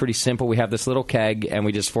homebrewing, it's pretty simple. We have this little keg, and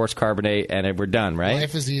we just force carbonate, and we're done, right?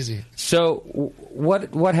 Life is easy. So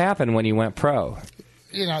what happened when you went pro?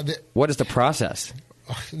 What is the process?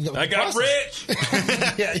 I got rich.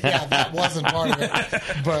 yeah, that wasn't part of it.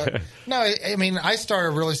 But no, I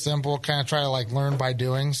started really simple, kind of try to learn by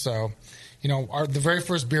doing. So, the very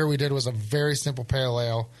first beer we did was a very simple pale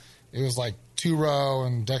ale. It was 2-row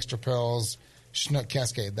and dextro pills, Chinook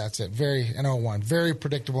Cascade. That's it. And 01. Very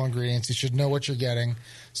predictable ingredients. You should know what you're getting.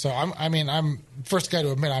 So I'm first guy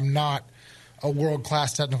to admit I'm not a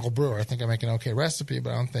world-class technical brewer. I think I make an okay recipe,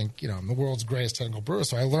 but I don't think, I'm the world's greatest technical brewer.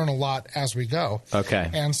 So I learn a lot as we go.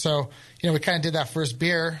 Okay. And so, we kind of did that first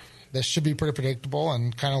beer that should be pretty predictable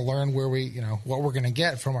and kind of learn where we, what we're going to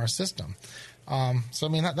get from our system. That's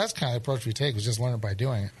kind of the approach we take, is just learn it by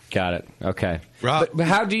doing it. Got it. Okay. Rob, but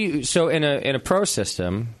how do you, so in a pro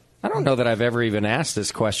system, I don't know that I've ever even asked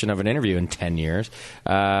this question of an interview in 10 years,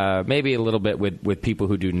 maybe a little bit with people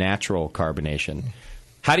who do natural carbonation.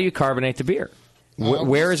 How do you carbonate the beer?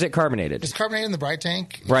 Where is it carbonated? It's carbonated in the bright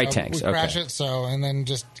tank. Bright tanks, we crash it, and then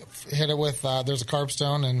just hit it with, there's a carb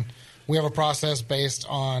stone, and we have a process based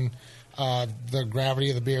on the gravity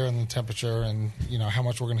of the beer and the temperature and, how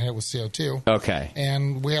much we're going to hit with CO2. Okay.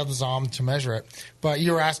 And we have the ZOM to measure it. But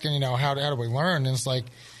you were asking, how do we learn? And it's I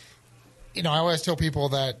always tell people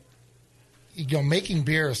that, making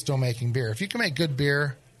beer is still making beer. If you can make good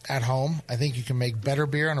beer at home, I think you can make better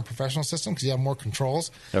beer on a professional system because you have more controls.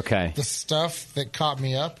 Okay. The stuff that caught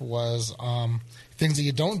me up was things that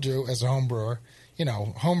you don't do as a home brewer.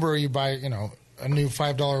 Home brewer, you buy, a new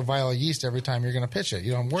 $5 vial of yeast every time you're going to pitch it.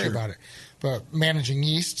 You don't worry about it. But managing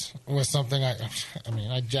yeast was something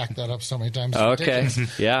I jacked that up so many times. Okay.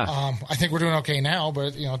 Yeah. I think we're doing okay now,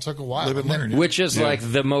 but it took a while. Live and learn. Which is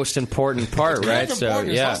the most important part, right? It's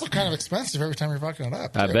also kind of expensive every time you're fucking it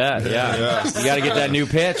up. I bet. Yeah. You got to get that new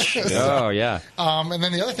pitch. Oh yeah. And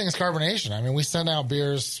then the other thing is carbonation. We send out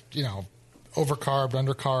beers, overcarbed,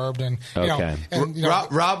 undercarbed,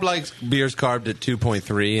 and Rob likes beers carved at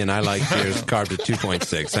 2.3, and I like beers carved at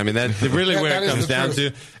 2.6. That's really where it comes down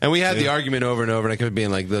to. And we had the argument over and over, and I kept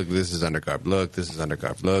being like, "Look, this is undercarb. Look, this is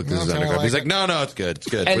undercarb. Look, this is undercarb." He's like, "No, it's good. It's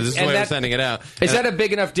good. This is the way we're sending it out." Is that a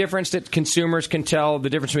big enough difference that consumers can tell the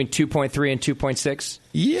difference between 2.3 and 2.6?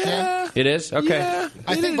 Yeah, it is. Okay. Yeah,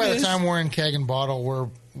 I think by the time we're in keg and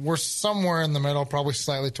bottle, we're somewhere in the middle, probably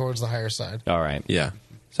slightly towards the higher side. All right. Yeah.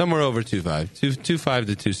 Somewhere over 2.5. 2.5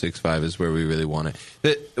 to 2.65 is where we really want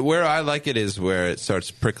it. Where I like it is where it starts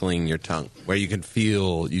prickling your tongue, where you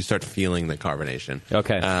start feeling the carbonation.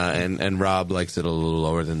 Okay. And Rob likes it a little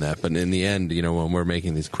lower than that. But in the end, when we're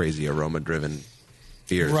making these crazy aroma-driven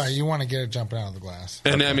beers. Right, you want to get it jumping out of the glass.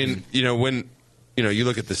 And when you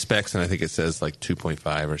look at the specs, and I think it says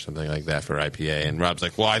 2.5 or something like that for IPA, and Rob's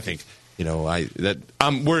like, well, I think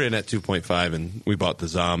we're in at 2.5, and we bought the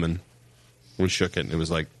Zom, and we shook it, and it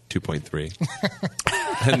was like 2.3.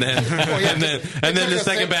 And then, and then the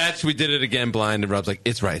second batch, we did it again blind, and Rob's like,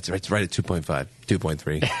 it's right at 2.5,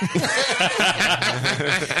 2.3.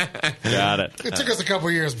 Got it. It took us a couple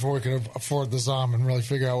of years before we could afford the Zom and really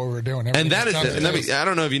figure out what we were doing. And that is, I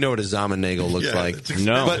don't know if you know what a Zomenagel looks like.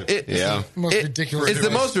 No. But it's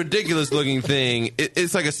the most ridiculous looking thing.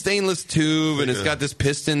 It's like a stainless tube, and it's got this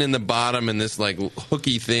piston in the bottom and this like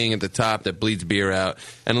hooky thing at the top that bleeds beer out,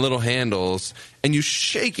 and little handles. And you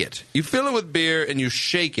shake it. You fill it with beer, and you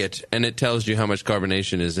shake it, and it tells you how much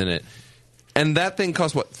carbonation is in it. And that thing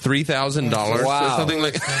costs, what, $3,000 or something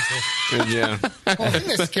like that? Yeah. Well, the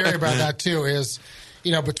thing that's scary about that, too, is,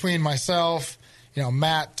 between myself,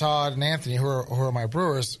 Matt, Todd, and Anthony, who are my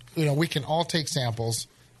brewers, we can all take samples,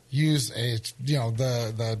 use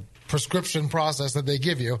the prescription process that they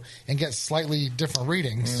give you, and get slightly different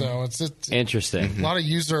readings. So it's interesting. A lot of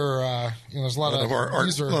user, there's a lot of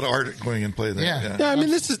art going in play there. Yeah. I mean,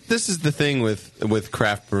 this is the thing with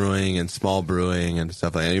craft brewing and small brewing and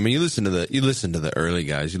stuff like that. I mean, you listen to the early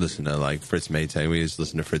guys. You listen to like Fritz Maytag. We used to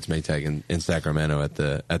listen to Fritz Maytag in Sacramento at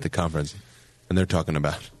the conference, and they're talking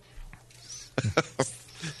about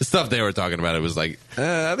the stuff they were talking about. It was like,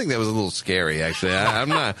 I think that was a little scary. Actually, I'm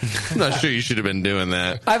not sure you should have been doing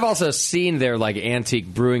that. I've also seen their like antique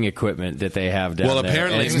brewing equipment that they have down there. Well,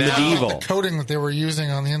 apparently it's now, medieval. The coating that they were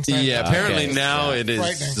using on the inside. Yeah, apparently now it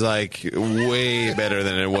is like way better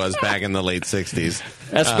than it was back in the late '60s.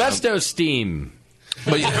 Asbestos steam.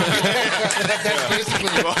 But That's basically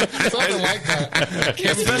something like that.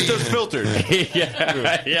 Asbestos filtered.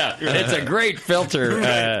 yeah. It's a great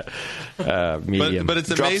filter medium. But it's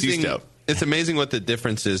amazing. It's amazing what the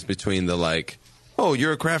difference is between the like, oh,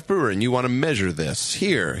 you're a craft brewer and you want to measure this.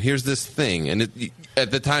 Here's this thing, and at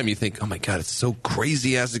the time you think, oh my god, it's so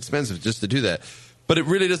crazy ass expensive just to do that. But it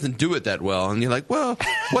really doesn't do it that well, and you're like, well,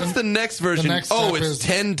 what's the next version? It's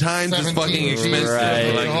 10 times as fucking expensive.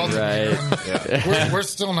 Right. We're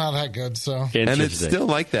still not that good, so. And it's still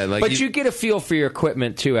like that. Like but you get a feel for your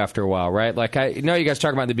equipment too after a while, right? Like I know you guys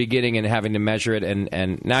talk about in the beginning and having to measure it,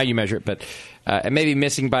 and now you measure it, but and maybe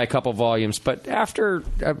missing by a couple volumes. But after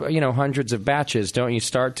hundreds of batches, don't you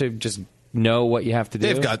start to just know what you have to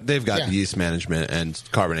do? They've got yeast management and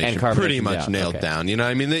carbonation pretty much nailed down.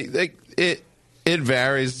 I mean, it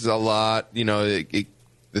varies a lot.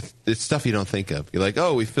 It's stuff you don't think of. You're like,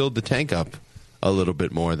 oh, we filled the tank up a little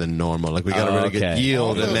bit more than normal. Like we got a really good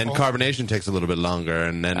yield, and then carbonation takes a little bit longer.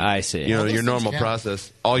 And then I see. Your normal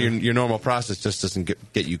process, your normal process just doesn't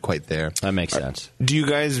get you quite there. That makes sense. Do you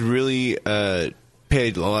guys really pay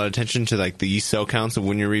a lot of attention to like the yeast cell counts of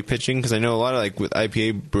when you're repitching? Because I know a lot of like with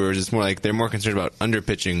IPA brewers, it's more like they're more concerned about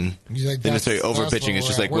underpitching than necessarily overpitching. It's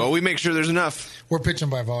just like, well, we make sure there's enough. We're pitching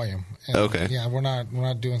by volume. And, okay. Yeah, we're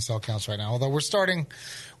not doing cell counts right now. Although we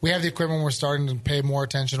have the equipment, we're starting to pay more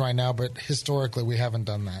attention right now. But historically, we haven't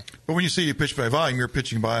done that. But when you say you pitch by volume, you're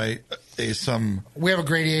pitching by we have a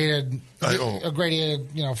gradiated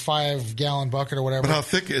 5-gallon bucket or whatever. But how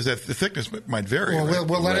thick is that? The thickness might vary. Well,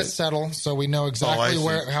 we'll let it settle so we know exactly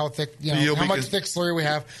how thick, how much thick slurry we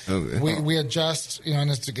have. Okay. We adjust,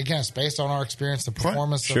 and it's based on our experience, the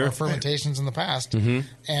performance of our fermentations in the past,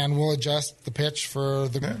 and we'll adjust the pitch for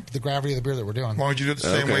the gravity of the beer that we're doing. As long as you do it the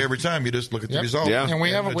same way every time, you just look at the result. Yeah. And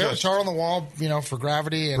we have a chart on the wall, for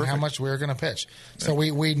gravity and how much we're going to pitch. So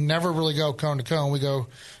we never really go cone to cone. We go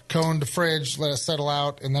cone to fridge, let it settle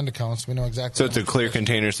out, and then to cone, so we know exactly. So it's a clear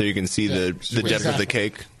container so you can see the depth of the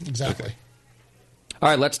cake? Exactly. Okay. All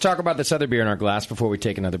right, let's talk about this other beer in our glass before we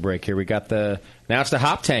take another break here. We got now it's the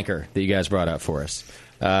hop tanker that you guys brought out for us.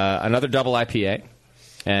 Another double IPA.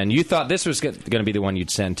 And you thought this was going to be the one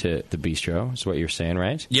you'd send to the bistro, is what you're saying,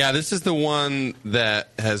 right? Yeah, this is the one that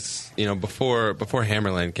has, before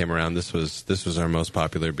Hammerland came around, this was our most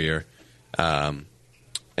popular beer.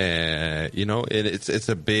 It's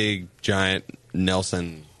a big, giant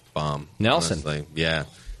Nelson bomb. Nelson? Honestly. Yeah.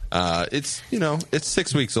 It's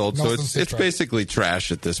 6 weeks old, Nelson, so it's basically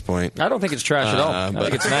trash at this point. I don't think it's trash at all. I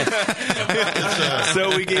think it's nice.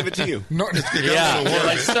 So we gave it to you.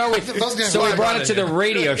 So we brought it to the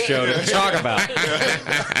radio show to talk about.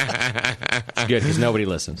 It's good because nobody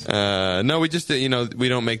listens. No, we just we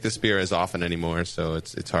don't make this beer as often anymore, so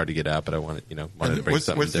it's hard to get out. But I wanted to bring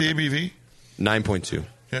something. What's different. The ABV? 9.2.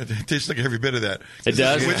 Yeah, it tastes like every bit of that. It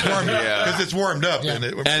does? Because it's warmed up. Yeah. And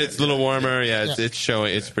it's a little warmer. Yeah, it's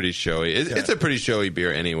showing. It's pretty showy. It's a pretty showy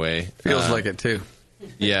beer anyway. Feels like it, too.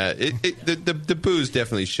 Yeah, the booze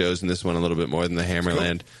definitely shows in this one a little bit more than the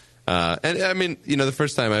Hammerland. And, I mean, the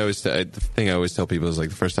first time the thing I always tell people is, like,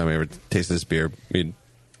 the first time I ever tasted this beer, we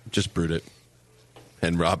just brewed it.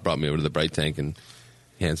 And Rob brought me over to the Bright Tank and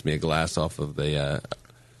hands me a glass off of the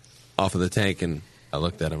tank, and I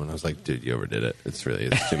looked at him and I was like, dude, you overdid it. It's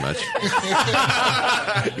too much.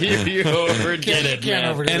 you overdid it,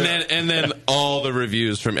 man. And then all the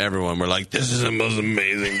reviews from everyone were like, this is the most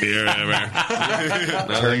amazing beer ever.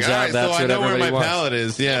 Turns out that's so I what know where my wants. palate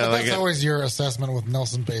is. Yeah, but that's always your assessment with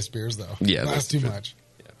Nelson-based beers, though. Yeah, that's too much.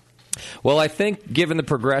 Well, I think given the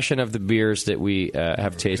progression of the beers that we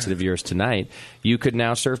have tasted of yours tonight, you could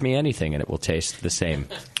now serve me anything and it will taste the same.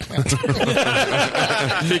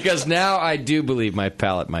 Because now I do believe my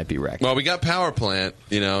palate might be wrecked. Well, we got Power Plant,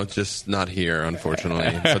 just not here,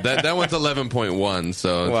 unfortunately. But that one's 11.1,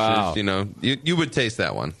 so it's wow. just, you would taste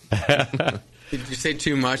that one. Did you say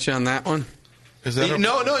too much on that one? No,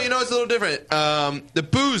 it's a little different. The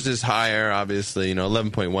booze is higher, obviously,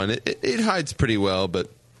 11.1. It hides pretty well, but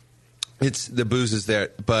the booze is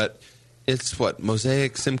there. But it's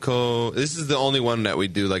Mosaic, Simcoe. This is the only one that we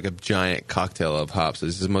do like a giant cocktail of hops.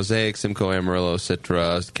 This is Mosaic, Simcoe, Amarillo,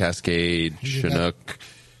 Citra, Cascade, Chinook.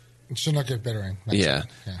 Chinook at bittering. Yeah.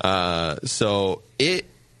 So it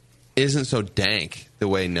isn't so dank the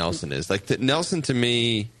way Nelson is. Like Nelson, to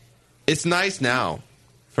me, it's nice now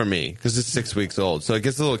for me because it's 6 weeks old. So it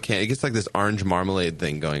gets it gets like this orange marmalade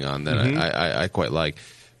thing going on that I quite like.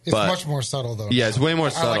 It's much more subtle, though. Yeah, it's way more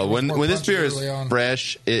subtle. Like when this beer is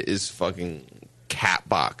fresh, it is fucking cat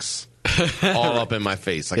box all up in my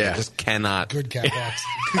face. Like I just cannot. Good cat box.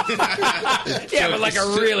 Yeah, but like a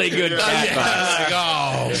really good cat box. Like,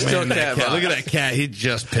 oh, still cat box. Look at that cat. He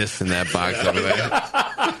just pissed in that box over there.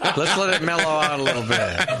 Let's let it mellow out a little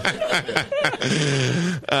bit.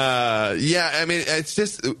 Yeah, I mean, it's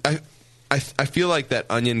just I feel like that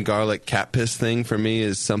onion garlic cat piss thing for me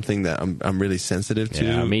is something that I'm really sensitive to.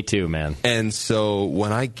 Yeah, me too, man. And so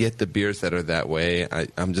when I get the beers that are that way,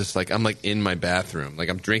 I'm just like I'm in my bathroom, like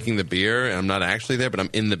I'm drinking the beer and I'm not actually there, but I'm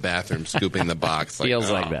in the bathroom scooping the box. Feels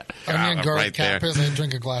like that. Onion garlic cat piss. I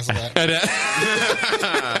drink a glass of that.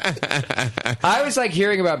 I always like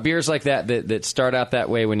hearing about beers like that start out that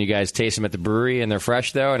way when you guys taste them at the brewery and they're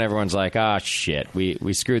fresh though, and everyone's like, "Ah, shit,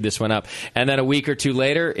 we screwed this one up." And then a week or two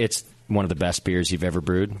later, it's one of the best beers you've ever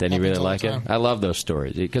brewed. Then you really like it. I love those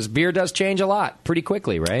stories because beer does change a lot pretty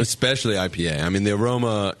quickly, right? Especially IPA. I mean, the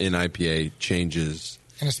aroma in IPA changes,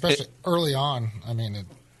 and especially early on. I mean,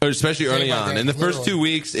 especially early on. In the first 2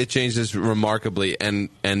 weeks, it changes remarkably, and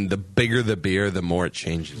the bigger the beer, the more it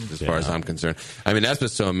changes. As far as I'm concerned, I mean, that's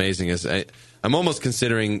what's so amazing is I'm almost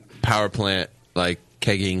considering Power Plant like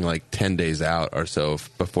kegging like 10 days out or so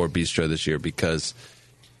before Bistro this year because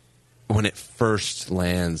when it first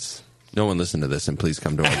lands. No one listened to this, and please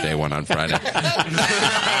come to our day one on Friday.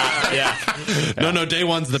 No, day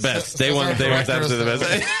one's the best. Day one's absolutely the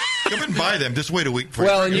best. Come and buy them. Just wait a week.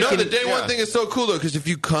 The day one thing is so cool though because if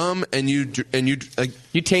you come and you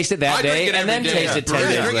taste it that day and then taste it 10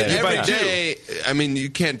 days later. Every day, I mean, you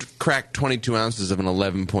can't crack 22 ounces of an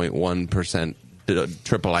 11.1%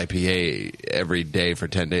 triple IPA every day for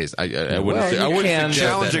 10 days. I wouldn't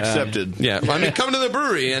challenge accepted. Yeah, I mean, come to the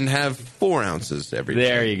brewery and have 4 ounces every day.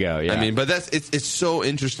 There you go. Yeah. I mean, but it's so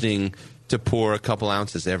interesting to pour a couple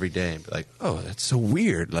ounces every day and be like, oh, that's so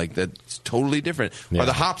weird. Like that's totally different. Yeah. Or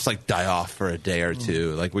the hops like die off for a day or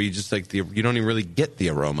two. Like where you just like you don't even really get the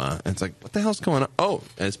aroma. And it's like, what the hell's going on? Oh,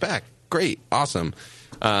 and it's back. Great, awesome.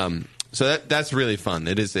 So that's really fun.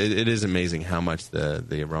 It is amazing how much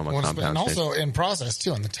the aroma compounds. And also in process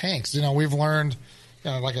too in the tanks. We've learned,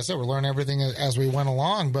 like I said, we're learning everything as we went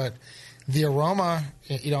along. But the aroma,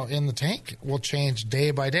 in the tank will change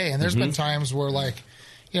day by day. And there's been times where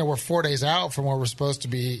we're 4 days out from where we're supposed to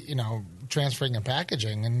be, transferring and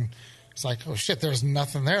packaging, and it's like, oh shit, there's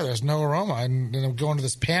nothing there. There's no aroma, and then we go into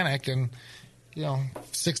this panic, and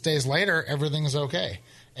 6 days later, everything's okay.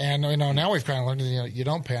 And now we've kind of learned you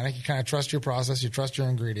don't panic. You kind of trust your process. You trust your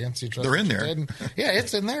ingredients. You trust they're in there. Yeah,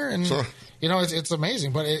 it's in there, and so, it's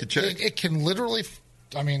amazing. But it can literally.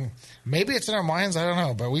 I mean, maybe it's in our minds. I don't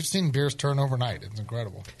know, but we've seen beers turn overnight. It's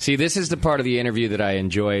incredible. See, this is the part of the interview that I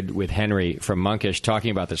enjoyed with Henry from Monkish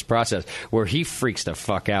talking about this process, where he freaks the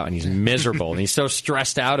fuck out and he's miserable and he's so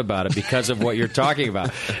stressed out about it because of what you're talking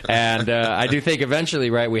about. And I do think eventually,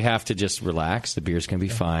 right, we have to just relax. The beer's going to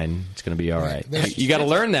be fine. It's going to be all right. You got to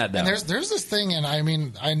learn that, though. And there's this thing, and I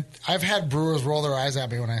mean, I've had brewers roll their eyes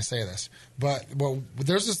at me when I say this, but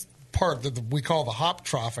there's this part that we call the hop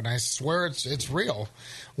trough, and I swear it's real,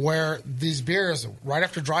 where these beers right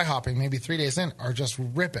after dry hopping, maybe 3 days in, are just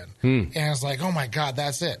ripping, and it's like, oh my god,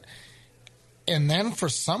 that's it. And then for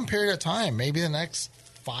some period of time, maybe the next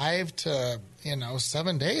 5 to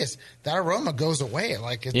 7 days, that aroma goes away.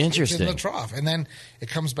 Like it's in the trough. And then it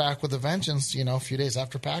comes back with a vengeance, a few days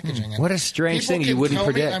after packaging. What a strange thing you wouldn't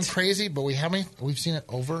predict. I'm crazy, but we've seen it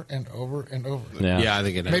over and over and over. Yeah, I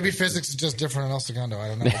think it Maybe physics is just different in El Segundo. I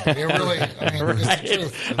don't know. But it really, it's the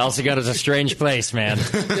truth. El Segundo's a strange place, man.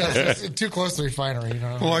 It's too close to the refinery.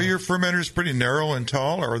 Well, are your fermenters pretty narrow and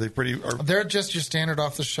tall, or are they pretty? They're just your standard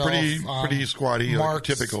off the shelf. Pretty squatty, Marks,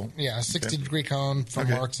 like typical. Yeah, 60-degree cone from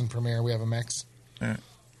Marks and Premier. We have a mix. Yeah.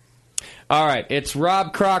 All right, it's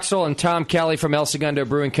Rob Croxall and Tom Kelly from El Segundo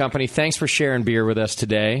Brewing Company. Thanks for sharing beer with us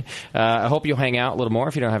today. I hope you'll hang out a little more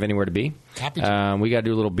if you don't have anywhere to be. Happy to. We got to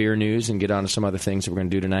do a little beer news and get on to some other things that we're going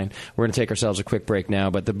to do tonight. We're going to take ourselves a quick break now,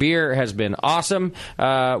 but the beer has been awesome.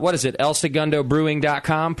 What is it,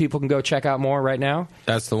 elsegundobrewing.com? People can go check out more right now?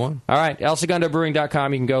 That's the one. All right,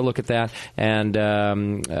 elsegundobrewing.com. You can go look at that, and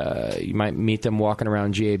you might meet them walking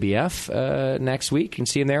around GABF next week. You can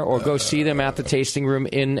see them there, or go see them at the tasting room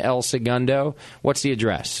in El Segundo. What's the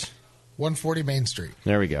address? 140 Main Street.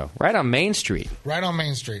 There we go. Right on Main Street. Right on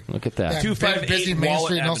Main Street. Look at that. 258 busy Main Wallet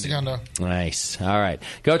Street in El Avenue. Segundo. Nice. All right.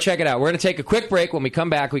 Go check it out. We're going to take a quick break. When we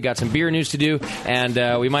come back, we got some beer news to do,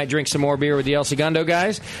 and we might drink some more beer with the El Segundo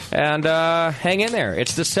guys. And hang in there.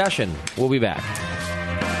 It's The Session. We'll be back.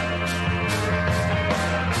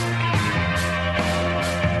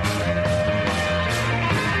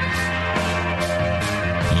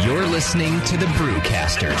 You're listening to the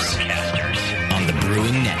Brewcasters on the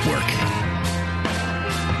Brewing Network.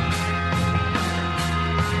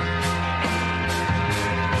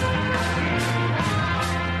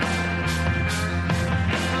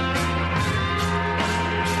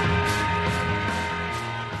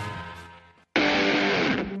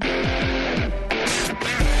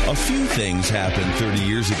 A few things happened 30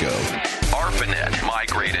 years ago. ARPANET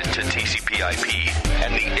migrated to TCP/IP,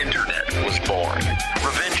 and the Internet was born.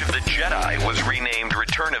 Revenge of the Jedi was renamed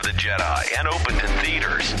Return of the Jedi and opened in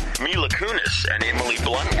theaters. Mila Kunis and Emily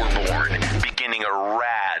Blunt were born, beginning a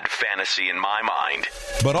rad fantasy in my mind.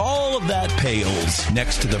 But all of that pales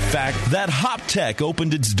next to the fact that HopTech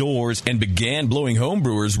opened its doors and began blowing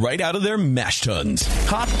homebrewers right out of their mash tuns.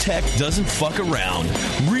 HopTech doesn't fuck around.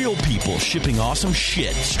 Real people shipping awesome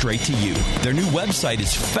shit straight to you. Their new website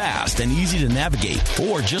is fast and easy to navigate.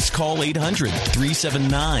 Or just call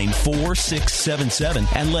 800-379-4677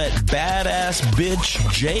 and let badass bitch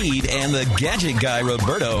Jade and the gadget guy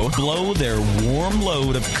Roberto blow their warm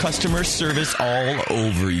load of customer service all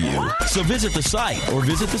over you. So visit the site or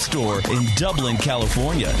visit the store in Dublin,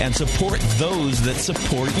 California, and support those that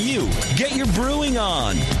support you. Get your brewing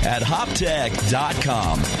on at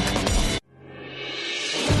hoptech.com.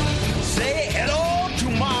 Say hello to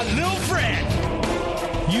my little friend.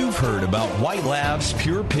 You've heard about White Labs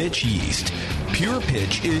Pure Pitch yeast. Pure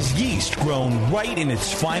Pitch is yeast grown right in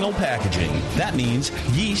its final packaging. That means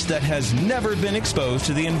yeast that has never been exposed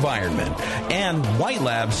to the environment. And White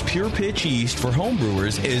Labs Pure Pitch yeast for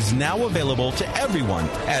homebrewers is now available to everyone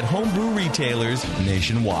at homebrew retailers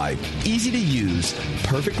nationwide. Easy to use,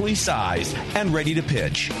 perfectly sized, and ready to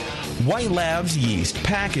pitch. White Labs yeast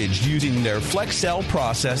packaged using their Flex Cell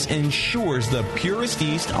process ensures the purest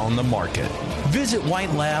yeast on the market. Visit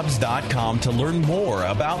whitelabs.com to learn more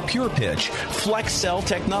about Pure Pitch, Flex Cell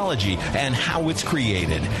technology, and how it's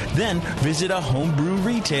created. Then visit a homebrew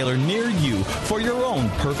retailer near you for your own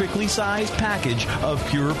perfectly sized package of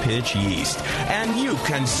Pure Pitch yeast. And you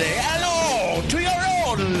can say hello to your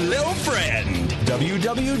own little friend.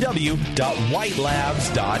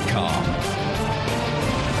 www.whitelabs.com.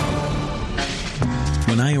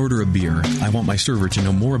 When I order a beer, I want my server to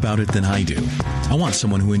know more about it than I do. I want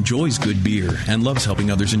someone who enjoys good beer and loves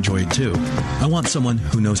helping others enjoy it too. I want someone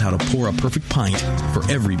who knows how to pour a perfect pint for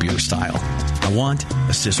every beer style. I want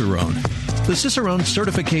a Cicerone. The Cicerone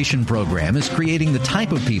Certification Program is creating the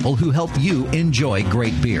type of people who help you enjoy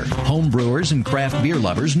great beer. Home brewers and craft beer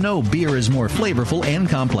lovers know beer is more flavorful and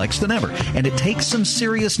complex than ever, and it takes some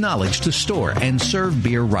serious knowledge to store and serve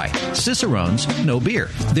beer right. Cicerones know beer.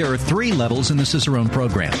 There are 3 levels in the Cicerone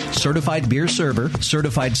program: Certified Beer Server,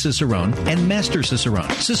 Certified Cicerone, and Master Cicerone.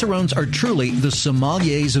 Cicerones are truly the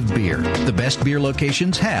sommeliers of beer. The best beer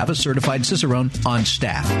locations have a Certified Cicerone on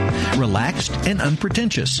staff. Relaxed and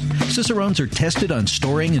unpretentious. Cicerones are tested on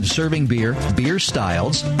storing and serving beer, beer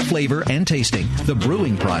styles, flavor and tasting, the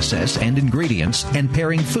brewing process and ingredients, and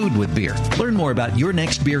pairing food with beer. Learn more about your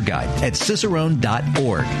next beer guide at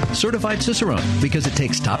cicerone.org. Certified Cicerone, because it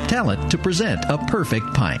takes top talent to present a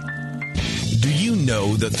perfect pint. Do you you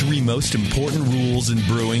know the three most important rules in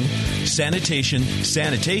brewing? Sanitation,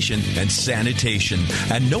 sanitation, and sanitation.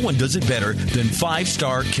 And no one does it better than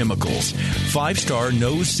 5-Star Chemicals. 5-Star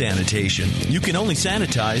knows sanitation. You can only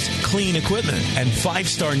sanitize clean equipment. And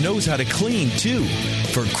 5-Star knows how to clean, too.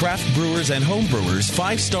 For craft brewers and home brewers,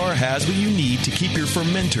 5-Star has what you need to keep your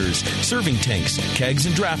fermenters, serving tanks, kegs,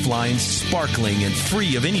 and draft lines sparkling and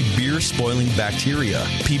free of any beer-spoiling bacteria.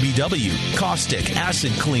 PBW, caustic,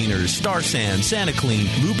 acid cleaners, Star Sand,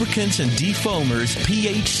 SaniClean, lubricants and defoamers,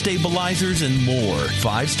 pH stabilizers, and more.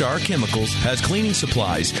 5-Star Chemicals has cleaning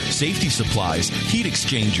supplies, safety supplies, heat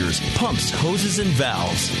exchangers, pumps, hoses, and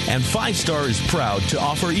valves. And 5-Star is proud to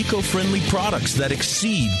offer eco-friendly products that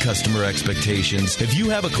exceed customer expectations. If you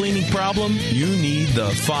have a cleaning problem, you need the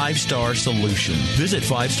 5-Star solution. Visit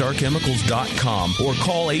 5starchemicals.com or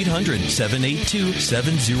call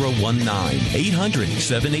 800-782-7019.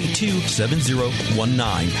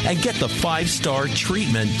 800-782-7019 and get the 5-Star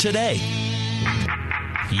treatment today.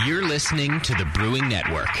 You're listening to the Brewing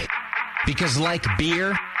Network. Because like beer,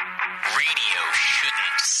 radio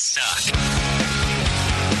shouldn't suck.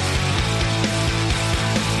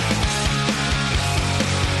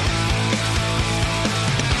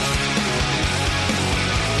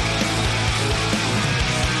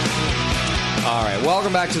 All right,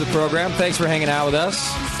 welcome back to the program. Thanks for hanging out with us.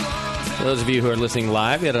 For those of you who are listening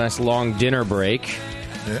live, we had a nice long dinner break.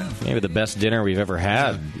 Yeah. Maybe the best dinner we've ever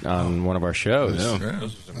had on one of our shows. Yeah.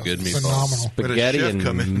 Those are some good meatballs. Phenomenal. Spaghetti and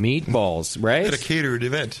meatballs, right? At a catered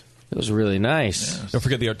event. It was really nice. Don't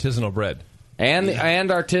forget the artisanal bread. And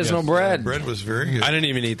artisanal bread. Bread was very good. I didn't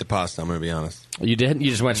even eat the pasta, I'm going to be honest. You didn't?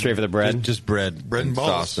 You just went straight for the bread? Just bread. Bread and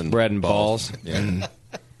balls. Sauce and bread and balls. Yeah.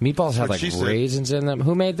 Meatballs have like raisins in them.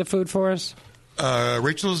 Who made the food for us?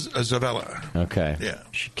 Rachel Zavella. Okay. Yeah.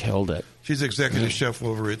 She killed it. She's executive chef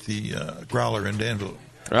over at the Growler in Danville.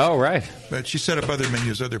 Oh, right. But she set up other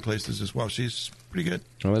menus other places as well. She's pretty good.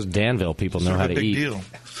 Well, those Danville people know how to eat. Big deal.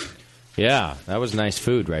 Yeah, that was nice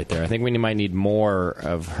food right there. I think we might need more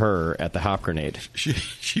of her at the Hop Grenade.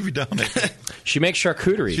 She'd be down there. She makes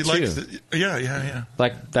charcuterie, she too. likes yeah.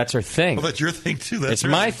 Like, that's her thing. Well, that's your thing, too. It's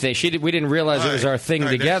my thing. We didn't realize it was our thing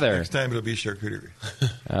together. Next time it'll be charcuterie.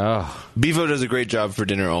 Oh. Bevo does a great job for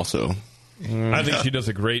dinner also. I think she does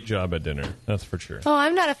a great job at dinner. That's for sure. Oh,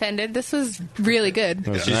 I'm not offended. This was really good.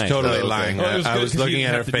 She's totally lying. I was looking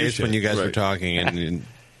at her face when you guys were talking. And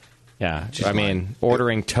yeah, I mean,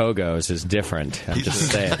 ordering Togos is different. I'm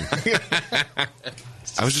just saying.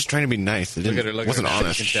 I was just trying to be nice. It wasn't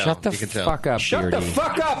honest. Shut the fuck up, Beardy. Shut the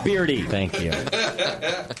fuck up, Beardy. Thank you.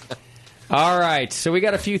 All right, so we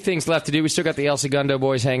got a few things left to do. We still got the El Segundo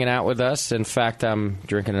boys hanging out with us. In fact, I'm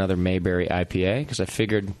drinking another Mayberry IPA because I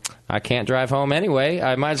figured I can't drive home anyway.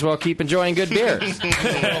 I might as well keep enjoying good beer.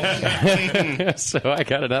 So I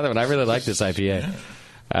got another one. I really like this IPA.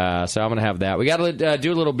 So I'm going to have that. We got to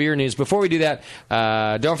do a little beer news. Before we do that,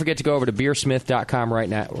 don't forget to go over to beersmith.com right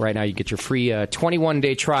now. Right now, you get your free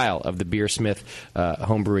 21-day trial of the Beersmith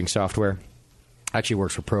home brewing software. Actually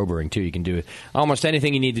works for Pro Brewing, too. You can do almost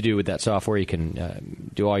anything you need to do with that software. You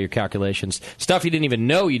can do all your calculations, stuff you didn't even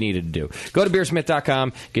know you needed to do. Go to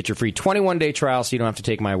beersmith.com, get your free 21-day trial so you don't have to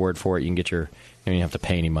take my word for it. You can get you don't have to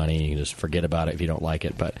pay any money. You can just forget about it if you don't like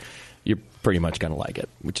it, but you're pretty much going to like it,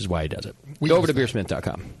 which is why he does it. Go over to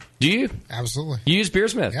beersmith.com. Do you? Absolutely. You use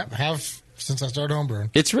Beersmith? Yep, have since I started homebrewing.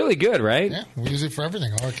 It's really good, right? Yeah, we use it for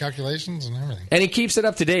everything, all our calculations and everything. And he keeps it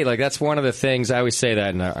up to date. Like, that's one of the things, I always say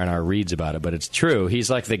that in our reads about it, but it's true. He's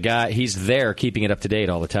like the guy, he's there keeping it up to date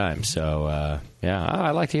all the time. So, yeah, I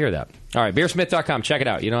like to hear that. All right, beersmith.com, check it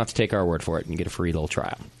out. You don't have to take our word for it. You can get a free little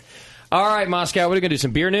trial. All right, Moscow, what are we going to do,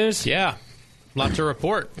 some beer news? Yeah, lot to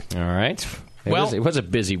report. All right. It was a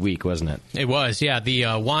busy week, wasn't it? It was, yeah.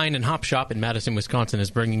 The Wine and Hop Shop in Madison, Wisconsin is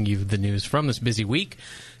bringing you the news from this busy week.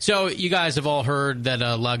 So you guys have all heard that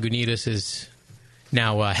Lagunitas is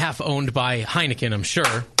now half owned by Heineken, I'm sure.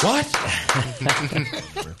 What?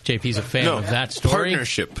 JP's a fan of that story.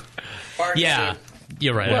 Partnership. Yeah,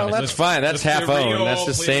 you're right. Well, that's fine. That's half owned. That's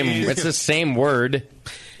the same. It's the same word.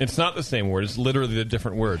 It's not the same word. It's literally a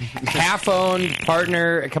different word. Half owned,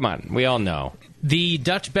 partner. Come on. We all know. The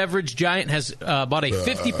Dutch beverage giant has bought a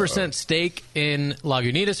 50% stake in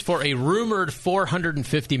Lagunitas for a rumored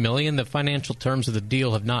 $450 million. The financial terms of the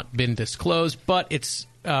deal have not been disclosed, but it's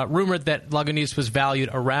rumored that Lagunitas was valued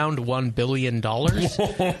around $1 billion.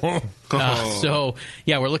 So,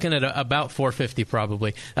 yeah, we're looking at about $450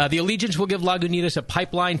 probably. The Allegiance will give Lagunitas a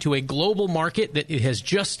pipeline to a global market that it has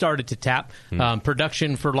just started to tap.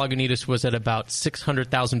 Production for Lagunitas was at about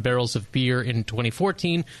 600,000 barrels of beer in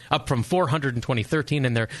 2014, up from 420,000 2013,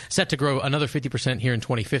 and they're set to grow another 50% here in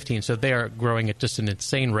 2015. So they are growing at just an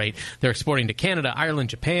insane rate. They're exporting to Canada, Ireland,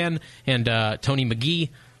 Japan, and Tony McGee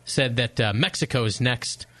said that Mexico is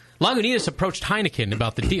next. Lagunitas approached Heineken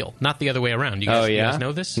about the deal, not the other way around. You guys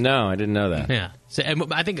know this? No, I didn't know that. Yeah. So,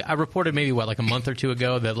 and I think I reported maybe, like a month or two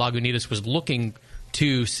ago that Lagunitas was looking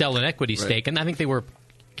to sell an equity stake, and I think they were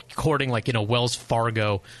courting, Wells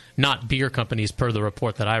Fargo, not beer companies per the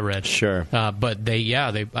report that I read. Sure. But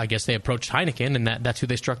I guess they approached Heineken, and that's who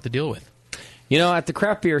they struck the deal with. At the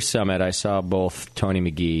Craft Beer Summit, I saw both Tony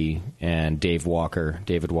McGee and David Walker,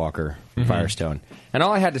 Firestone. And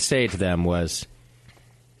all I had to say to them was,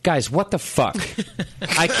 guys, what the fuck?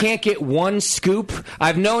 I can't get one scoop.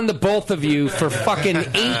 I've known the both of you for fucking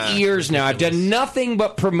 8 years now. I've done nothing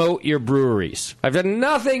but promote your breweries. I've done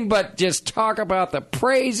nothing but just talk about the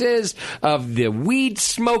praises of the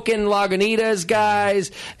weed-smoking Lagunitas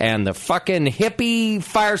guys and the fucking hippie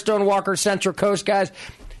Firestone Walker Central Coast guys.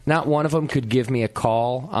 Not one of them could give me a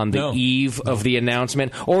call on the eve of the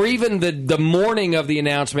announcement or even the morning of the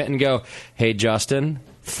announcement and go, hey, Justin,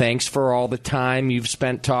 thanks for all the time you've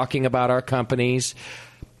spent talking about our companies.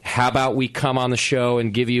 How about we come on the show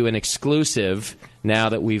and give you an exclusive now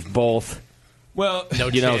that we've both... Well,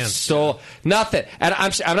 so nothing. And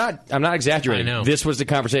I'm not exaggerating. I know. This was the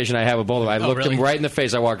conversation I had with both of them. I looked him right in the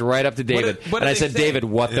face. I walked right up to David and I said, "David,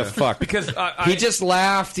 what the fuck?" Because he just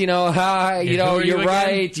laughed. Hi. You're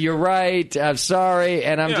right. You're right. I'm sorry.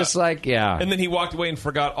 And I'm just like, yeah. And then he walked away and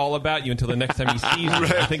forgot all about you until the next time he sees you.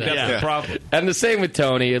 I think that's the problem. And the same with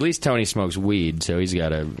Tony. At least Tony smokes weed, so he's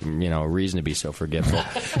got a reason to be so forgetful.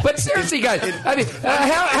 But seriously, guys, I mean,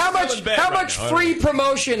 how much free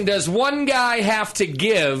promotion does one guy have to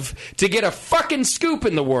give to get a fucking scoop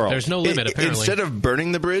in the world? There's no limit, apparently. Instead of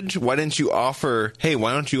burning the bridge, why don't you offer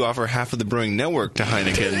half of the Brewing Network to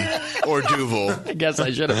Heineken or Duvel? I guess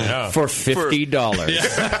I should have. For $50.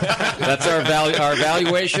 That's our value. Our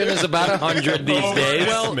valuation is about $100 these days.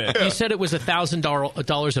 Well, you said it was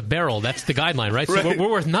 $1,000 a barrel. That's the guideline, right? So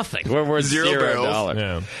we're worth nothing. We're worth $0.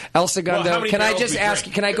 Yeah. El Segundo, can I just ask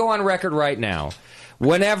you, can I go on record right now?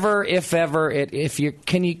 Whenever, if ever, if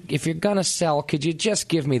you're gonna sell, could you just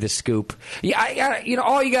give me the scoop? Yeah,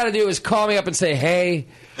 all you got to do is call me up and say, "Hey,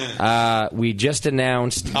 we just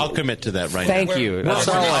announced." I'll commit to that right now. Thank you. you. That's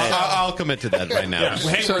all I'll commit to that right now. Yeah.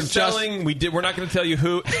 Hey, we're selling. We're not going to tell you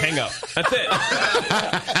who. Hang up. That's it.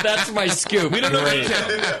 That's my scoop. We don't know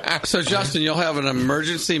details. So, Justin, you'll have an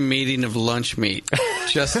emergency meeting of lunch meat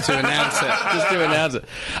just to announce it.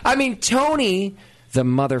 I mean, Tony, the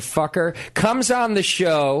motherfucker, comes on the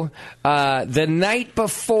show the night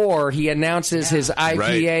before he announces his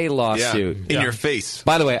IPA lawsuit. In your face.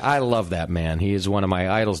 By the way, I love that man. He is one of my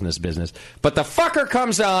idols in this business. But the fucker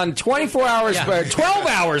comes on 24 hours, 12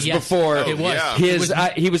 hours before it was.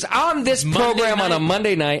 He was on this program on a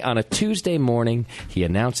Monday night. On a Tuesday morning, he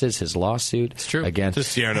announces his lawsuit. It's true. Against to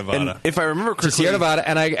Sierra Nevada. And if I remember correctly, to Sierra Nevada,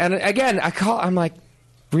 and again, I call. I'm like,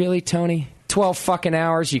 really, Tony? 12 fucking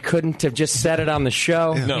hours, you couldn't have just said it on the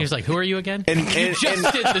show? No. He was like, who are you again? And you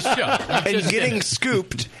just did the show. And getting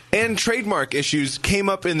scooped and trademark issues came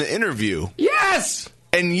up in the interview. Yes!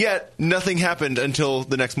 And yet, nothing happened until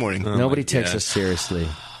the next morning. Nobody takes us seriously.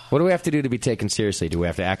 What do we have to do to be taken seriously? Do we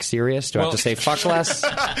have to act serious? Do I have to say fuck less?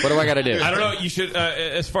 What do I got to do? I don't know. You should,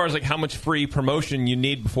 as far as how much free promotion you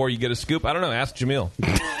need before you get a scoop, I don't know. Ask Jamil.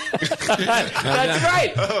 That's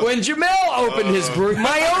right. When Jamil opened his brewery,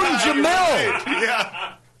 my own Jamil.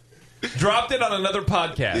 Yeah. Dropped it on another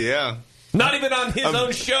podcast. Yeah. Not even on his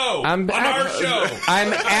own show. On our show.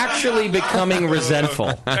 I'm actually becoming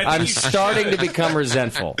resentful. I'm starting to become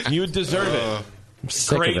resentful. You deserve it.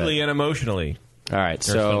 Greatly and emotionally. All right,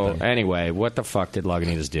 so anyway, what the fuck did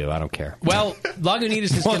Lagunitas do? I don't care. Well,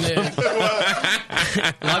 Lagunitas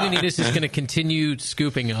is going to continue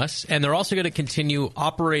scooping us, and they're also going to continue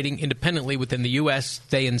operating independently within the U.S.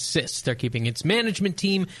 They insist. They're keeping its management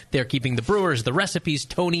team. They're keeping the brewers, the recipes.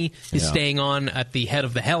 Tony is staying on at the head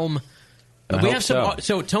of the helm.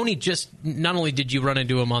 So Tony, just not only did you run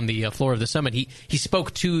into him on the floor of the summit, he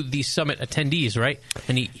spoke to the summit attendees, right?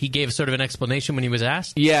 And he gave sort of an explanation when he was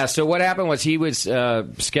asked. Yeah. So what happened was he was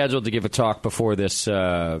scheduled to give a talk before this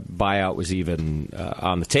buyout was even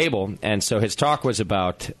on the table, and so his talk was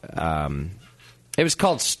about It was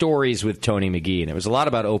called Stories with Tony McGee, and it was a lot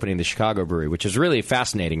about opening the Chicago brewery, which is really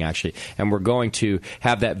fascinating, actually. And we're going to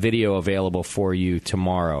have that video available for you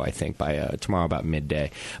tomorrow, I think, by tomorrow about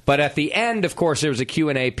midday. But at the end, of course, there was a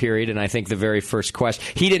Q&A period, and I think the very first question,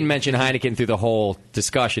 he didn't mention Heineken through the whole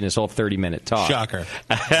discussion, his whole 30-minute talk. Shocker.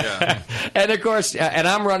 And, of course, and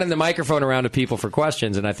I'm running the microphone around to people for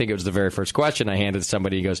questions, and I think it was the very first question I handed to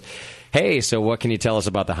somebody. He goes, hey, so what can you tell us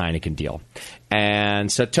about the Heineken deal?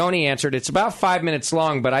 And so Tony answered. It's about 5 minutes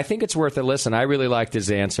long, but I think it's worth a listen. I really liked his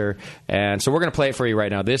answer. And so we're going to play it for you right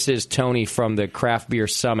now. This is Tony from the Craft Beer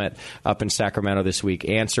Summit up in Sacramento this week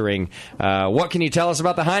answering, what can you tell us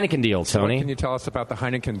about the Heineken deal, Tony? What can you tell us about the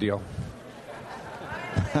Heineken deal?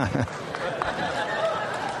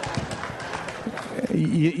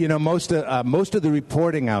 You know, most of the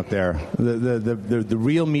reporting out there, the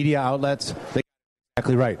real media outlets, they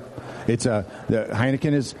exactly right. It's the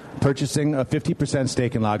Heineken is purchasing a 50%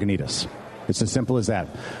 stake in Lagunitas. It's as simple as that.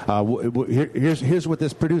 Here's what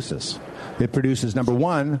this produces. It produces, number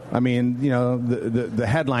one, I mean, you know, the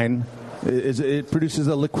headline is it produces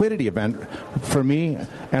a liquidity event for me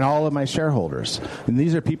and all of my shareholders. And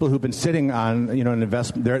these are people who've been sitting on, you know, an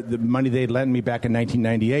investment, the money they lent me back in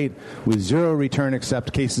 1998 with zero return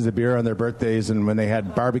except cases of beer on their birthdays and when they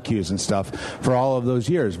had barbecues and stuff for all of those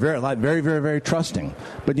years. Very, very, very trusting.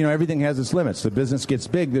 But, you know, everything has its limits. The business gets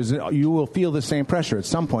big. You will feel the same pressure at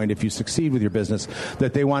some point if you succeed with your business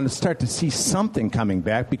that they want to start to see something coming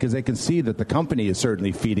back because they can see that the company is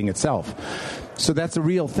certainly feeding itself. So that's a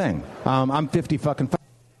real thing. I'm 50 fucking 5.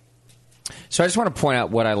 So I just want to point out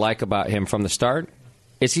what I like about him from the start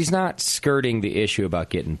is he's not skirting the issue about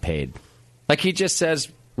getting paid. Like he just says,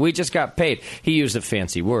 we just got paid. He used a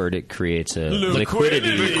fancy word. It creates a liquidity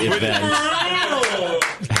event.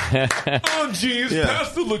 Oh, geez,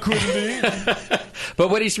 pass the liquidity. But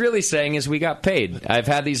what he's really saying is we got paid. I've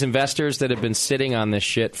had these investors that have been sitting on this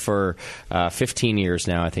shit for 15 years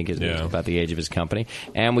now, I think is about the age of his company,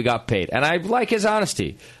 and we got paid. And I like his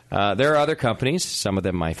honesty. There are other companies, some of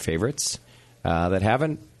them my favorites, that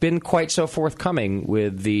haven't been quite so forthcoming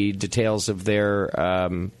with the details of their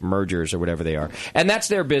mergers or whatever they are. And that's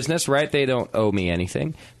their business, right? They don't owe me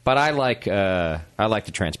anything. But I like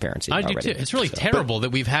the transparency. I do too. It's really terrible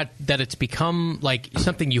that it's become like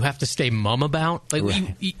something you have to stay mum about. Like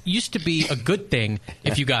it used to be a good thing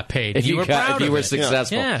if you got paid. If you were proud if you of were it.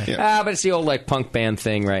 successful. Yeah. But it's the old like punk band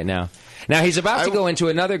thing right now. Now he's about to go into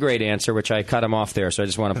another great answer, which I cut him off there. So I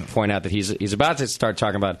just want to point out that he's about to start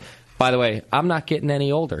talking about. By the way, I'm not getting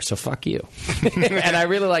any older, so fuck you. And I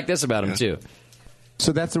really like this about him too.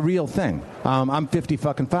 So that's a real thing. I'm 50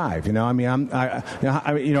 fucking 5. You know, I mean,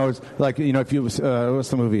 it's like, you know, if you what's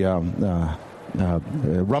the movie?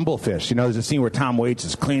 Rumblefish. You know, there's a scene where Tom Waits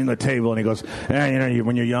is cleaning the table and he goes, you know,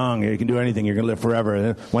 when you're young, you can do anything. You're going to live forever. And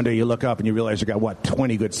then one day you look up and you realize you got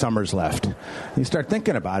 20 good summers left. And you start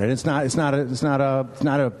thinking about it. It's not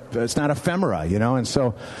ephemera. You know, and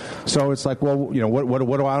so it's like, well, you know, what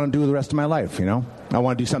do I want to do with the rest of my life? You know, I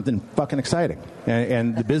want to do something fucking exciting,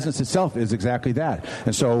 and the business itself is exactly that.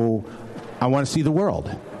 And so I want to see the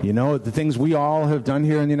world. You know, the things we all have done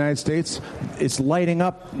here in the United States, it's lighting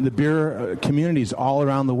up the beer communities all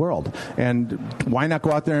around the world. And why not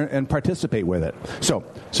go out there and participate with it? So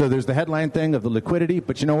there's the headline thing of the liquidity,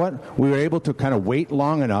 but you know what? We were able to kind of wait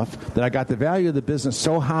long enough that I got the value of the business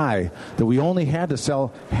so high that we only had to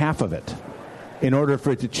sell half of it in order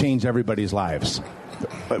for it to change everybody's lives.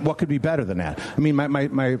 What could be better than that? I mean,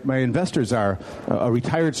 my investors are a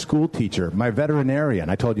retired school teacher, my veterinarian.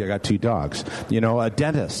 I told you I got 2 dogs. You know, a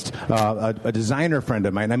dentist, a designer friend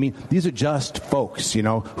of mine. I mean, these are just folks, you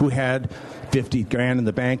know, who had $50,000 in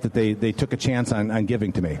the bank that they took a chance on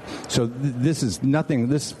giving to me. So this is nothing.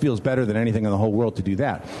 This feels better than anything in the whole world to do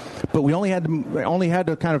that. But we only had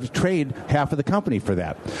to kind of trade half of the company for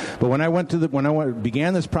that. But when I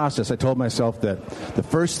began this process, I told myself that the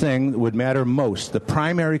first thing that would matter most, the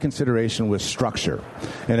primary consideration, was structure.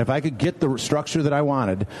 And if I could get the structure that I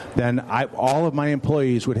wanted, then all of my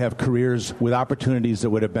employees would have careers with opportunities that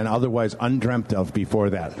would have been otherwise undreamt of before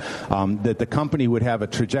that. That the company would have a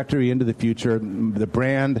trajectory into the future. The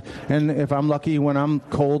brand, and if I'm lucky, when I'm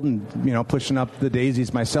cold and, you know, pushing up the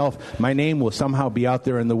daisies myself, my name will somehow be out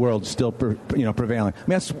there in the world, still prevailing. I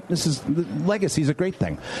mean, legacy is a great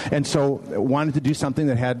thing, and so I wanted to do something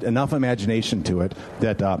that had enough imagination to it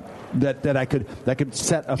that I could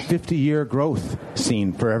set a 50-year growth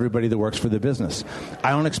scene for everybody that works for the business. I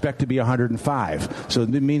don't expect to be 105, so it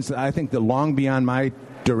means that I think that long beyond my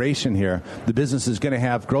duration here, the business is going to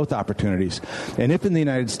have growth opportunities. And if in the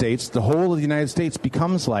United States, the whole of the United States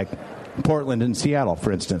becomes like Portland and Seattle,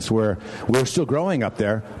 for instance, where we're still growing up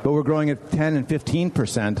there, but we're growing at 10 and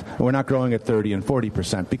 15%, and we're not growing at 30 and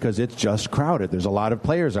 40% because it's just crowded. There's a lot of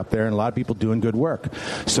players up there and a lot of people doing good work.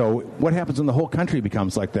 So what happens when the whole country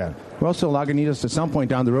becomes like that? Well, so Lagunitas at some point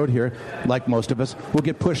down the road here, like most of us, will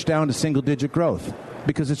get pushed down to single-digit growth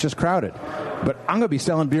because it's just crowded. But I'm going to be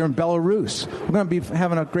selling beer in Belarus. We're going to be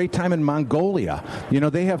having a great time in Mongolia.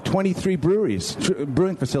 They have 23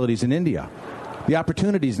 brewing facilities in India. The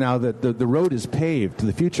opportunities now that the road is paved to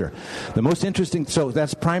the future. The most interesting, so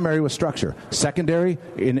that's primary with structure. Secondary,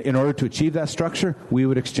 in order to achieve that structure, we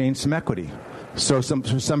would exchange some equity. So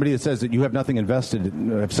somebody that says that you have nothing invested,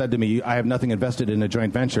 have said to me, I have nothing invested in a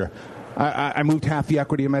joint venture. I moved half the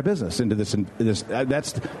equity of my business into this.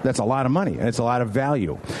 That's a lot of money, and it's a lot of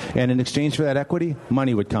value. And in exchange for that equity,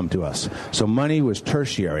 money would come to us. So money was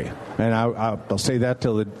tertiary, and I'll say that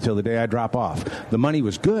till the day I drop off. The money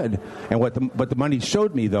was good, and what the money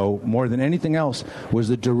showed me, though, more than anything else, was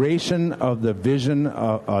the duration of the vision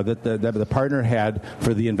that the partner had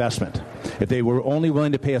for the investment. If they were only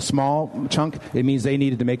willing to pay a small chunk, it means they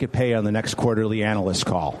needed to make it pay on the next quarterly analyst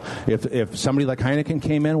call. If somebody like Heineken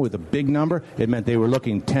came in with a big number, it meant they were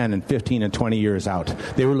looking 10 and 15 and 20 years out.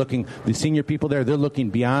 They were looking, the senior people there, they're looking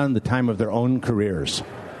beyond the time of their own careers.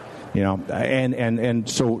 And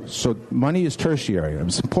so money is tertiary.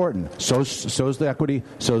 It's important. So's the equity,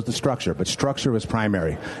 so's the structure. But structure was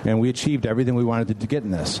primary, and we achieved everything we wanted to get in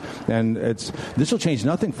this. And this will change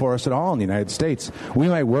nothing for us at all in the United States. We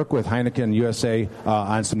might work with Heineken USA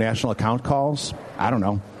on some national account calls. I don't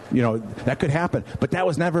know. That could happen. But that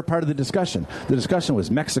was never part of the discussion. The discussion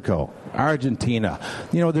was Mexico, Argentina.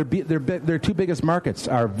 Their two biggest markets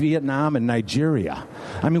are Vietnam and Nigeria.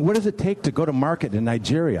 I mean, what does it take to go to market in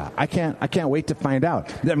Nigeria? I can't wait to find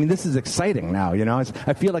out. I mean, this is exciting now.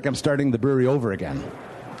 I feel like I'm starting the brewery over again.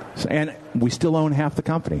 And we still own half the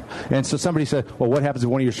company. And so somebody said, well, what happens if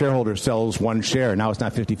one of your shareholders sells one share? Now it's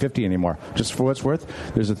not 50-50 anymore. Just for what it's worth,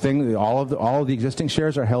 there's a thing, all of the existing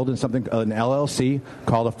shares are held in something, an LLC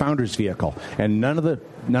called a founder's vehicle. And none of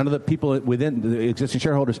the people within the existing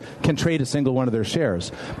shareholders can trade a single one of their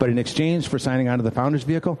shares. But in exchange for signing on to the founder's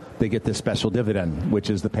vehicle, they get this special dividend, which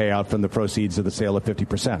is the payout from the proceeds of the sale of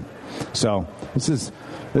 50%. So this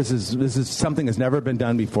is something that's never been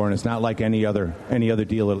done before, and it's not like any other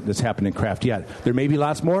deal that's happened in craft yet. There may be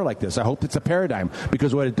lots more like this. I hope it's a paradigm,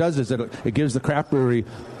 because what it does is it gives the craft brewery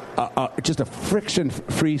just a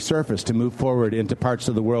friction-free surface to move forward into parts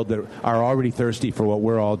of the world that are already thirsty for what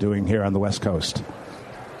we're all doing here on the West Coast.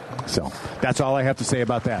 So that's all I have to say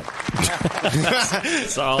about that.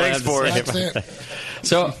 That's all Thanks for it.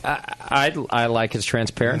 So I like his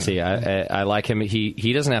transparency. I like him.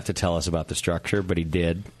 He doesn't have to tell us about the structure, but he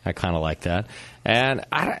did. I kind of like that. And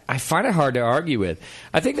I find it hard to argue with.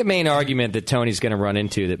 I think the main argument that Tony's going to run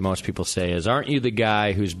into that most people say is, aren't you the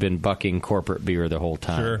guy who's been bucking corporate beer the whole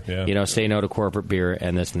time? Sure, yeah. Say no to corporate beer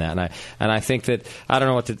and this and that. And I think that I don't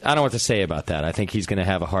know what to say about that. I think he's going to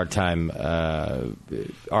have a hard time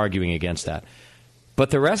arguing against that. But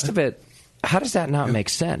the rest of it, how does that not make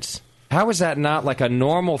sense? How is that not like a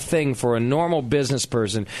normal thing for a normal business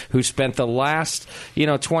person who spent the last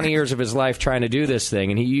 20 years of his life trying to do this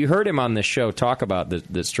thing? And you heard him on this show talk about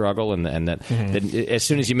the struggle and that, that as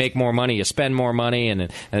soon as you make more money, you spend more money,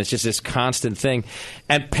 and it's just this constant thing.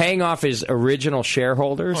 And paying off his original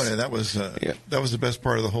shareholders. Oh, yeah, that was the best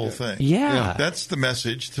part of the whole thing. Yeah. That's the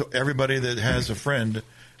message to everybody that has a friend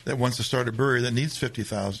that wants to start a brewery that needs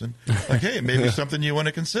 50,000. Like, hey, maybe something you want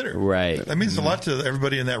to consider. Right. That means a lot to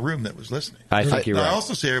everybody in that room that was listening. I think you're right. I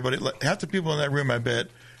also say everybody, half the people in that room, I bet,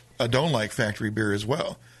 don't like factory beer as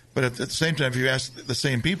well. But at the same time, if you ask the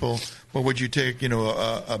same people, well, would you take, a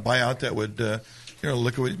buyout that would,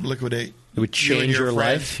 liquidate? It would change your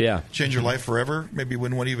life. Yeah. Change your life forever. Maybe you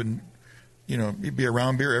wouldn't want to even, be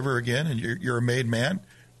around beer ever again, and you're a made man.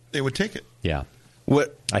 They would take it. Yeah.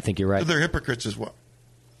 What? I think you're right. So they're hypocrites as well.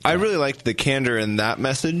 I really liked the candor in that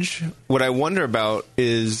message. What I wonder about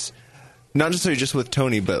is not necessarily just with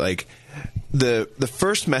Tony, but like the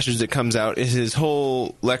first message that comes out is his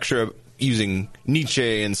whole lecture of using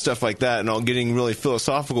Nietzsche and stuff like that, and all getting really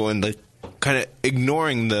philosophical and kind of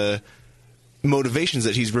ignoring the motivations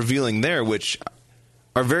that he's revealing there, which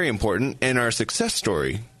are very important and are a success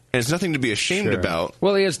story. And it's nothing to be ashamed about.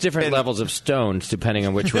 Well, he has different levels of stones depending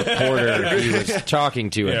on which reporter he was talking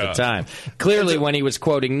to at the time. Clearly, when he was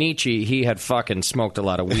quoting Nietzsche, he had fucking smoked a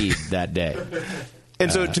lot of weed that day.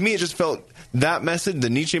 And so to me, it just felt that message, the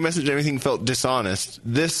Nietzsche message, everything felt dishonest.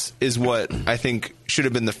 This is what I think should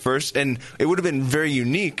have been the first. And it would have been very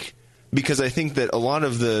unique because I think that a lot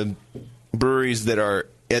of the breweries that are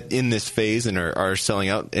in this phase and are selling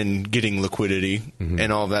out and getting liquidity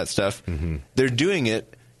and all of that stuff. They're doing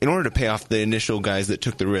it in order to pay off the initial guys that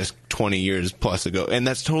took the risk 20 years plus ago. And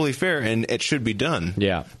that's totally fair, and it should be done.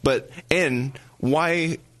 Yeah. And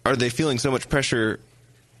why are they feeling so much pressure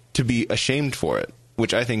to be ashamed for it?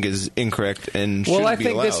 Which I think is incorrect and shouldn't be allowed. Well, I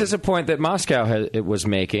think this is a point that Moscow was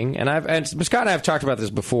making, and Scott and I have talked about this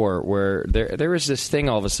before, where there is this thing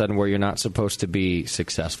all of a sudden where you're not supposed to be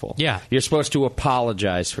successful. Yeah. You're supposed to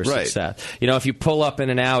apologize for success. If you pull up in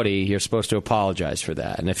an Audi, you're supposed to apologize for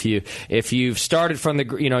that. And if you've started from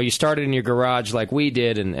you started in your garage like we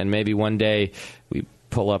did, and maybe one day we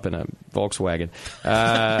pull up in a Volkswagen.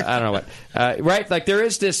 I don't know what. Right? Like there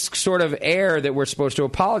is this sort of air that we're supposed to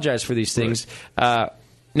apologize for these things.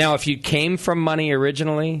 Now, if you came from money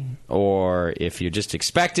originally, or if you're just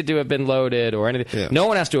expected to have been loaded or anything, no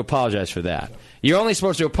one has to apologize for that. You're only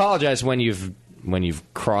supposed to apologize when you've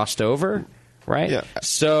crossed over. Right? Yeah.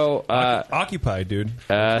 So occupy, dude.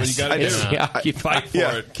 That's what you got to do. Fight for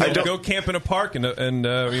it. Go camp in a park and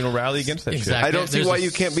rally against that shit. I don't see why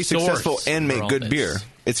you can't be successful and make good beer.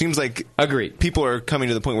 It seems like people are coming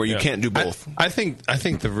to the point where you can't do both. I think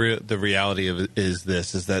the reality of it is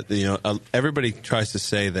this: is that everybody tries to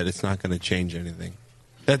say that it's not going to change anything.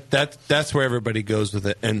 That's where everybody goes with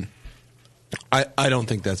it, and I don't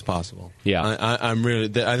think that's possible. Yeah,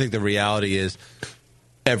 I think the reality is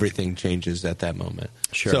everything changes at that moment.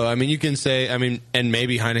 Sure. So, you can say, and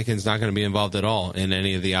maybe Heineken's not going to be involved at all in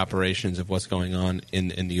any of the operations of what's going on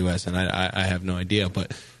in the U.S., and I have no idea.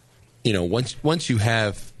 But, once you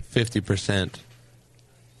have 50%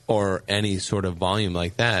 or any sort of volume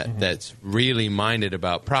like that, that's really minded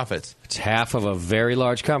about profits. It's half of a very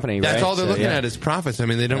large company, right? That's all they're looking at is profits.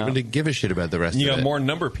 They don't really give a shit about the rest of it. You got more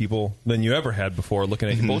number of people than you ever had before looking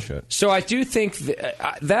at your bullshit. So I do think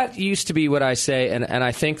that used to be what I say, and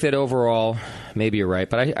I think that overall, maybe you're right,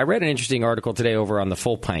 but I read an interesting article today over on the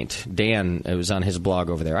Full Pint. Dan, it was on his blog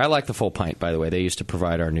over there. I like the Full Pint, by the way. They used to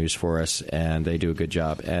provide our news for us, and they do a good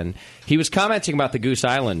job. And he was commenting about the Goose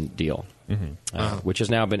Island deal. Which has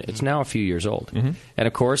now it's now a few years old. And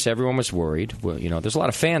of course, everyone was worried. Well, there's a lot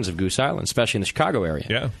of fans of Goose Island, especially in the Chicago area.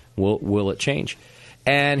 Yeah. Will it change?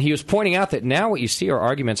 And he was pointing out that now what you see are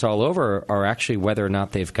arguments all over are actually whether or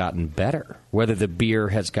not they've gotten better, whether the beer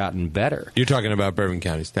has gotten better. You're talking about Bourbon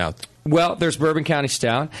County Stout. Well, there's Bourbon County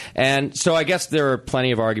Stout, and so I guess there are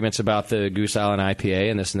plenty of arguments about the Goose Island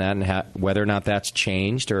IPA and this and that, and whether or not that's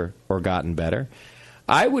changed or gotten better.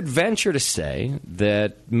 I would venture to say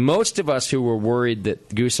that most of us who were worried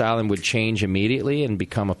that Goose Island would change immediately and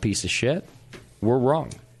become a piece of shit were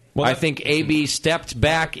wrong. Well, I think AB stepped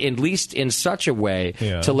back, at least in such a way,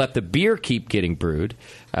 to let the beer keep getting brewed.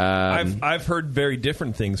 I've heard very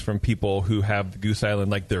different things from people who have Goose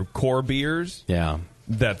Island, like their core beers. Yeah.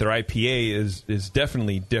 That their IPA is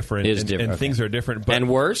definitely different, and things are different. But, and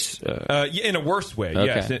worse? In a worse way,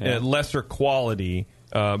 yes. Lesser quality.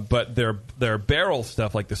 But their barrel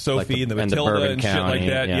stuff, like the Sophie and the Matilda and shit like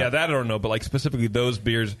that, that I don't know. But like specifically those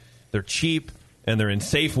beers, they're cheap and they're in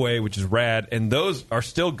Safeway, which is rad, and those are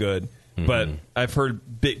still good. But I've heard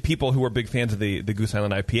people who are big fans of the Goose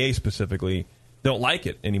Island IPA specifically don't like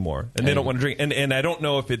it anymore, and they don't want to drink. And I don't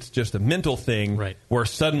know if it's just a mental thing, where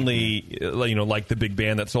suddenly, like the big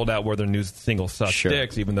band that sold out where their new single sucks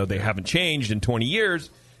sticks, even though they haven't changed in 20 years.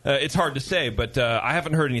 It's hard to say, but I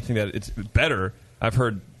haven't heard anything that it's better. I've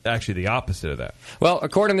heard actually the opposite of that. Well,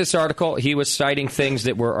 according to this article, he was citing things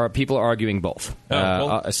that were people arguing both.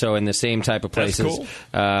 So in the same type of places. That's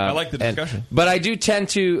cool. I like the discussion. But I do tend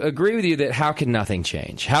to agree with you that how can nothing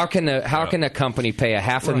change? How can a company pay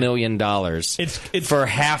 $500,000 for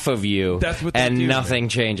half of you and nothing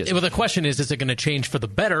changes? Well, the question is it going to change for the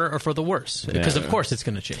better or for the worse? Because of course it's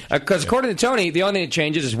going to change. Because according to Tony, the only thing that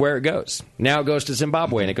changes is where it goes. Now it goes to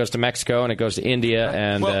Zimbabwe, and it goes to Mexico, and it goes to India.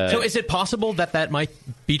 And so is it possible that might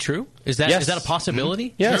be true? Is that a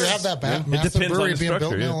possibility? Yes. You have that massive brewery being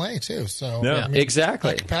built in L.A. too. So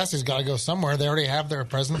exactly. That capacity's got to go somewhere. They already have their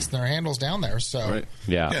presence and their handles down there. So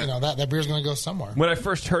that beer's going to go somewhere. When I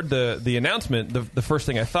first heard the announcement, the first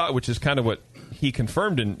thing I thought, which is kind of what he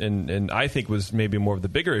confirmed, and I think was maybe more of the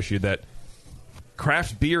bigger issue, that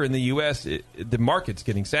craft beer in the U.S., the market's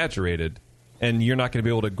getting saturated. And you're not going to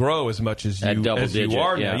be able to grow as much as you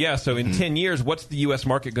are now. Yeah, so in 10 years, what's the U.S.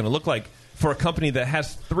 market going to look like for a company that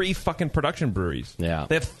has 3 fucking production breweries? Yeah,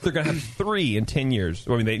 they're going to have 3 in 10 years.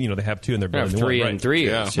 I mean, they have 2 in their building. 3 in 3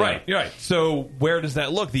 years. Yeah. Right. So where does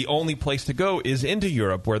that look? The only place to go is into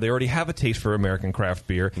Europe, where they already have a taste for American craft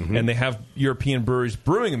beer, and they have European breweries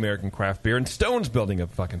brewing American craft beer, and Stone's building a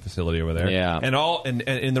fucking facility over there. Yeah, and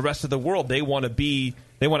in the rest of the world, they want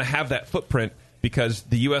to have that footprint. Because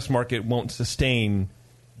the U.S. market won't sustain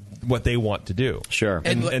what they want to do. Sure,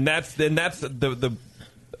 and that's the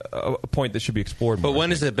point that should be explored more. But when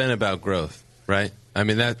has it been about growth, right? I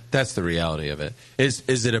mean, that's the reality of it.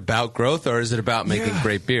 Is it about growth or is it about making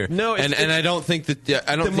great beer? No, and I don't think that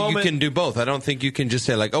you can do both. I don't think you can just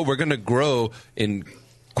say like, oh, we're going to grow in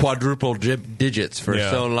quadruple digits for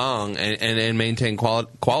so long and maintain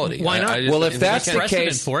quality. Why not? Well, if that's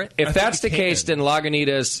the case, then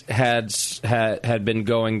Lagunitas had been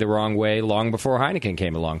going the wrong way long before Heineken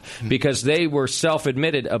came along, because they were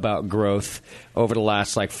self-admitted about growth over the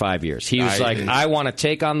last 5 years. He was I want to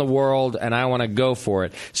take on the world and I want to go for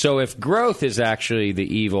it. So if growth is actually the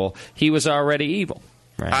evil, he was already evil.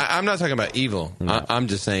 Right? I'm not talking about evil. No. I'm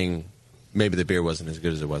just saying maybe the beer wasn't as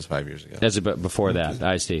good as it was 5 years ago. Before that,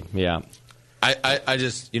 I see. Yeah. I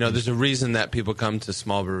just, there's a reason that people come to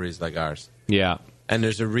small breweries like ours. Yeah. And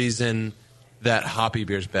there's a reason that hoppy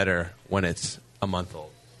beer's better when it's a month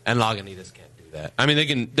old. And Lagunitas can't do that. I mean,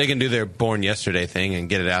 they can do their Born Yesterday thing and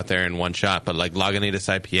get it out there in one shot, but like Lagunitas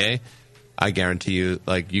IPA, I guarantee you,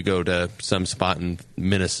 you go to some spot in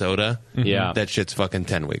Minnesota, that shit's fucking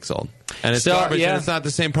 10 weeks old, and it's garbage. And it's not the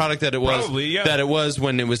same product that it was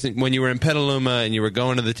when you were in Petaluma and you were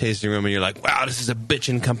going to the tasting room and you're like, wow, this is a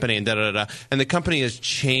bitchin' company and da da da. And the company has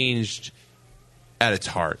changed at its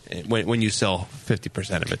heart when you sell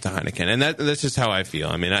 50% of it to Heineken, and that's just how I feel.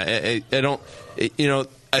 I mean, I don't,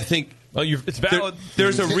 I think. Well, it's valid.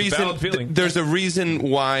 There's a reason. There's a reason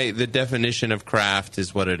why the definition of craft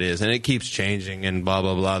is what it is, and it keeps changing. And blah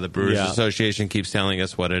blah blah. The Brewers Association keeps telling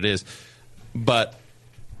us what it is, but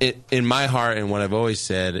in my heart, and what I've always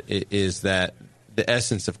said is that the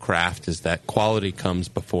essence of craft is that quality comes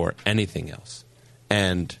before anything else.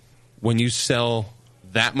 And when you sell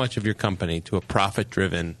that much of your company to a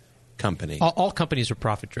profit-driven company. All companies are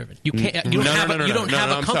profit driven. You can't. You don't have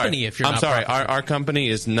a company if you're not. I'm sorry. Our company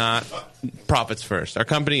is not profits first. Our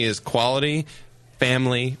company is quality,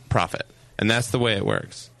 family, profit, and that's the way it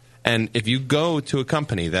works. And if you go to a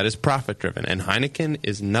company that is profit driven, and Heineken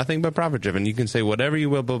is nothing but profit driven, you can say whatever you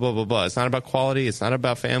will, blah blah blah blah. It's not about quality. It's not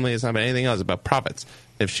about family. It's not about anything else. It's about profits.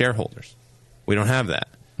 They have shareholders. We don't have that.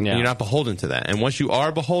 Yeah. You're not beholden to that. And once you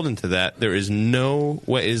are beholden to that, there is no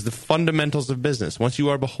way. It is the fundamentals of business. Once you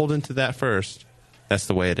are beholden to that first, that's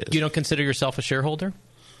the way it is. You don't consider yourself a shareholder?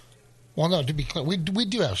 Well, no, to be clear, we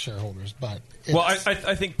do have shareholders, but... Well,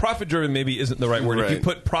 I think profit-driven maybe isn't the right word. Right. If you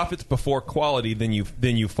put profits before quality, then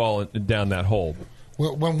you fall down that hole.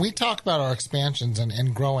 Well, when we talk about our expansions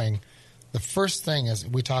and growing, the first thing is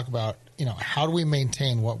we talk about, how do we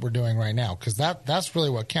maintain what we're doing right now? Because that's really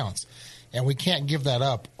what counts. And we can't give that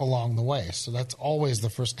up along the way. So that's always the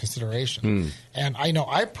first consideration. And I know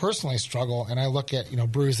I personally struggle, and I look at,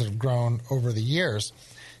 breweries that have grown over the years,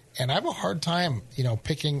 and I have a hard time,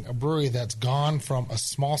 picking a brewery that's gone from a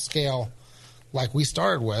small scale like we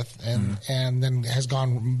started with and then has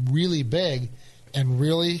gone really big and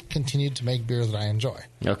really continued to make beer that I enjoy.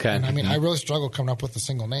 Okay. And I mean, I really struggle coming up with a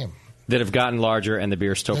single name. That have gotten larger and the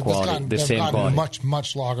beer's still quality, the same quality.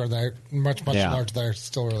 Much larger. They're much larger. They're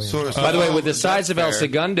still really. By the way, with the size of El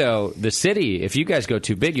Segundo, the city, if you guys go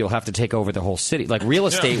too big, you'll have to take over the whole city. Like real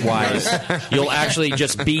estate wise, you'll actually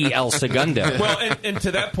just be El Segundo. Well, and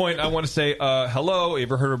to that point, I want to say, hello. You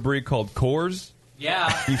ever heard of a breed called Coors? Yeah.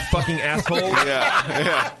 You fucking asshole.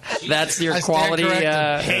 Yeah. That's your quality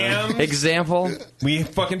example. We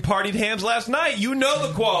fucking partied hams last night. You know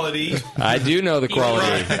the quality. I do know the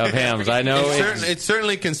quality of hams. I know it's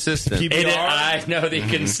certainly consistent. I know the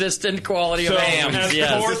consistent quality of hams. As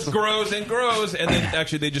yes. Coors grows and grows, and then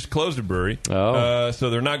actually they just closed a brewery. So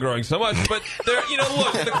they're not growing so much. But they're,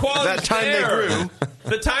 look, the quality. That time there. they grew.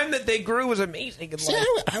 The time that they grew was amazing. See,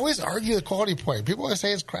 I always argue the quality point. People always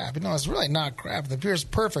say it's crap. It's really not crap. The beer's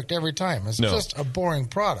perfect every time. It's just a boring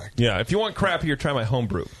product. Yeah, if you want crap here, try my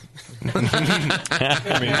homebrew. I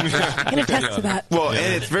can attest to that. Well,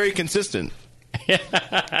 and it's very consistent.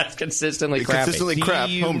 It's consistently crappy. Consistently crap.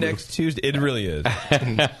 See you next Tuesday. It really is.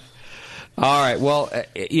 All right. Well,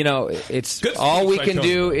 it's good all we can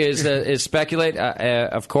do is speculate,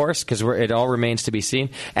 of course, because it all remains to be seen.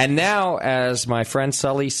 And now, as my friend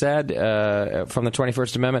Sully said from the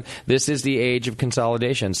 21st Amendment, this is the age of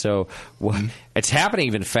consolidation. So it's happening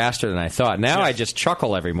even faster than I thought. Now I just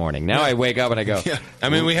chuckle every morning. Now I wake up and I go, I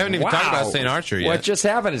mean, we haven't even talked about St. Archer yet. What just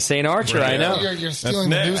happened at St. Archer? Right. I know. You're stealing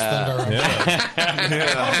the news thunder.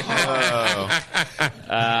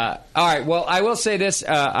 All right. Well, I will say this.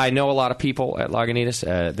 I know a lot of people at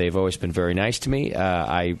Lagunitas. They've always been very nice to me.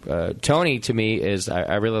 Tony, to me, is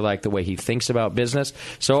I really like the way he thinks about business.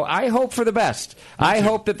 So I hope for the best. I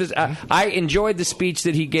hope that this. I enjoyed the speech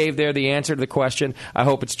that he gave there, the answer to the question. I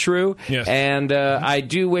hope it's true. Yes. And And I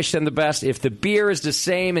do wish them the best. If the beer is the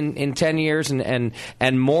same in 10 years and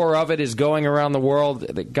more of it is going around the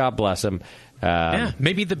world, God bless them.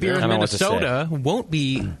 Maybe the beer in Minnesota won't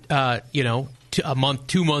be, a month,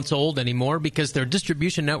 2 months old anymore because their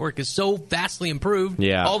distribution network is so vastly improved.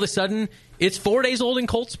 Yeah. All of a sudden, it's 4 days old in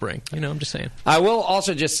Cold Spring. I'm just saying. I will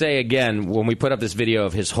also just say again, when we put up this video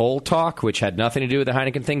of his whole talk, which had nothing to do with the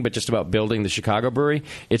Heineken thing, but just about building the Chicago brewery,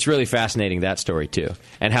 it's really fascinating, that story, too,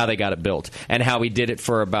 and how they got it built, and how he did it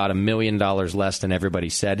for about $1 million less than everybody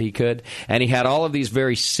said he could. And he had all of these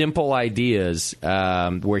very simple ideas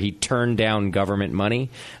where he turned down government money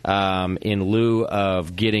in lieu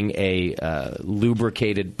of getting a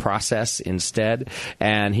lubricated process instead.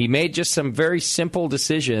 And he made just some very simple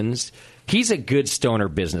decisions. He's a good stoner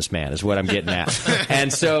businessman is what I'm getting at.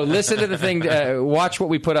 And so listen to the thing, watch what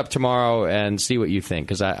we put up tomorrow and see what you think,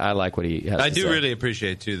 because I like what he has to say. I do really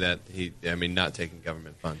appreciate, too, that not taking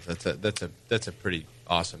government funds. That's a pretty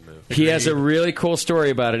awesome move. He has a really cool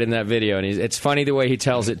story about it in that video, and it's funny the way he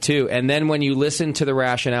tells it, too. And then when you listen to the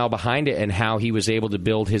rationale behind it and how he was able to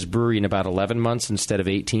build his brewery in about 11 months instead of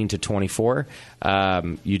 18 to 24,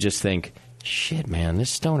 you just think, shit, man,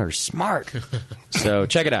 this stoner's smart. So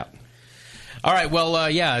check it out. All right, well,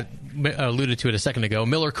 alluded to it a second ago.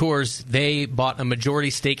 Miller Coors, they bought a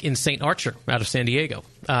majority stake in St. Archer out of San Diego.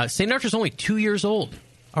 St. Archer's only 2 years old,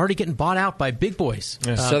 already getting bought out by big boys.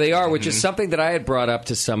 So they are, which is something that I had brought up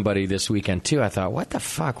to somebody this weekend, too. I thought, what the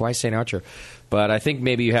fuck? Why St. Archer? But I think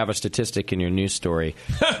maybe you have a statistic in your news story.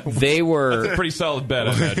 They were... That's a pretty solid bet,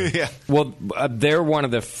 I imagine. Yeah. Well, they're one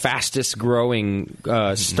of the fastest growing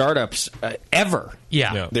startups ever.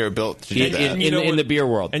 Yeah. They were built to do that. In the beer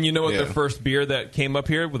world. And you know what their first beer that came up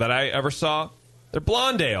here that I ever saw? Their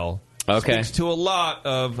Blonde Ale. Okay. Speaks to a lot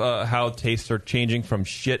of how tastes are changing from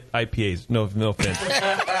shit IPAs. No offense.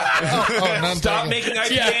 Stop making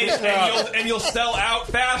IPAs and you'll sell out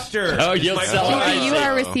faster. Oh, you'll sell out. You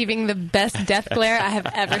are receiving the best death glare I have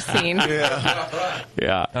ever seen.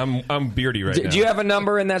 Yeah. I'm beardy right now. Do you have a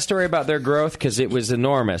number in that story about their growth? Because it was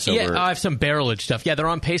enormous. Yeah, I have some barrelage stuff. Yeah, they're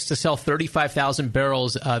on pace to sell 35,000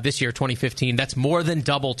 barrels this year, 2015. That's more than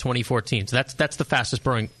double 2014. So that's the fastest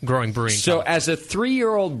growing brewery. So as a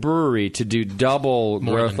 3-year-old brewery to do double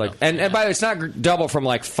growth, and by the way, it's not double from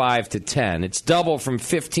like 5 to 10. It's double from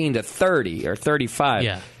 15 to 30 or 35.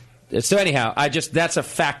 Yeah. So anyhow, that's a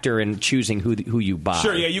factor in choosing who you buy.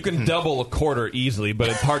 Sure, yeah, you can double a quarter easily, but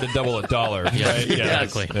it's hard to double $1. Right? Yeah,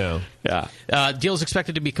 exactly. Yeah. Deal is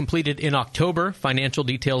expected to be completed in October. Financial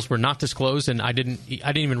details were not disclosed, and I didn't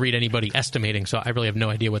even read anybody estimating, so I really have no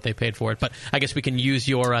idea what they paid for it. But I guess we can use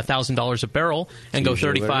your $1,000 a barrel and go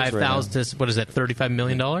 35,000 to what is that? $35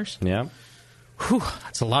 million? Yeah. Whew,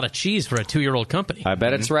 that's a lot of cheese for a 2-year-old company. I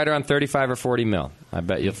bet it's right around 35 or 40 mil. I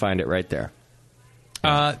bet you'll find it right there.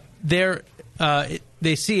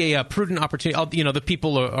 They see a prudent opportunity. The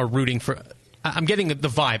people are rooting for. I'm getting the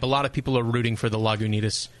vibe. A lot of people are rooting for the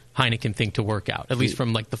Lagunitas Heineken thing to work out, at least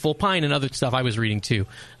from like the Full Pint and other stuff I was reading too.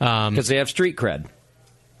 Because they have street cred,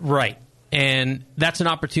 right? And that's an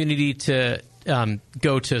opportunity to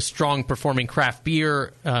go to strong performing craft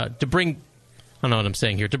beer to bring. I don't know what I'm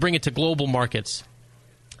saying here. To bring it to global markets.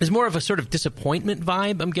 There's more of a sort of disappointment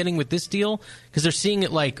vibe I'm getting with this deal because they're seeing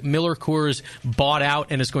it like Miller Coors bought out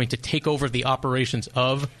and is going to take over the operations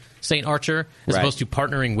of St. Archer as opposed to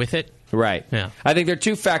partnering with it. Right. Yeah. I think there are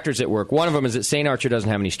two factors at work. One of them is that St. Archer doesn't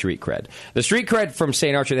have any street cred. The street cred from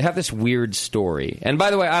St. Archer, they have this weird story. And by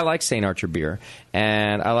the way, I like St. Archer beer,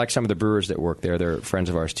 and I like some of the brewers that work there. They're friends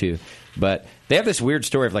of ours, too. But they have this weird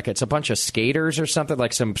story of like it's a bunch of skaters or something,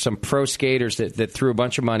 like some pro skaters that threw a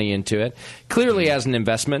bunch of money into it, clearly as an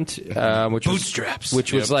investment, which bootstraps,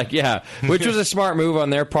 which was which was a smart move on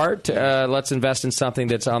their part. Let's invest in something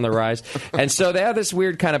that's on the rise. And so they have this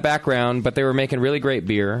weird kind of background, but they were making really great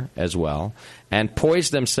beer as well, and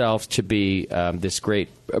poised themselves to be this great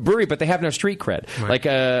brewery, but they have no street cred. Right.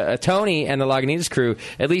 Like Tony and the Lagunitas crew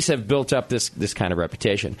at least have built up this kind of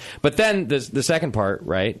reputation. But then the second part,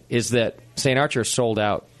 right, is that St. Archer sold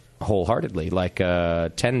out wholeheartedly, like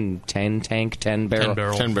 10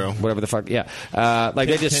 barrel, whatever the fuck, yeah. Like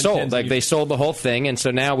they just sold, like they sold the whole thing, and so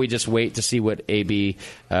now we just wait to see what AB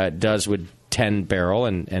does with 10 barrel,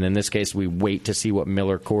 and in this case, we wait to see what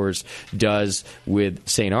Miller Coors does with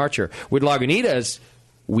St. Archer. With Lagunitas,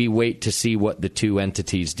 we wait to see what the two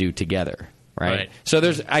entities do together. Right.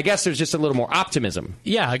 So I guess there's just a little more optimism.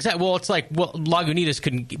 Yeah, exactly. Well, it's like Lagunitas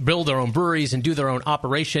can build their own breweries and do their own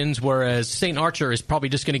operations, whereas St. Archer is probably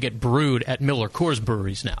just going to get brewed at Miller Coors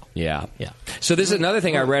breweries now. Yeah. So this is another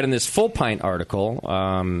thing I read in this Full Pint article,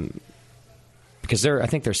 because I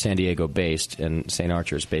think they're San Diego based, and St.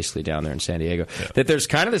 Archer is basically down there in San Diego. Yeah. That there's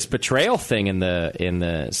kind of this betrayal thing in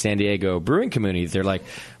the San Diego brewing community. They're like,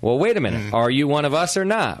 well, wait a minute, are you one of us or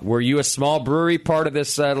not? Were you a small brewery part of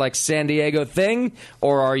this like San Diego thing,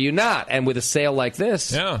 or are you not? And with a sale like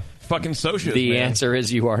this, fucking socias. The answer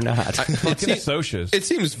is you are not. Fucking socias. It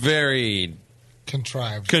seems very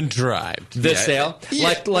contrived. The sale,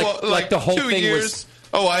 like the whole 2 thing years. was.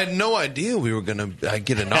 Oh, I had no idea we were going to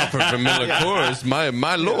get an offer from Miller Coors.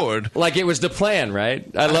 My lord. Like it was the plan, right?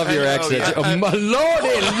 I love your accent. My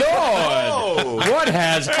lordy lord! What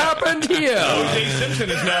has happened here? O.J. Simpson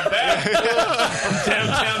is not back from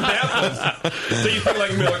downtown Dallas. So you think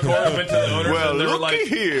like Miller Coors went to the owners and they were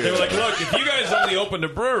like, look, if you guys only opened a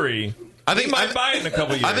brewery, we might buy it in a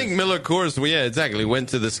couple years. I think Miller Coors, exactly, went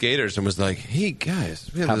to the skaters and was like, hey,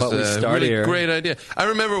 guys, we have How about we start really here? Great idea. I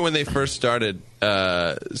remember when they first started, we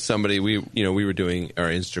were doing our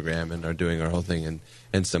Instagram and doing our whole thing,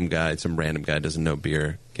 and some random guy doesn't know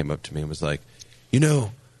beer came up to me and was like,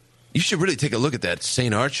 you should really take a look at that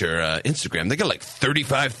St. Archer Instagram. They got like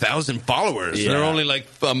 35,000 followers. Yeah. They're only like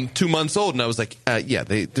 2 months old. And I was like, they got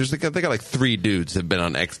like 3 dudes that have been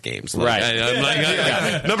on X Games. Like, right. I'm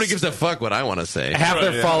like, nobody gives a fuck what I want to say. Half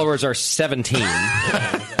their followers are 17.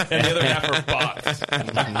 And the other half are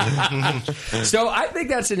bots. So I think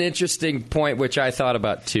that's an interesting point, which I thought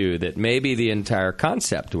about too, that maybe the entire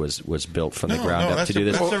concept was built from the ground up to do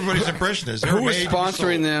this. That's everybody's impression. Who was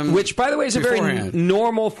sponsoring them? Which, by the way, is a very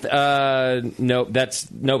normal. No,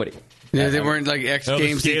 that's nobody. Yeah, they weren't like X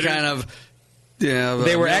Gamesy kind of. Yeah,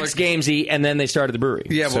 they were X Gamesy, and then they started the brewery.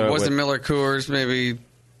 Yeah, but wasn't Miller Coors maybe?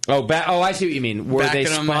 I see what you mean. Were they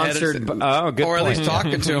sponsored? Good point. Or at least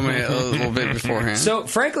talking to them a little bit beforehand. So,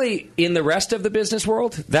 frankly, in the rest of the business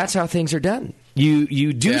world, that's how things are done.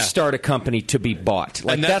 You do start a company to be bought.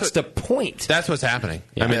 Like that's the point. That's what's happening.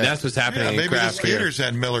 Yeah. I mean, that's what's happening. Yeah, in maybe craft the skaters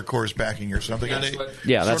had Miller Coors backing or something. And they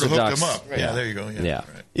that's sort of what hooked them up. Right. Yeah, there you go. Yeah.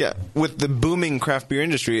 Yeah, with the booming craft beer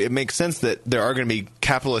industry, it makes sense that there are going to be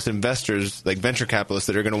capitalist investors, like venture capitalists,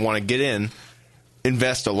 that are going to want to get in,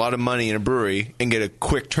 invest a lot of money in a brewery, and get a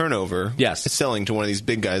quick turnover. Yes, selling to one of these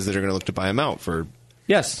big guys that are going to look to buy them out for.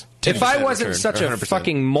 Yes. If I wasn't such a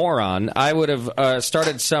fucking moron, I would have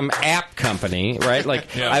started some app company, right?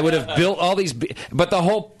 Like, I would have built all these... But the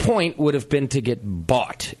whole point would have been to get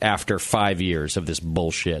bought after 5 years of this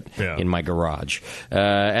bullshit in my garage.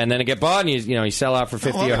 And then it get bought, and you sell out for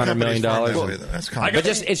 $50 or $100 million.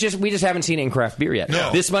 But we just haven't seen it in craft beer yet.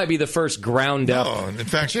 No. This might be the first ground up... No, in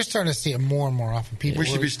fact... You're starting to see it more and more often. People we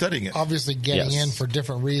should be studying it. Obviously getting in for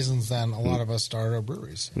different reasons than a lot of us start our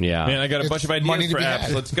breweries. Yeah. Man, I got a bunch of ideas for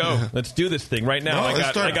apps. Let's go. Let's do this thing right now. I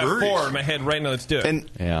got 4 in my head right now. Let's do it.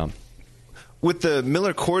 And with the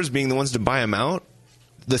Miller Coors being the ones to buy them out,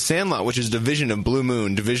 the Sandlot, which is a division of Blue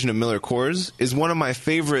Moon, division of Miller Coors, is one of my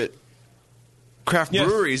favorite craft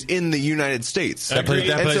breweries in the United States. That place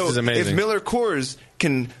is amazing. If Miller Coors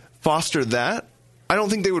can foster that, I don't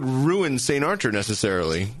think they would ruin St. Archer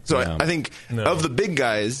necessarily. So I think of the big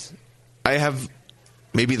guys, I have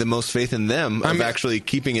maybe the most faith in them of actually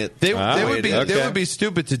keeping it. They would be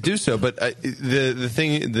stupid to do so. But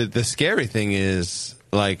the scary thing is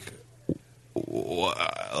like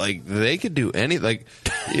they could do anything. Like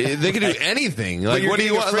they could do anything. Like what do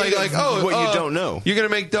you want? Like what you don't know. You're gonna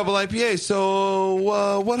make double IPA.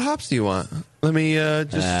 So what hops do you want? Let me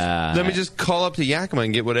just call up to Yakima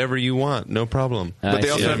and get whatever you want. No problem. But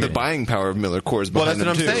they also have the buying power of Miller Coors behind them, well, that's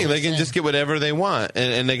what I'm saying. They can just get whatever they want,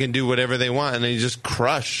 and they can do whatever they want, and they just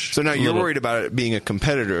crush. So now you're worried about it being a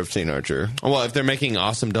competitor of St. Archer. Well, if they're making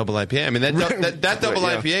awesome double IPA. I mean, that double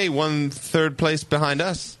IPA won 3rd place behind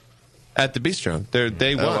us at the Bistro.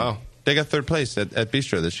 They won. Wow. They got 3rd place at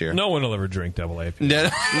Bistro this year. No one will ever drink double IPA.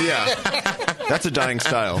 Yeah. That's a dying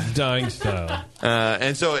style. Dying style.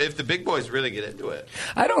 And so if the big boys really get into it.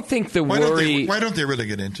 I don't think why don't they really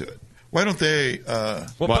get into it? Why don't they...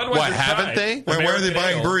 why haven't they? Why are they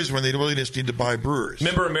buying breweries when they really just need to buy brewers?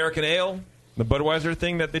 Remember American Ale? The Budweiser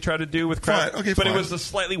thing that they tried to do with craft? But it was a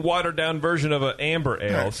slightly watered-down version of an amber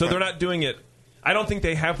ale. Right, so they're not doing it... I don't think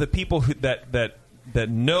they have the people that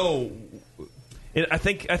know... I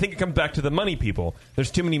think it comes back to the money people.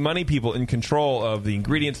 There's too many money people in control of the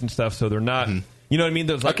ingredients and stuff, so they're not. You know what I mean?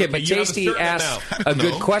 There's but Tasty asked a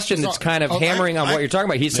good question that's kind of hammering on what you're talking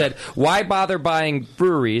about. He said, "Why bother buying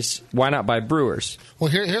breweries? Why not buy brewers?" Well,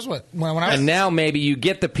 here's what. And now maybe you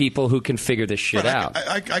get the people who can figure this shit out.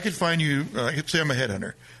 I could find you. I could say I'm a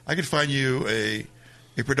headhunter. I could find you a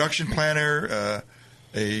production planner,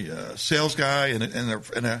 a sales guy, and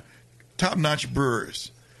a top-notch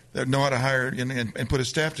brewers that know how to hire and put a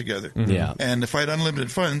staff together. Yeah. And if I had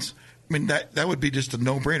unlimited funds, I mean, that would be just a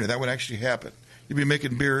no-brainer. That would actually happen. to be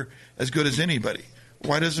making beer as good as anybody.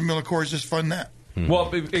 Why doesn't Miller Coors just fund that?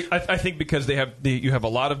 Well, I think because you have a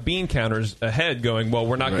lot of bean counters ahead going. Well,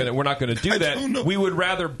 we're not going to do that. We would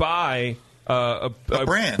rather buy a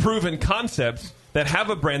brand, proven concepts that have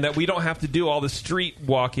a brand that we don't have to do all the street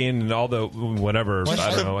walking and all the whatever. What's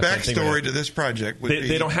I don't know. The backstory to this project?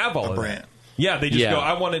 They don't have all a of brand. That. Yeah, they just go.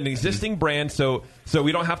 I want an existing brand, so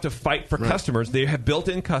we don't have to fight for customers. They have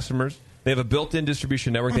built-in customers. They have a built-in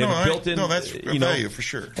distribution network. They have a built-in. No, that's value for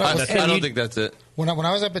sure. I don't think that's it. When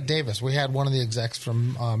I was up at Davis, we had one of the execs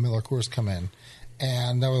from Miller Coors come in,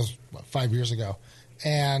 and that was 5 years ago.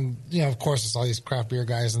 And of course, it's all these craft beer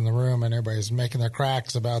guys in the room, and everybody's making their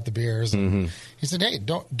cracks about the beers. And he said, "Hey,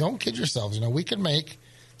 don't kid yourselves. We can make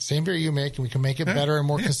same beer you make, and we can make it better and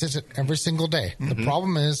more consistent every single day. The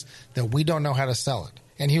problem is that we don't know how to sell it."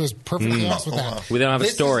 And he was perfectly honest with that. We don't have a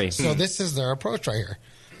story. So this is their approach right here.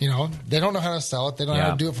 They don't know how to sell it. They don't know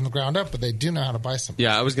how to do it from the ground up, but they do know how to buy something.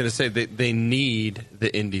 Yeah, I was going to say they need the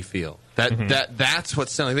indie feel. That's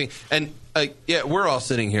what's selling. And we're all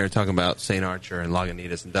sitting here talking about St. Archer and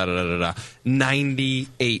Lagunitas and da-da-da-da-da.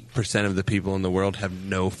 98% of the people in the world have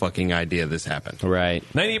no fucking idea this happened. Right.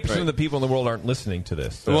 98% of the people in the world aren't listening to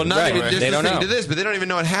this. So. Well, not even just listening to this, but they don't even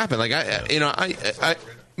know what happened. Like,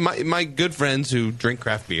 my good friends who drink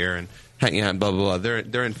craft beer and hang out, blah, blah, blah,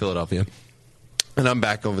 they're in Philadelphia. And I'm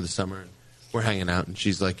back over the summer, and we're hanging out, and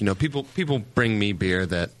she's like, people bring me beer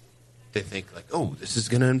that they think like, oh, this is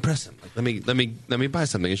gonna impress them. Like, let me buy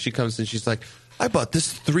something. And she comes and she's like, I bought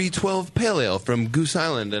this 312 Pale Ale from Goose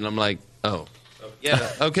Island, and I'm like, oh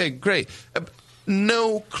yeah, okay, great.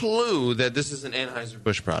 No clue that this is an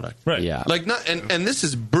Anheuser-Busch product, right? Yeah, like not, and this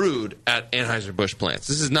is brewed at Anheuser-Busch plants.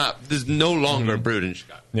 This is no longer brewed in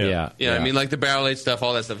Chicago. Yeah. I mean, like the barrel aged stuff,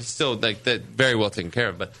 all that stuff is still like that, very well taken care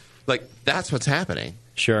of, but. Like, that's what's happening.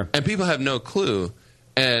 Sure. And people have no clue.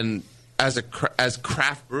 And as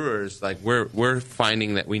craft brewers, like, we're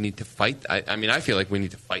finding that we need to fight. I feel like we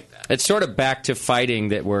need to fight that. It's sort of back to fighting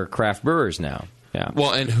that we're craft brewers now. Yeah.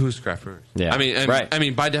 Well, and who's craft brewers? Yeah. Right. I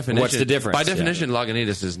mean, by definition. What's the difference? By definition,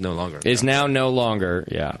 Lagunitas is no longer. Is now no longer,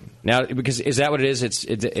 yeah. Now, because is that what it is? It's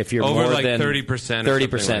if you're over more like than 30%.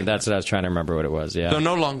 30%. Like that's what I was trying to remember what it was, yeah. So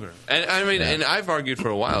no longer. And I mean, and I've argued for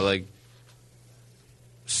a while, like,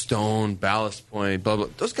 Stone, Ballast Point, blah, blah.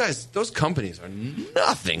 Those companies are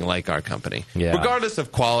nothing like our company. Yeah. Regardless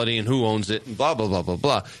of quality and who owns it and blah, blah, blah, blah,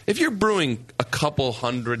 blah. If you're brewing a couple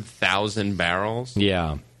 100,000 barrels,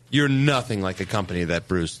 you're nothing like a company that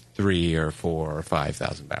brews 3 or 4 or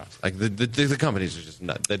 5,000 barrels. Like, the companies are just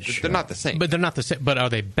not, they're not the same. But they're not the same. But are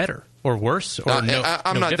they better or worse? Or I'm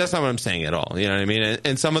not. That's not what I'm saying at all. You know what I mean?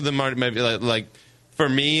 And some of them are maybe like for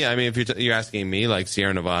me, I mean, if you're asking me, like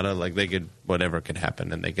Sierra Nevada, like whatever could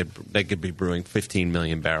happen, and they could be brewing 15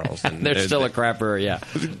 million barrels, and they're still a crap brewer. Yeah,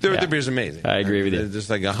 their beer's amazing. I agree with you. Just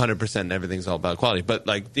like 100%, and everything's all about quality. But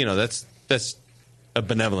like that's a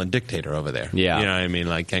benevolent dictator over there. Yeah, you know what I mean,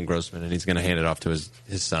 like Ken Grossman, and he's going to hand it off to his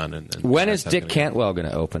son. And when is Dick Cantwell going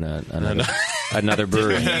to open another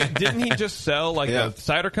brewery? Didn't he just sell like a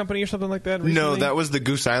cider company or something like that recently? No, that was the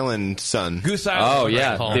Goose Island son. Goose Island. Oh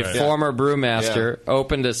yeah, the former brewmaster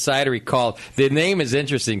opened a cidery called. The name is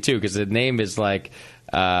interesting too because the name is like.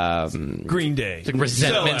 Green Day, like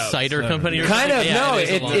Resentment Cider Company, or kind of. Yeah, no,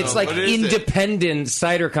 it's like Independent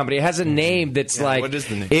Cider Company. It has a name that's like. What is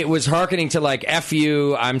the name? It was hearkening to like "F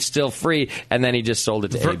you, I'm still free," and then he just sold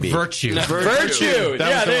it to AB. Virtue. Virtue.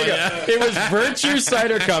 Yeah, there you go. It was Virtue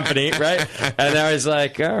Cider Company, right? And I was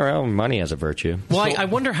like, oh well, money has a virtue. Well, I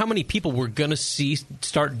wonder how many people we're going to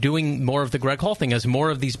start doing more of the Greg Hall thing as more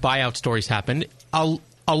of these buyout stories happen.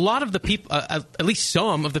 A lot of the people, at least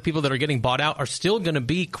some of the people that are getting bought out, are still going to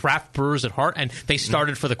be craft brewers at heart, and they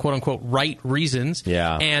started for the quote-unquote right reasons,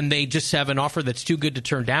 and they just have an offer that's too good to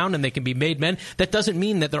turn down, and they can be made men. That doesn't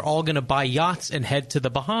mean that they're all going to buy yachts and head to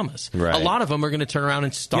the Bahamas. Right. A lot of them are going to turn around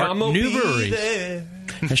and start new breweries.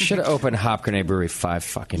 I should have opened Hop Grenade Brewery 5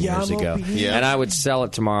 fucking years ago, and I would sell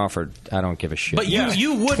it tomorrow for I don't give a shit. But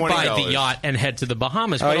you would buy the yacht and head to the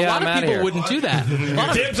Bahamas, but a lot of people wouldn't do that.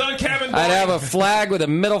 Dibs on cabin boy. I'd have a flag with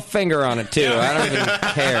a middle finger on it too. I don't even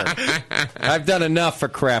care. I've done enough for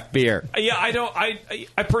craft beer. Yeah, I don't.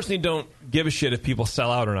 I personally don't give a shit if people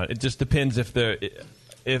sell out or not. It just depends if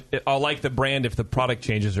I'll like the brand if the product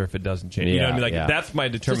changes or if it doesn't change. You know what I mean? Like that's my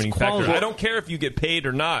determining factor. I don't care if you get paid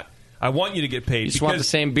or not. I want you to get paid. You just want the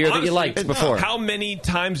same beer that you liked before. How many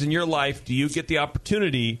times in your life do you get the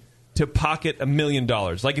opportunity to pocket $1 million?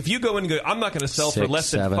 Like if you go in and go, I'm not going to sell for less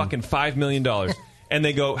than fucking $5 million, and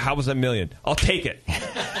they go, how was that $1 million? I'll take it.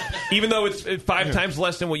 Even though it's 5 times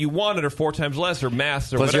less than what you wanted, or 4 times less, or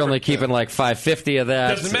math, or Plus, whatever. you're only keeping like 550 of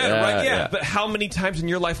that. Doesn't matter, right? Yeah. But how many times in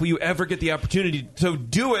your life will you ever get the opportunity to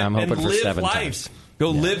do it I'm and hoping for live 7 life? times.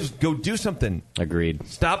 Go do something. Agreed.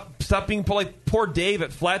 Stop being poor, like poor Dave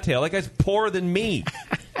at Flat Tail. That guy's poorer than me.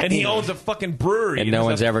 And he owns a fucking brewery. And no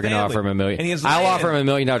one's ever going to offer him $1 million. And he has I'll land. offer him $1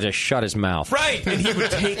 million. Just shut his mouth. Right, and he would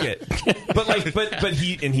take it. But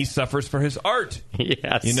he suffers for his art.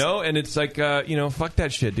 Yes. You know, and it's like fuck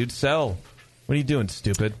that shit, dude. Sell. What are you doing,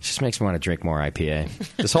 stupid? Just makes me want to drink more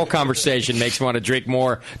IPA. This whole conversation makes me want to drink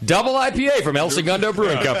more double IPA from El Segundo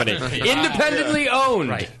Brewing Company. Independently owned.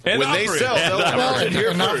 Right. And when they sell,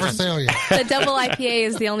 They're not for sale yet. The double IPA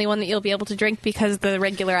is the only one that you'll be able to drink because the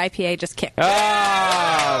regular IPA just kicked.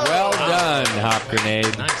 Ah, well done, Hop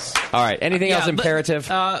Grenade. Nice. All right. Anything else imperative?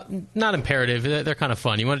 Not imperative. They're kind of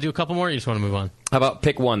fun. You want to do a couple more, or you just want to move on? How about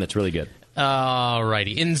pick one that's really good? All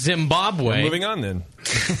righty. In Zimbabwe. We're moving on then.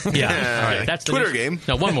 Yeah. All right. That's the Twitter game.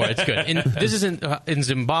 No, one more. It's good. This is in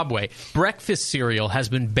Zimbabwe. Breakfast cereal has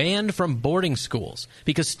been banned from boarding schools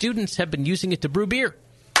because students have been using it to brew beer.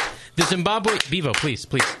 The Zimbabwe Bevo, please.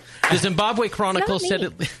 The Zimbabwe Chronicle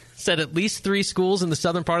said at least 3 schools in the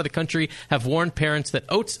southern part of the country have warned parents that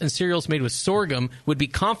oats and cereals made with sorghum would be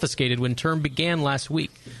confiscated when term began last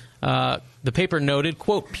week. The paper noted,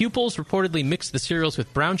 quote, pupils reportedly mix the cereals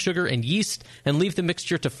with brown sugar and yeast and leave the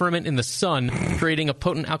mixture to ferment in the sun, creating a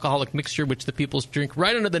potent alcoholic mixture which the pupils drink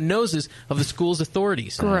right under the noses of the school's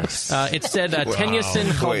authorities. Gross. It said Tennyson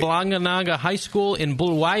Kalblanganaga High School in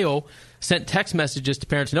Bulawayo sent text messages to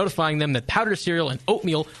parents notifying them that powdered cereal and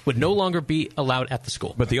oatmeal would no longer be allowed at the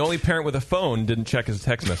school. But the only parent with a phone didn't check his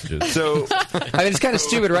text messages. So, I mean, it's kind of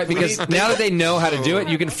stupid, right? Because now that they know how to do it,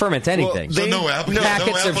 you can ferment anything.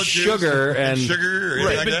 Packets of sugar and sugar.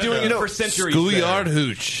 Right. They've been doing it for centuries. Schoolyard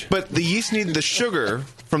hooch. But the yeast need the sugar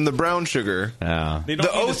from the brown sugar. They don't the need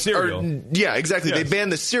the oats cereal. Yeah, exactly. Yes. They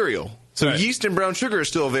banned the cereal. So yeast and brown sugar are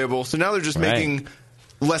still available. So now they're just making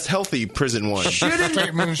less healthy prison ones.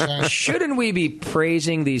 Shouldn't we be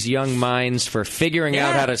praising these young minds for figuring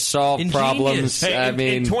out how to solve problems? Hey, I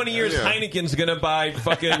mean, in 20 years, Heineken's going to buy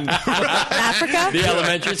fucking Africa? The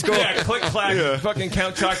elementary school? Yeah, Click Clack, fucking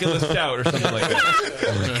Count Chocula Stout or something like that.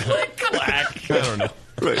 Click Clack. I don't know.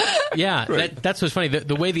 Right. Yeah, Right. that's what's funny.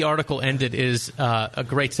 The way the article ended is a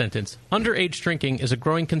great sentence. Underage drinking is a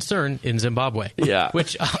growing concern in Zimbabwe. Yeah.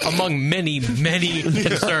 Which, among many, many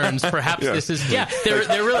concerns, perhaps this is... Yeah,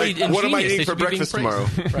 they're really ingenious. What am I They eating for should be being breakfast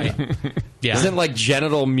praised. tomorrow? Right. Yeah. Isn't like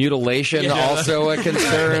genital mutilation also a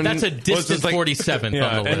concern? That's a distant 47th on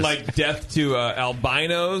the list. And like death to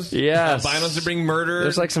albinos. Yes. Albinos are being murdered.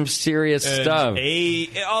 There's like some serious And stuff.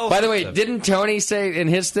 By the way, stuff. didn't Tony say in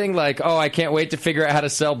his thing, like, I can't wait to figure out how to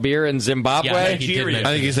sell beer in Zimbabwe? Yeah, Nigeria. I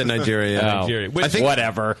think he said Nigeria. Oh. Nigeria. I think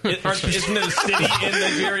whatever. Isn't it a city in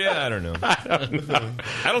Nigeria? I don't know.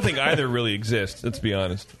 I don't think either really exists, let's be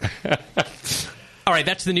honest. All right,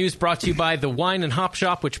 that's the news brought to you by the Wine and Hop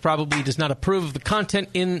Shop, which probably does not approve of the content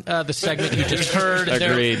in the segment you just heard.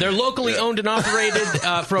 Agreed. They're locally owned and operated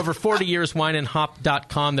for over 40 years,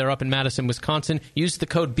 wineandhop.com. They're up in Madison, Wisconsin. Use the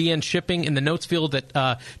code BN Shipping in the notes field at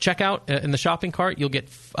checkout in the shopping cart. You'll get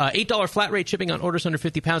 $8 flat rate shipping on orders under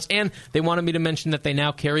 50 pounds. And they wanted me to mention that they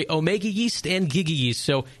now carry Omega yeast and Giga yeast.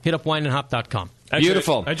 So hit up wineandhop.com.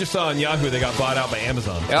 Beautiful. I just saw on Yahoo they got bought out by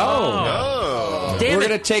Amazon. We're going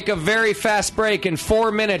to take a very fast break. In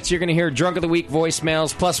 4 minutes, you're going to hear Drunk of the Week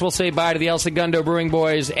voicemails. Plus, we'll say bye to the El Segundo Brewing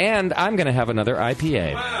Boys. And I'm going to have another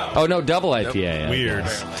IPA. Wow. Oh, no, double IPA. Weird.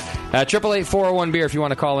 888-401-BEER if you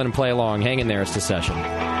want to call in and play along. Hang in there. It's the session.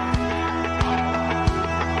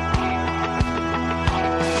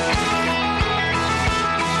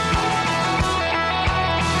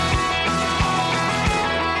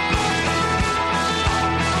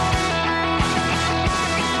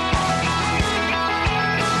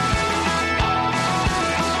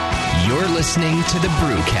 You're listening to the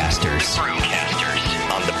Brewcasters.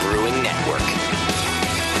 On the Brewing Network.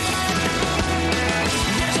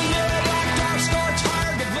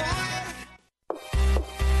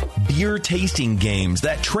 Beer tasting games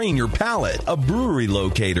that train your palate, a brewery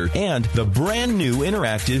locator, and the brand new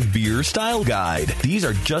interactive beer style guide. These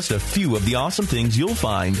are just a few of the awesome things you'll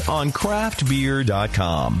find on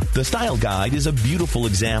craftbeer.com. The style guide is a beautiful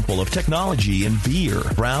example of technology in beer.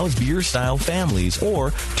 Browse beer style families or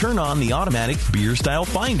turn on the automatic beer style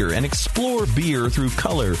finder and explore beer through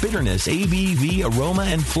color, bitterness, ABV, aroma,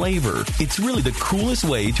 and flavor. It's really the coolest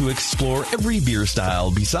way to explore every beer style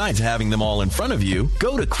besides having them all in front of you.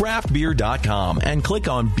 Go to craftbeer.com craftbeer.com and click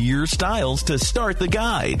on Beer Styles to start the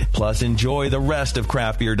guide. Plus, enjoy the rest of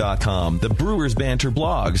craftbeer.com, the Brewers Banter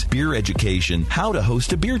blogs, beer education, how to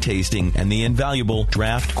host a beer tasting, and the invaluable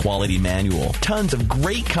Draft Quality Manual. Tons of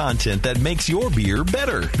great content that makes your beer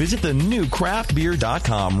better. Visit the new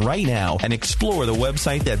craftbeer.com right now and explore the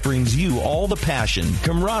website that brings you all the passion,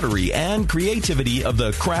 camaraderie, and creativity of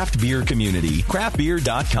the craft beer community.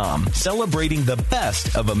 Craftbeer.com, celebrating the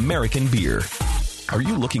best of American beer. Are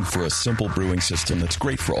you looking for a simple brewing system that's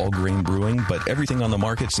great for all grain brewing, but everything on the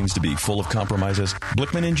market seems to be full of compromises?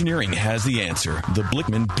 Blickman Engineering has the answer. The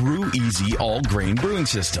Blickman Brew Easy All Grain Brewing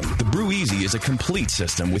System. The Brew Easy is a complete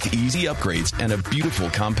system with easy upgrades and a beautiful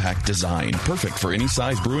compact design, perfect for any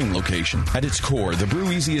size brewing location. At its core, the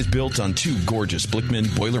Brew Easy is built on two gorgeous Blickman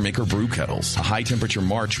Boilermaker brew kettles, a high-temperature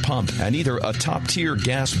March pump, and either a top-tier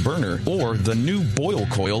gas burner or the new Boil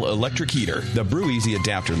Coil electric heater. The Brew Easy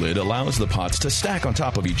adapter lid allows the pots to stack on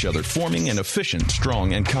top of each other, forming an efficient,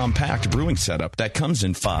 strong, and compact brewing setup that comes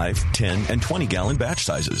in 5, 10, and 20-gallon batch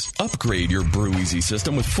sizes. Upgrade your Brew Easy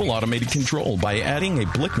system with full automated control by adding a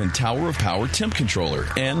Blickman Tower of Power temp controller,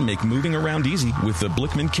 and make moving around easy with the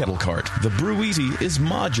Blickman Kettle Cart. The Brew Easy is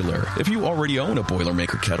modular. If you already own a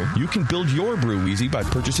Boilermaker kettle, you can build your Brew Easy by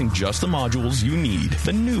purchasing just the modules you need.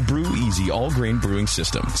 The new Brew Easy all-grain brewing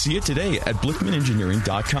system. See it today at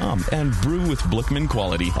BlickmanEngineering.com and brew with Blickman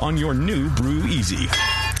quality on your new Brew Easy.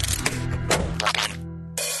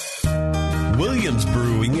 Williams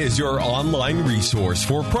Brewing is your online resource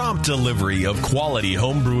for prompt delivery of quality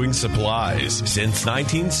home brewing supplies. Since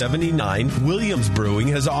 1979, Williams Brewing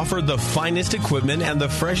has offered the finest equipment and the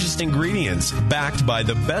freshest ingredients, backed by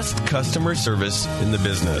the best customer service in the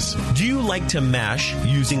business. Do you like to mash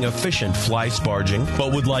using efficient fly sparging,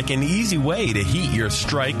 but would like an easy way to heat your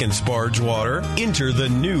strike and sparge water? Enter the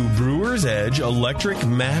new Brewer's Edge electric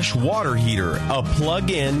mash water heater, a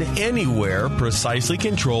plug-in, anywhere, precisely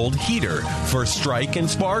controlled heater for strike and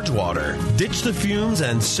sparge water. Ditch the fumes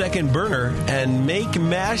and second burner and make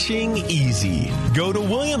mashing easy. Go to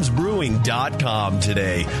williamsbrewing.com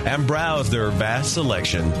today and browse their vast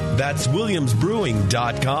selection. That's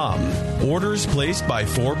williamsbrewing.com. Orders placed by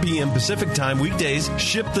 4 p.m. Pacific Time weekdays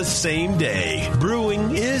ship the same day.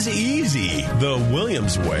 Brewing is easy the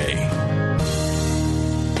Williams way.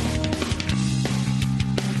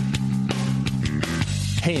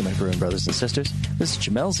 Hey, my brewing brothers and sisters. This is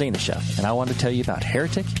Jamel Zainasheff, and I want to tell you about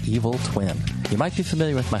Heretic Evil Twin. You might be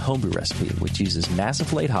familiar with my homebrew recipe, which uses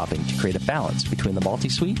massive late hopping to create a balance between the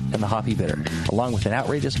malty sweet and the hoppy bitter, along with an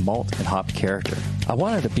outrageous malt and hop character. I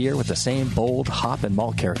wanted a beer with the same bold hop and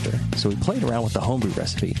malt character, so we played around with the homebrew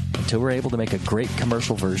recipe until we were able to make a great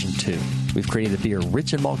commercial version too. We've created a beer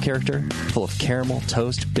rich in malt character, full of caramel,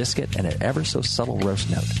 toast, biscuit, and an ever so subtle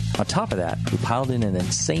roast note. On top of that, we piled in an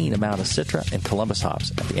insane amount of Citra and Columbus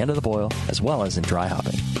hops at the end of the boil, as well as in dry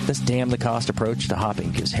hopping. This damn-the-cost approach to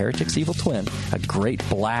hopping gives Heretic's Evil Twin a great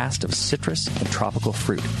blast of citrus and tropical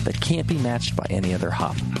fruit that can't be matched by any other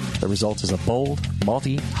hop. The result is a bold,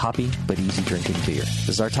 malty, hoppy, but easy-drinking beer. This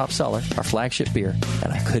is our top seller, our flagship beer,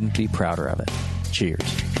 and I couldn't be prouder of it. Cheers.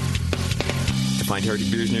 To find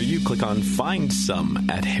Heretic beers near you, click on Find Some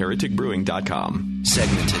at hereticbrewing.com.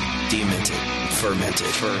 Segmented, demented, fermented.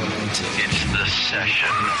 It's the session.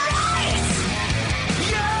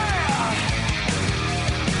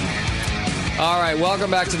 All right,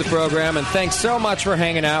 welcome back to the program, and thanks so much for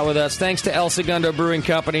hanging out with us. Thanks to El Segundo Brewing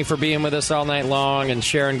Company for being with us all night long and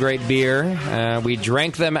sharing great beer. We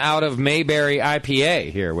drank them out of Mayberry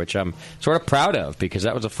IPA here, which I'm sort of proud of because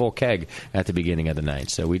that was a full keg at the beginning of the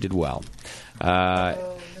night, so we did well.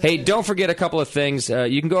 Hey, don't forget a couple of things.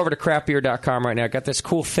 You can go over to craftbeer.com right now. Got this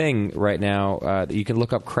cool thing right now that you can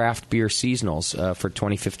look up craft beer seasonals for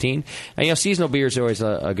 2015. And, you know, seasonal beer is always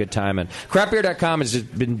a good time. And craftbeer.com has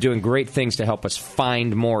been doing great things to help us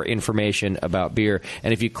find more information about beer.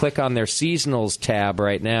 And if you click on their seasonals tab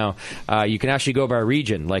right now, you can actually go by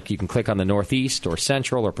region. Like you can click on the Northeast or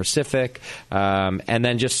Central or Pacific, and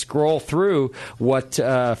then just scroll through what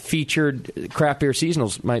featured craft beer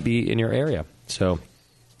seasonals might be in your area. So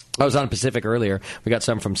I was on Pacific earlier. We got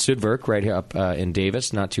some from Sudwerk right here up in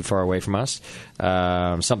Davis, not too far away from us.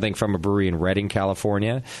 Something from a brewery in Redding,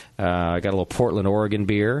 California. I got a little Portland, Oregon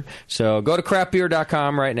beer. So go to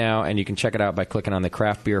craftbeer.com right now, and you can check it out by clicking on the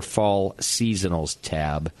Craft Beer Fall Seasonals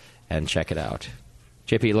tab and check it out.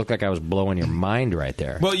 JP, it looked like I was blowing your mind right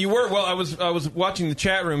there. Well, you were. Well, I was watching the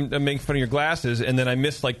chat room making fun of your glasses, and then I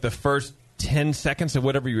missed like the first 10 seconds of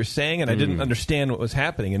whatever you were saying, and I didn't understand what was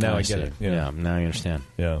happening, and now I get it. Yeah, now you understand.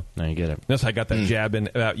 Yeah. Now you get it. Yes, I got that jab in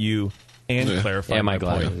about you and clarify my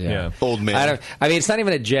point. Yeah. Old man. I mean, it's not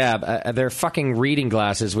even a jab. They're fucking reading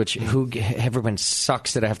glasses, which everyone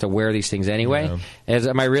sucks that I have to wear these things anyway.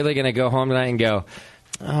 Am I really going to go home tonight and go,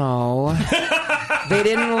 oh, they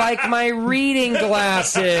didn't like my reading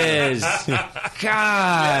glasses.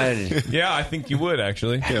 God. Yeah, I think you would,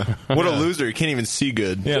 actually. Yeah. What a loser. You can't even see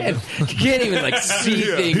good. Yeah. You can't even, see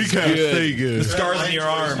things good. The scars on your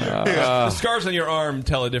arm. The scars on your arm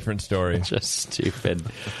tell a different story. Just stupid.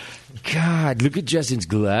 God, look at Justin's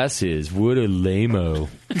glasses. What a lame-o. All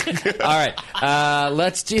right,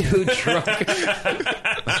 let's do drunk.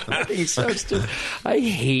 So stupid. I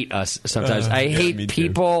hate us sometimes. I hate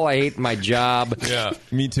people. I hate my job. Yeah,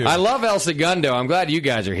 me too. I love El Segundo. I'm glad you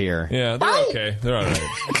guys are here. Yeah, they're okay. They're all right.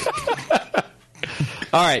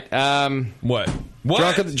 All right. What?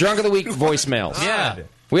 Drunk of the week voicemails. Yeah.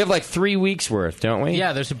 We have like 3 weeks worth, don't we?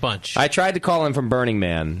 Yeah, there's a bunch. I tried to call in from Burning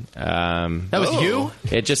Man. That was you?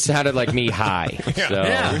 It just sounded like me high.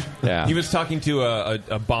 Yeah. He was talking to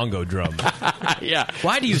a bongo drum. Yeah.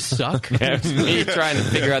 Why do you suck? It's me trying to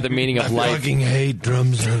figure out the meaning of life. I fucking hate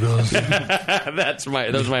drum circles. That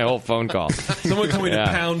was my whole phone call. Someone told me to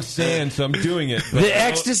pound sand, so I'm doing it. The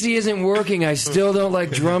ecstasy isn't working. I still don't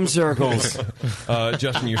like drum circles.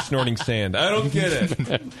 Justin, you're snorting sand. I don't get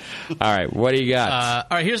it. All right, what do you got?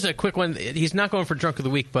 All right, here's a quick one. He's not going for Drunk of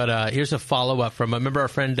the Week, but here's a follow-up from, remember our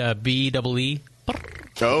friend B-double-E?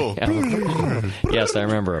 Oh. Yes, I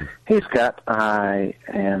remember him. Hey, Scott. I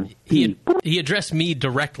am... He addressed me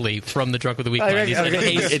directly from the Drunk of the Week line. He said,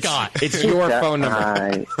 hey, Scott. It's your phone number.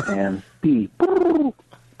 I am B.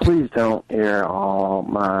 Please don't air all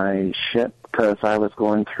my shit, because I was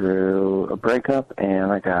going through a breakup,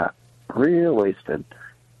 and I got real wasted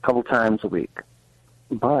a couple times a week.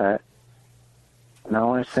 But...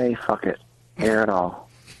 now I say, fuck it. Air it all.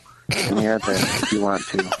 And air this if you want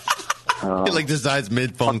to. He decides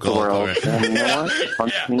mid-phone call. World. And you know what?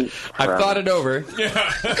 Lunch meat forever. I've thought it over.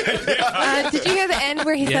 Did you hear the end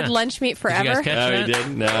where he said lunch meat forever? Did you guys catch that? He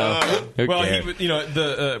didn't. No.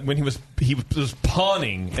 Well, when he was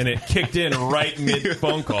pawning and it kicked in right mid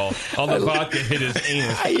phone call, all the vodka hit his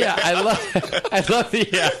anus. Yeah, I love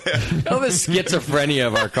the schizophrenia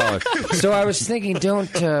of our caller. So I was thinking,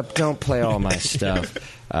 don't play all my stuff.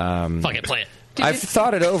 Fucking play it. I've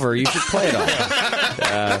thought it over. You should play it all.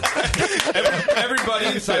 Everybody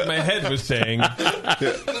inside my head was saying,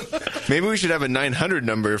 maybe we should have a 900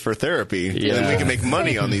 number for therapy. Yeah. And then we can make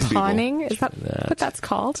money on these people. Pawning? Is that what that's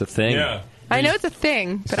called? It's a thing. Yeah. I know it's a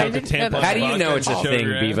thing, but I didn't know that. How do you know it's a thing,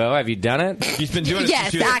 Bevo? Have you done it? He's been doing it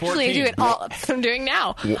yes, since actually, I do it all. I'm doing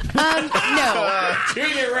now. No. Doing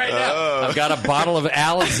it right now. I've got a bottle of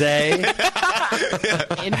Alizé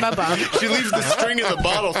in my bum. She leaves the string in the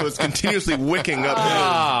bottle, so it's continuously wicking up.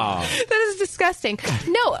 That is disgusting.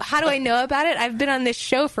 No, how do I know about it? I've been on this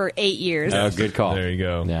show for 8 years. Oh, good call. There you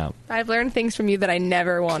go. Yeah. I've learned things from you that I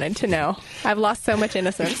never wanted to know. I've lost so much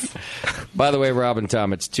innocence. By the way, Rob and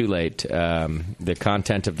Tom, it's too late. The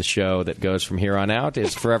content of the show that goes from here on out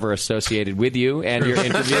is forever associated with you and your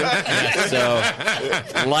interview. So,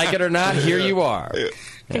 like it or not, here you are.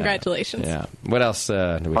 Congratulations. Yeah. What else do we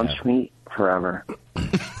have? Lunch meat forever.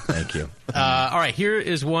 Thank you. All right, here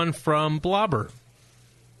is one from Blobber.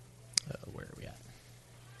 Where are we at?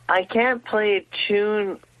 I can't play a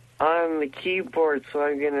tune on the keyboard, so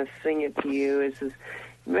I'm going to sing it to you. It says,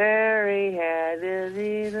 Mary had a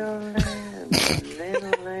little lamb,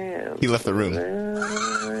 little lamb. He left the room.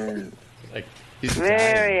 Mary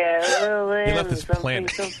had a little lamb. He left this something,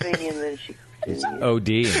 planet. something, and then she... OD.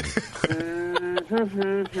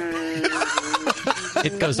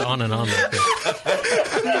 It goes on and on like this.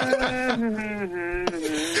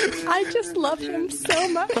 I just love him so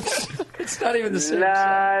much. It's not even the same.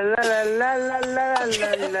 La la la la la la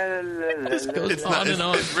la la la. This goes It's on not. and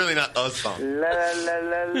on. It's really not a song. La la la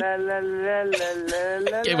la la la la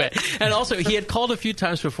la. Anyway, and also he had called a few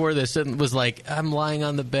times before this and was like, "I'm lying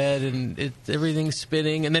on the bed and everything's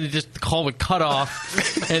spinning," and then the call would cut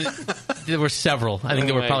off, and there were several. I think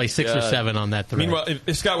there were probably 6 or 7 on that thread. Meanwhile,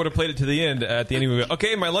 if Scott would have played it to the end, at the end he would go,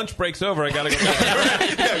 okay, my lunch break's over. I got to go.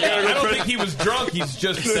 I don't think he was drunk. He's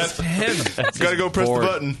just, that's him. Got to go press the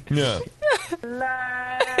button. Yeah.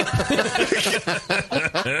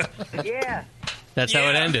 Yeah. That's how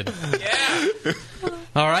it ended. Yeah.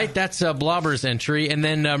 All right, that's Blobber's entry. And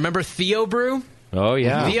then remember Theo Brew? Oh,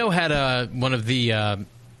 yeah. Theo had one of the...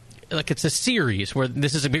 it's a series where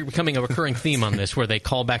this is becoming a recurring theme on this, where they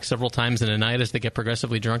call back several times in a night as they get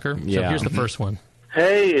progressively drunker. So Yeah. here's the first one.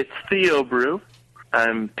 Hey, it's Theo Brew.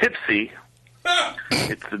 I'm tipsy,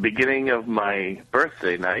 It's the beginning of my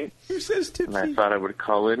birthday night. Who says tipsy? And I thought I would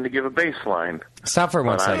call in to give a baseline. Stop for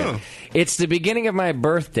one But second. It's the beginning of my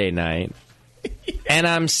birthday night, and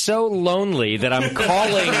I'm so lonely that I'm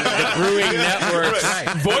calling the Brewing Network's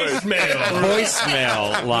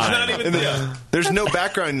voicemail line. There's no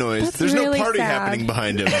background noise. That's There's really no party sad. happening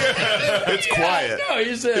behind him. It's quiet. No,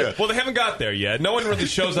 you said. Well, they haven't got there yet. No one really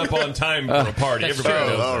shows up on time for a party.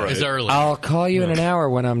 Everybody knows all right. It's early. I'll call you in an hour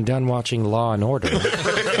when I'm done watching Law and Order.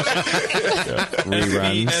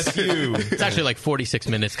 Reruns. SVSU. It's actually like 46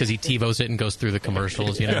 minutes because he TiVos it and goes through the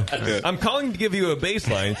commercials, you know. I'm calling to give you a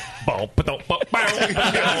baseline.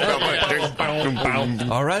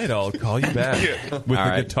 All right, I'll call you back with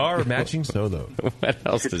the guitar matching solo. What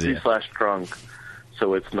else does he have? /drunk,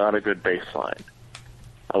 so it's not a good baseline.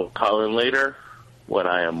 I will call in later when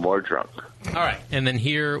I am more drunk. All right. And then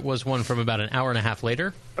here was one from about an hour and a half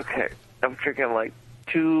later. Okay, I'm drinking like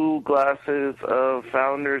 2 glasses of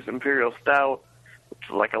Founder's Imperial Stout, which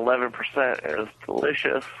is like 11%. It's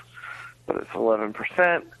delicious, but it's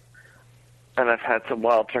 11%. And I've had some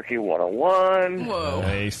Wild Turkey 101. Whoa.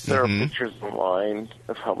 Nice. There are pictures online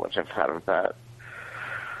of how much I've had of that.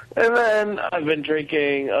 And then I've been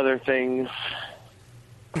drinking other things.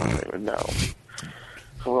 I don't even know.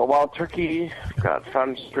 So Wild Turkey, got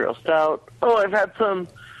Founder's Imperial Stout. Oh, I've had some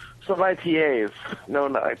IPAs. No,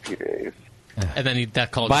 not IPAs. And then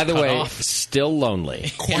that called By the cut way, off. still lonely.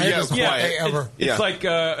 It's like,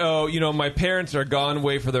 my parents are gone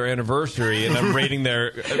away for their anniversary, and I'm rating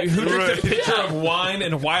their who drinks a pitcher of wine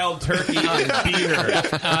and Wild Turkey and beer.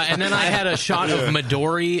 And then I had a shot of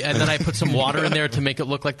Midori, and then I put some water in there to make it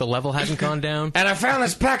look like the level hadn't gone down. And I found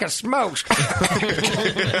this pack of smokes.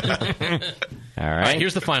 All right,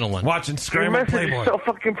 here's the final one. Watching Your Scrambled message Playboy. is so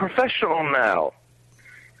fucking professional now.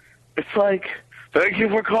 It's like, thank you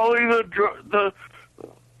for calling the Brewing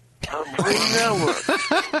Network.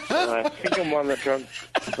 And I think I'm on the drunk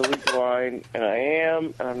delete line, and I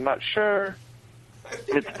am, and I'm not sure.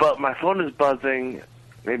 But my phone is buzzing.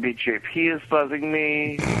 Maybe JP is buzzing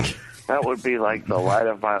me. That would be like the light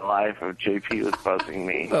of my life if JP was buzzing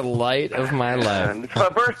me. The light of my life. And it's my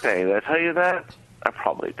birthday. Did I tell you that? I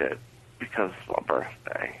probably did, because it's my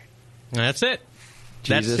birthday. That's it.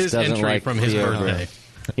 That's Jesus his doesn't entry like from his theater. birthday.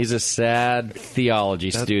 He's a sad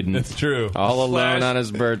theology student. That's true. All alone on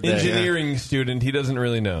his birthday. Engineering student. He doesn't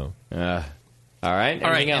really know. All right. All right,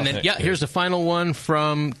 Anything and else? then here's the final one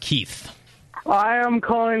from Keith. I am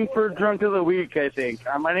calling for Drunk of the Week, I think.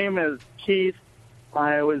 My name is Keith.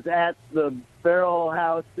 I was at the Barrel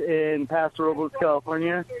House in Paso Robles,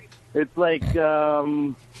 California. It's like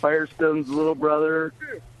Firestone's little brother.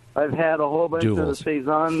 I've had a whole bunch of the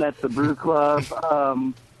Saison at the Brew Club.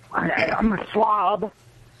 I'm a slob.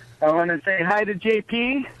 I want to say hi to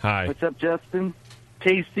JP. Hi. What's up, Justin?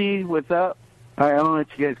 Casey, what's up? All right, I'll let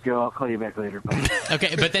you guys go. I'll call you back later. Bye.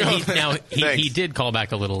 Okay, but then he did call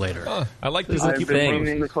back a little later. I like this. I've been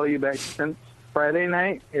meaning to call you back since Friday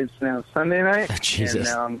night. It's now Sunday night. Jesus. And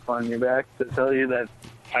now I'm calling you back to tell you that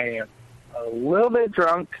I am a little bit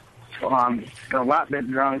drunk. Well, I'm a lot bit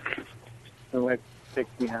drunk. So it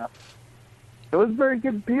picked me up. It was very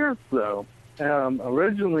good beer, though.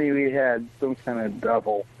 Originally, we had some kind of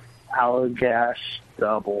double, Allagash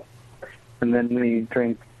double. And then we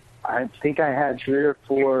drank, I think I had 3 or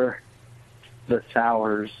 4 the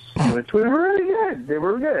sours, which were really good. They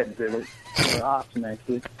were good. They were awesome,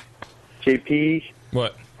 actually. JP.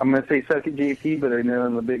 What? I'm going to say suck it, JP, but I know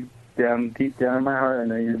in the deep down in my heart, I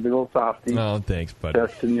know you're a big old softy. Oh, thanks, buddy.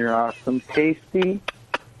 Justin, you're awesome. Tasty.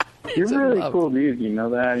 You're really cool, dude. You know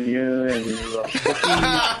that. You and you love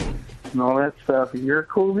cookies and all that stuff. You're a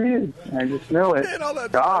cool dude. I just know it.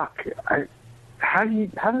 Doc, how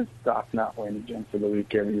does Doc not win Drunk of the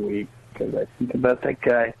Week every week? Because I think about that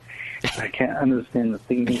guy. I can't understand the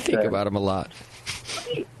things he said. Think about him a lot.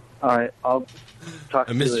 All right, I'll talk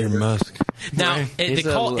to you later. Musk. Now, the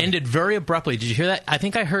call ended very abruptly. Did you hear that? I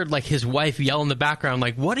think I heard like his wife yell in the background,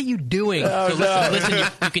 like, "What are you doing?" Oh, so no. listen,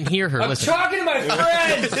 you can hear her. I'm listen. talking to my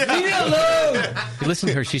friends. Leave me alone. Listen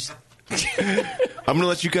to her. She's. I'm going to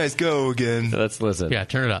let you guys go again. Let's listen. Yeah,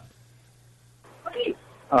 turn it up.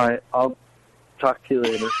 All right, I'll talk to you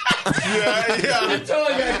later.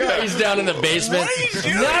 He's down in the basement.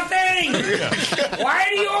 Nothing! Why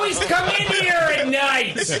do you always come in here at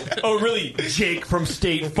night? Oh, really? Jake from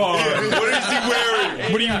State Farm. What is he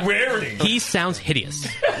wearing? What are you wearing? He sounds hideous.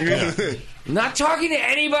 I'm not talking to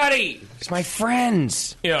anybody. It's my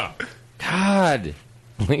friends. Yeah. God.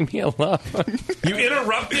 Leave me alone. You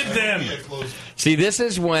interrupted them. See, this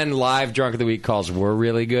is when live Drunk of the Week calls were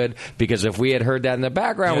really good, because if we had heard that in the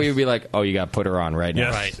background, we would be like, oh, you got to put her on right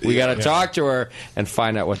now. Yes. Right. We got to talk to her and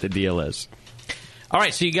find out what the deal is. All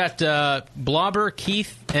right, so you got Blobber,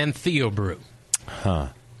 Keith, and Theo Brew. Huh.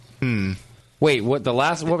 Wait, what was the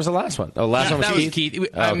last one? Oh, last one was that Keith? was Keith. Okay,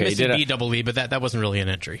 I'm missing did B-double-E, but that wasn't really an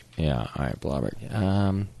entry. Yeah, all right, Blobber.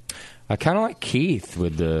 I kind of like Keith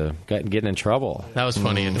with the getting in trouble. That was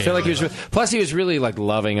funny. I feel like he was. Plus, he was really like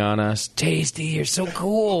loving on us. Tasty, you're so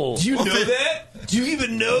cool. Do you know that? Do you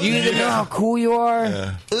even know Do you even know how cool you are?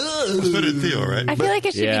 So did Theo, right? I feel like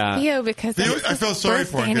it should be Theo because Theo, it was I felt sorry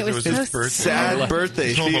for him because it was his birthday. Sad birthday,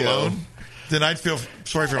 He's home Theo. alone. Then I'd feel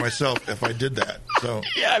sorry for myself if I did that. So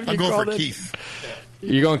I'm going for Keith.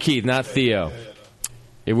 You're going Keith, not Theo.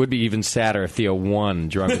 It would be even sadder if Theo won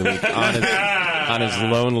Drunk of the Week on his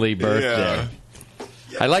lonely birthday. Yeah.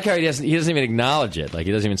 I like how he doesn't even acknowledge it. Like,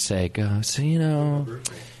 he doesn't even say, so,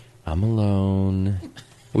 I'm alone.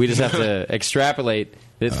 We just have to extrapolate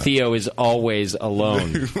that Theo is always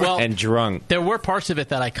alone and drunk. There were parts of it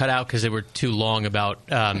that I cut out because they were too long about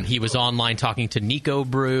he was online talking to Nico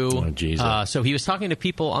Brew. Oh, Jesus. So he was talking to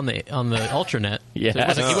people on the Ultranet.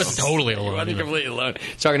 Yeah. So he wasn't totally alone. He wasn't completely alone.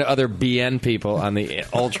 Talking to other BN people on the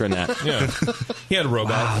Ultranet. Yeah. He had a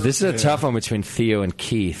robot. Wow, this is a tough one between Theo and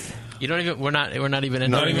Keith. You don't even. We're not even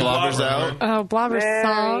in. Not even Blobber's out. Oh, Blobber's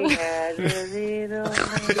song.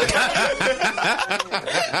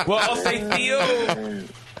 Well, I'll say Theo.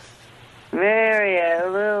 Mary had a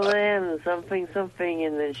little lamb, something,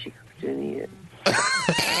 and then she cooked and eat it.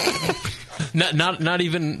 Not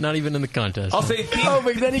even in the contest. I'll say Theo. Oh,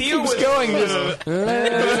 but then he keeps going.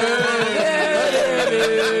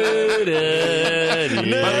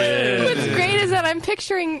 What's great is that I'm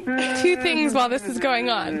picturing two things while this is going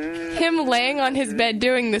on. Him laying on his bed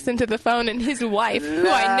doing this into the phone, and his wife, who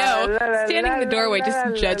I know, standing in the doorway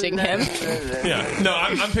just judging him. Yeah. No,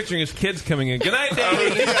 I'm picturing his kids coming in. Good night,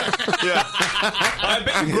 Daddy. I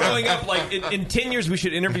bet you growing up, like, in 10 years, we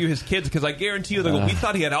should interview his kids, because I guarantee you, they go, we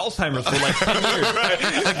thought he had Alzheimer's for like 10 years.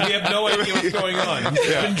 Like, we have no idea what's going on.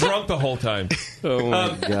 He's been drunk the whole time. Oh,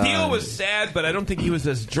 my God. Theo was sad, but I don't think he was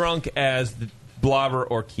as drunk as Blobber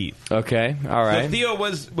or Keith. Okay, all right. So Theo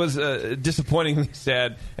was disappointingly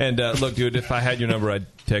sad. And look, dude, if I had your number, I'd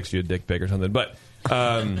text you a dick pic or something. But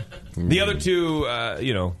the other two,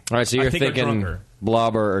 All right, so you're thinking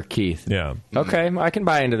Blobber or Keith. Yeah. Okay, I can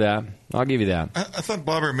buy into that. I'll give you that. I thought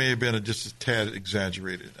Blobber may have been just a tad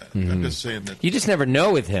exaggerated. I'm just saying that. You just never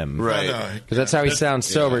know with him. Right. Because that's how he sounds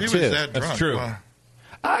sober, he was too. that drunk. That's true. Wow.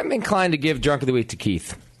 I'm inclined to give Drunk of the Week to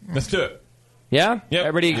Keith. Let's do it. Yeah? Yep.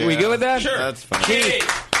 Everybody, we good with that? Sure. That's fine. Keith.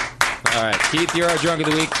 All right, Keith, you're our Drunk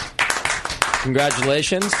of the Week.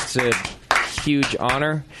 Congratulations. It's a huge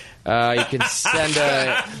honor. You can send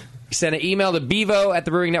an email to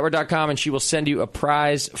bevo@thebrewingnetwork.com, and she will send you a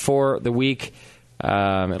prize for the week.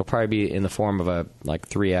 It'll probably be in the form of a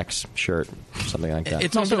 3X shirt, something like that.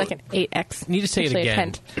 It's also like an 8X. Need to say it Actually, a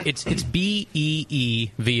again. pent. It's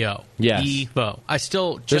BEEVO. Yes. Evo. I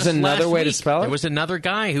still There's just another last way to week, spell it? There was another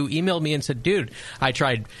guy who emailed me and said, "Dude, I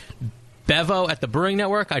tried Bevo at the Brewing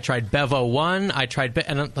Network. I tried Bevo 1. I tried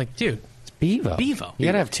and I'm like, dude, it's Bevo. Bevo. You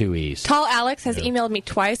gotta have two E's. Tall Alex has emailed me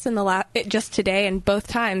twice in the just today, and both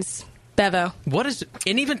times Bevo. What is?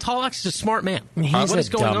 And even Tall Alex is a smart man. He's what a is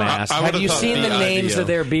going dumbass. on? Have you seen the names of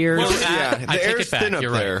their beers? Well, Yeah, I the take air's it back. thin up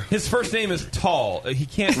You're right. there. His first name is Tall. He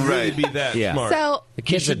can't really Right. be that Yeah. smart. So The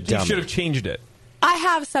kid's a He dummy. should have changed it. I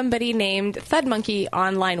have somebody named Thud Monkey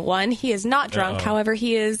on line 1. He is not drunk. However,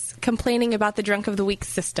 he is complaining about the Drunk of the Week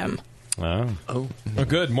system. Oh,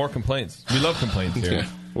 good. More complaints. We love complaints here.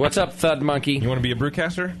 What's up, Thud Monkey? You want to be a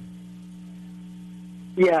brewcaster?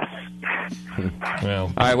 Yes.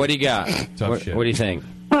 Well, all right. What do you got? What do you think?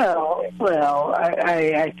 Well,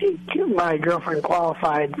 I think my girlfriend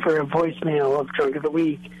qualified for a voicemail of Drunk of the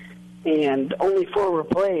Week, and only 4 were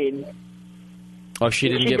played. Oh, she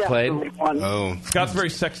didn't get played? Oh. Scott's very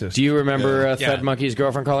sexist. Do you remember Yeah. Thud Monkey's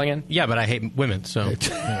girlfriend calling in? Yeah, but I hate women, so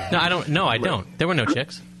no, I don't. No, I don't. There were no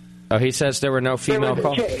chicks. Oh, he says there were no female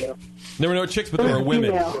calls. There were no chicks, but there were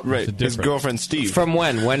women. Right. His girlfriend Steve. From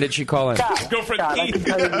when? When did she call in? His girlfriend Keith.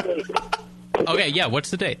 Okay, yeah.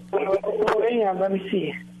 What's the date? Hang on, let me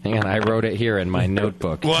see. Hang on, I wrote it here in my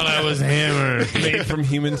notebook. When I was hammered. Made from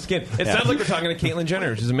human skin. It sounds like we're talking to Caitlyn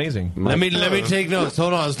Jenner, which is amazing. Let me take notes.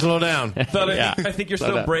 Hold on, slow down. Thud, I think you're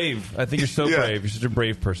so brave. I think you're so brave. You're such a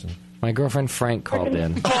brave person. My girlfriend Frank called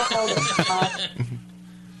in.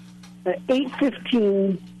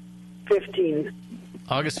 8/15/15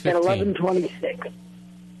 August at 15th. 11:26.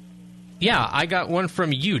 Yeah, I got one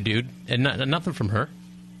from you, dude, and nothing from her.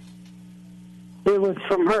 It was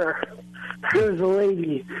from her. It was a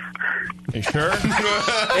lady. You sure? It was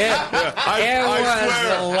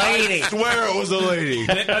a lady. I swear it was a lady.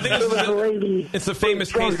 I think It was a lady. it's a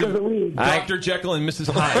famous case of Dr. Jekyll and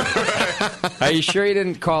Mrs. Hyde. Are you sure you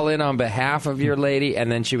didn't call in on behalf of your lady?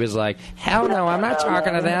 And then she was like, hell no, I'm not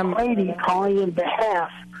talking to them. Lady calling in behalf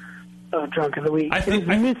of Drunk of the Week. I think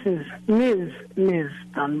Ms.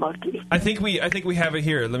 Dunbucky. I think we have it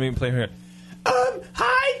here. Let me play her.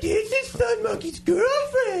 Hi, this is Sun Monkey's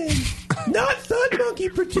girlfriend. Not Sun Monkey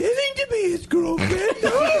pretending to be his girlfriend.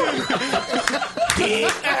 No. He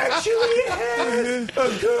actually has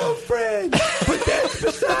a girlfriend. But that's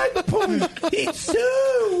beside the point. He's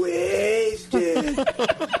so wasted.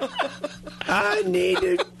 I need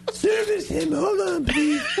to service him. Hold on,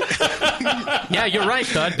 please. Yeah, you're right,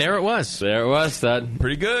 Thud. There it was. There it was, Thud.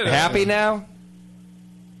 Pretty good. Happy now?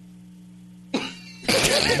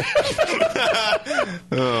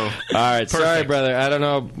 Oh. All right. Sorry, brother. I don't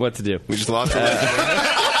know what to do. We just lost it.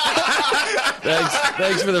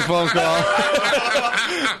 Thanks for the phone call.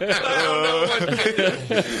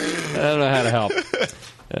 I don't know how to help.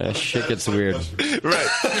 Shit gets weird.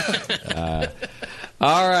 Right.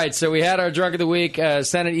 All right, so we had our Drunk of the Week.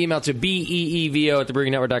 Send an email to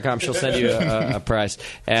beevo@thebrewingnetwork.com. She'll send you a prize.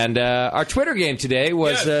 And our Twitter game today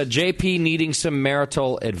was JP needing some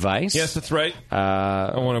marital advice. Yes, that's right.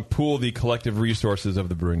 I want to pool the collective resources of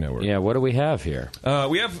the Brewing Network. Yeah, what do we have here?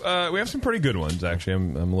 We have some pretty good ones, actually.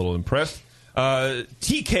 I'm a little impressed.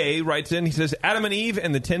 TK writes in, he says, Adam and Eve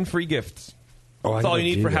and the 10 free gifts. That's all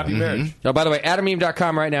you need for happy marriage. Oh, by the way,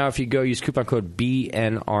 AdamandEve.com right now, if you go use coupon code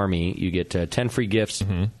BNARMY, you get 10 free gifts,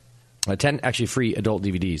 10 actually free adult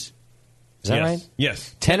DVDs. Is that right?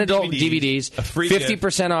 Yes. 10 adult DVDs, a free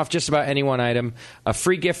 50% off just about any one item, a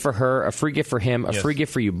free gift for her, a free gift for him, a free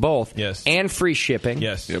gift for you both, and free shipping.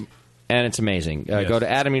 Yes. Yep. And it's amazing. Go to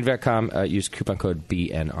AdamandEve.com, use coupon code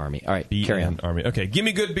BNARMY. All right, carry on. Army. Okay,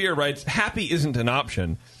 Gimme Good Beer writes, happy isn't an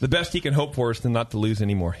option. The best he can hope for is to not to lose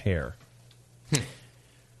any more hair.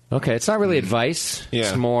 Okay, it's not really advice. Yeah.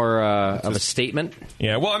 It's more of a statement.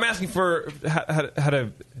 Yeah, well, I'm asking for how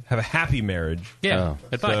to have a happy marriage. Yeah,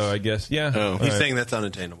 advice. So I guess, Oh, he's saying that's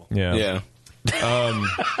unattainable. Yeah.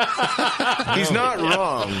 He's not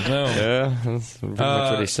wrong. No. Yeah, that's pretty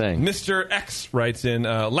much what he's saying. Mr. X writes in,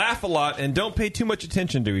 laugh a lot and don't pay too much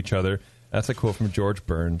attention to each other. That's a quote from George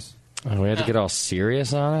Burns. Oh, we had to get all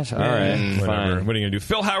serious on it? All right, Whatever. fine. What are you going to do?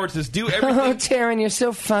 Phil Howard says, do everything. Oh, Taryn, you're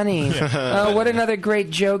so funny. Oh, what another great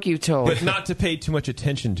joke you told. But not to pay too much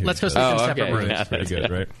attention to. Let's go each sleep other. in separate rooms. That's pretty good,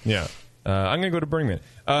 right? Yeah. I'm going to go to Burning Man.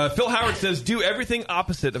 Phil Howard says, do everything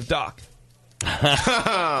opposite of Doc.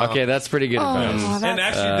 Okay, that's pretty good advice. And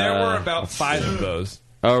actually, there were about 5 of those.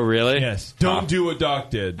 Oh, really? Yes. Don't do what Doc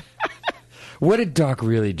did. What did Doc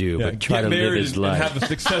really do? But try Get to live his and life. have a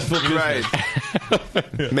successful business.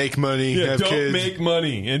 Make money, have don't kids. make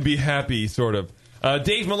money and be happy, sort of.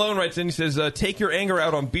 Dave Malone writes in, he says, take your anger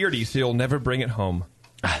out on Beardy so you'll never bring it home.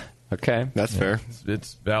 Okay. That's fair.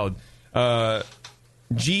 It's valid.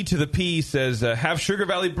 G to the P says, have Sugar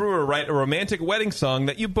Valley Brewer write a romantic wedding song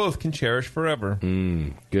that you both can cherish forever.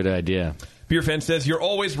 Good idea. Beer Fan says, you're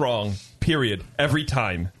always wrong, period, every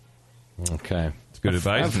time. Okay. It's good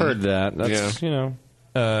advice. I've heard that. That's, you know.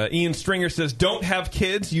 Ian Stringer says, don't have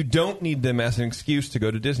kids. You don't need them as an excuse to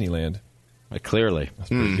go to Disneyland. Clearly. That's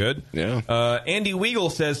pretty good. Yeah. Andy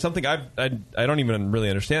Weagle says something I don't even really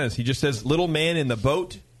understand this. He just says, little man in the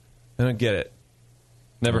boat. I don't get it.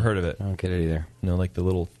 Never heard of it. I don't get it either. No, like the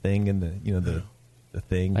little thing in the, the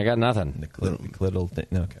thing. I got nothing. The little thing.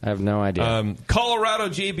 No, okay. I have no idea. Colorado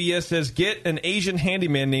JBS says, get an Asian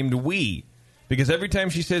handyman named Wee. Because every time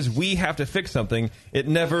she says we have to fix something, it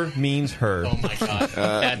never means her. Oh, my God.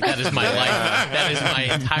 That is my life. That is my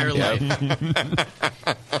entire life.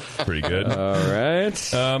 Pretty good. All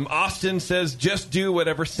right. Austin says, just do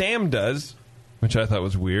whatever Sam does, which I thought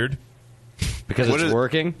was weird. Because it's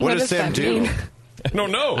working? What does Sam do? I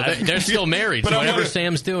don't know. They're still married, so whatever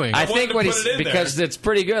Sam's doing. I think what he's... Because it's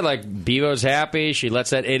pretty good. Like, Bevo's happy. She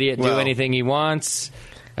lets that idiot do anything he wants.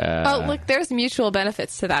 Oh, look, there's mutual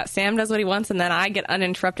benefits to that. Sam does what he wants, and then I get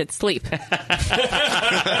uninterrupted sleep. Right.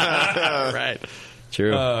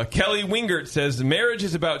 True. Kelly Wingert says, marriage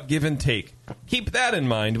is about give and take. Keep that in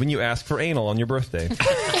mind when you ask for anal on your birthday.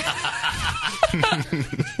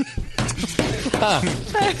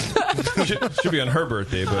 Should be on her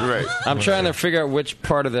birthday, but right. I'm trying to figure out which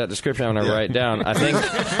part of that description I'm going to write down. I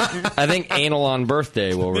think anal on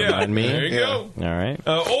birthday will remind me. There you go. All right.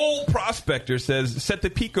 Old Prospector says, set the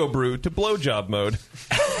Pico Brew to blowjob mode.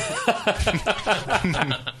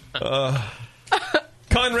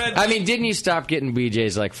 Conrad. I mean, didn't you stop getting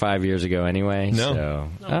BJ's like 5 years ago anyway? No. So,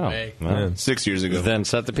 No way. Well, 6 years ago. Then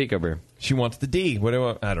set the Pico beer. She wants the D. What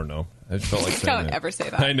do I don't know. I just felt like saying Don't that. ever say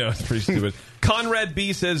that. I know, it's pretty stupid. Conrad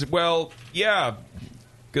B says, well, yeah,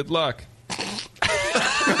 good luck.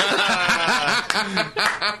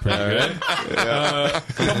 Pretty good.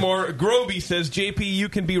 Some more. Groby says, JP, you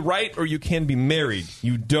can be right or you can be married.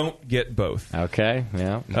 You don't get both. Okay,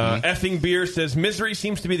 yeah. Effing Beer says, misery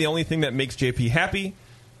seems to be the only thing that makes JP happy.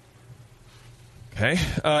 Okay.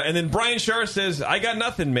 And then Brian Shar says, I got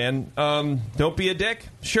nothing, man. Don't be a dick.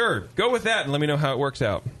 Sure. Go with that and let me know how it works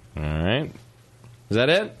out. All right. Is that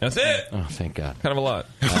it? That's it. Oh, thank God. Kind of a lot.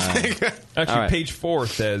 Actually, right. page 4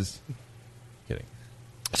 says...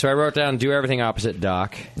 So I wrote down, do everything opposite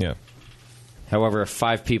Doc. Yeah. However, if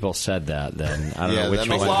 5 people said that, then I don't know which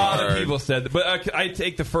one. A lot of people said that. But I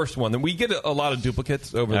take the first one. Then we get a lot of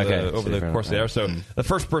duplicates over the course of the hour. So the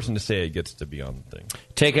first person to say it gets to be on the thing.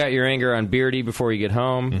 Take out your anger on Beardy before you get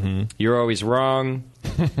home. Mm-hmm. You're always wrong.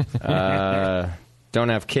 Don't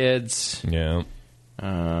have kids. Yeah.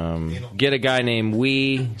 Get a guy named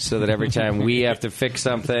Wee so that every time we have to fix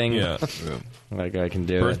something, like I can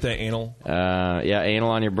do Birthday anal. Yeah, anal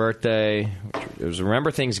on your birthday. It was remember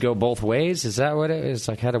things go both ways. Is that what it is?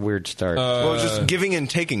 Like had a weird start. Well, it's just giving and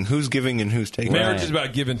taking. Who's giving and who's taking? Marriage is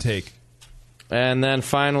about give and take. And then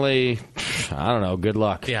finally, I don't know. Good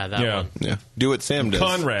luck. Yeah, that one. Yeah, do what Sam does.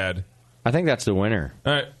 Conrad. I think that's the winner.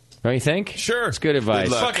 All right. Don't you think? Sure. It's good advice.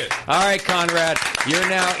 Good luck. Fuck it. All right, Conrad, you're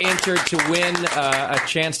now entered to win a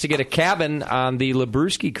chance to get a cabin on the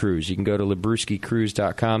Labruski Cruise. You can go to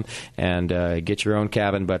labruskicruise.com and get your own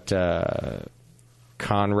cabin, but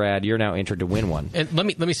Conrad, you're now entered to win one. And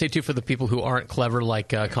let me say, too, for the people who aren't clever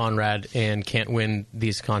like Conrad and can't win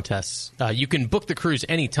these contests, you can book the cruise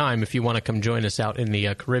anytime if you want to come join us out in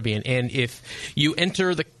the Caribbean. And if you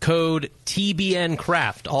enter the code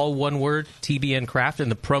TBNCraft, all one word, TBNCraft, in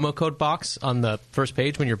the promo code box on the first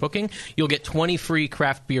page when you're booking, you'll get 20 free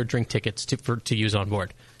craft beer drink tickets to use on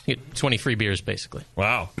board. You get 20 free beers, basically.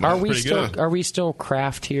 Wow. Are we still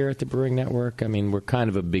craft here at the Brewing Network? I mean, we're kind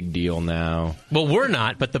of a big deal now. Well, we're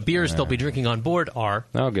not, but the beers they'll be drinking on board are.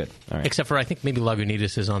 Oh, good. All right. Except for, I think, maybe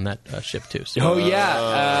Lagunitas is on that ship, too. So. Oh,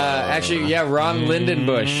 yeah. Actually, yeah, Ron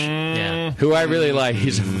Lindenbush, Yeah. who I really like.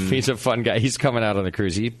 He's a fun guy. He's coming out on the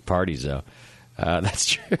cruise. He parties, though. That's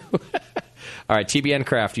true. All right, TBN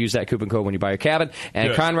Craft. Use that coupon code when you buy your cabin. And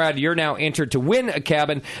Good. Conrad, you're now entered to win a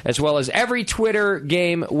cabin, as well as every Twitter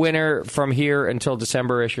game winner from here until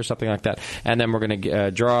December-ish or something like that. And then we're going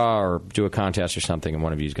to draw or do a contest or something, and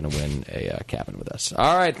one of you is going to win a cabin with us.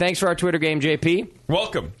 All right, thanks for our Twitter game, JP.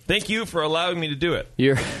 Welcome. Thank you for allowing me to do it.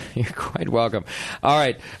 You're quite welcome. All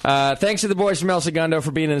right, thanks to the boys from El Segundo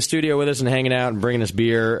for being in the studio with us and hanging out and bringing us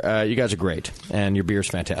beer. You guys are great, and your beer's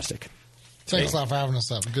fantastic. Thanks a lot for having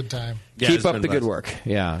us up. Good time. Yeah, keep up the good work.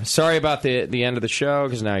 Yeah. Sorry about the end of the show,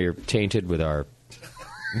 because now you're tainted with our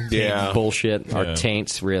bullshit, our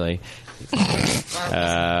taints, really.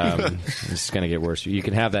 This is going to get worse. You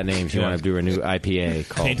can have that name if you want to do a new IPA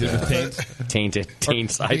called Tainted with Taints.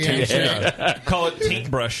 Taints IPA. Call it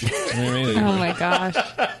Taint Brush. Oh, my gosh.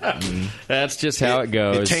 That's just how it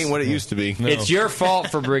goes. It ain't what it used to be. No. It's your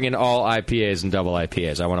fault for bringing all IPAs and double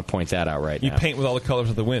IPAs. I want to point that out right now. You paint with all the colors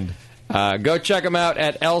of the wind. Go check them out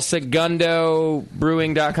at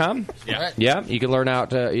elsegundobrewing.com. Yeah, you can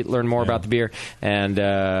learn more about the beer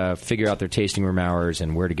and figure out their tasting room hours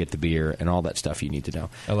and where to get the beer and all that stuff you need to know.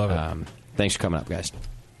 I love it. Thanks for coming up, guys.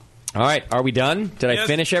 All right, are we done? Did I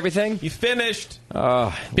finish everything? You finished.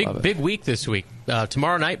 Oh, big week this week.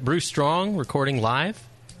 Tomorrow night, Bruce Strong recording live.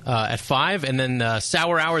 At 5, and then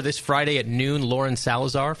Sour Hour this Friday at noon. Lauren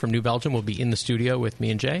Salazar from New Belgium will be in the studio with me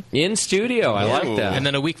and Jay. In studio, I like that. And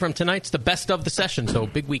then a week from tonight's the best of the session, so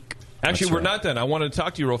big week. Actually, we're not done. I wanted to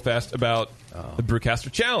talk to you real fast about the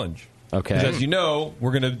Brewcaster Challenge. Okay. Because as you know,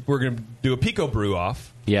 we're gonna do a Pico Brew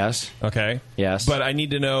off. Yes. Okay. Yes. But I need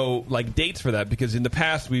to know dates for that, because in the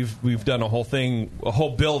past we've done a whole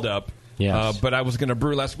build up. Yes. But I was gonna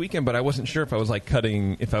brew last weekend, but I wasn't sure if I was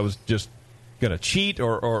if I was just gonna cheat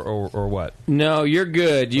or what. No, you're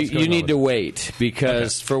good. You need to wait,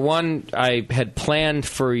 because for one, I had planned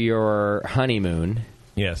for your honeymoon.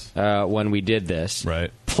 Yes. When we did this.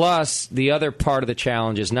 Right. Plus, the other part of the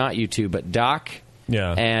challenge is not you two, but Doc.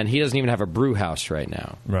 Yeah. And he doesn't even have a brew house right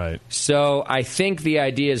now. Right. So I think the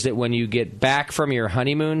idea is that when you get back from your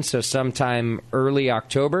honeymoon, so sometime early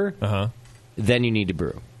October, then you need to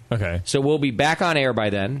brew. Okay. So we'll be back on air by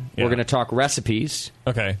then. Yeah. We're going to talk recipes.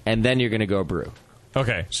 Okay. And then you're going to go brew.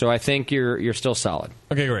 Okay. So I think you're still solid.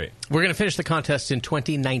 Okay, great. We're going to finish the contest in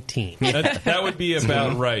 2019. That would be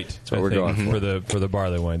about right. That's what we're going for the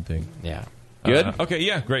barley wine thing. Yeah. Good? Okay,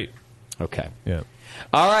 yeah, great. Okay. Yeah.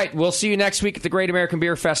 All right, we'll see you next week at the Great American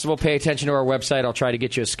Beer Festival. Pay attention to our website. I'll try to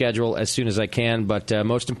get you a schedule as soon as I can. But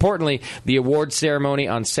most importantly, the awards ceremony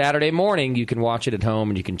on Saturday morning. You can watch it at home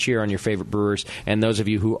and you can cheer on your favorite brewers. And those of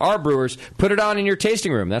you who are brewers, put it on in your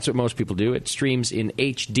tasting room. That's what most people do. It streams in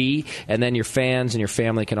HD, and then your fans and your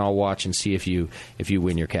family can all watch and see if you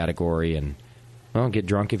win your category. And, well, get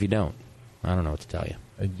drunk if you don't. I don't know what to tell you.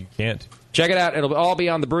 You can't. Check it out. It'll all be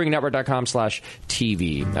on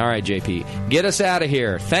thebrewingnetwork.com/TV. All right, JP. Get us out of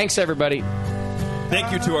here. Thanks, everybody.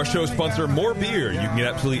 Thank you to our show sponsor, More Beer. You can get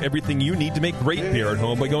absolutely everything you need to make great beer at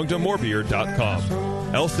home by going to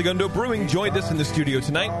morebeer.com. El Segundo Brewing joined us in the studio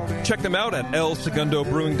tonight. Check them out at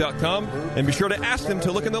elsegundobrewing.com and be sure to ask them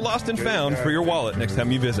to look in the lost and found for your wallet next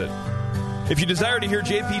time you visit. If you desire to hear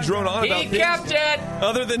JP drone on about things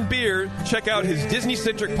other than beer, check out his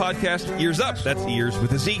Disney-centric podcast, Ears Up. That's ears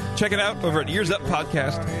with a Z. Check it out over at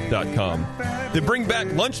earsuppodcast.com. The Bring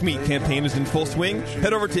Back Lunch Meat campaign is in full swing.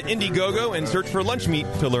 Head over to Indiegogo and search for Lunch Meat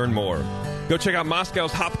to learn more. Go check out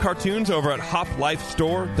Moscow's Hop Cartoons over at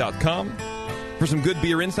hoplifestore.com. For some good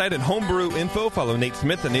beer insight and homebrew info, follow Nate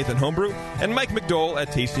Smith at Nathan Homebrew and Mike McDowell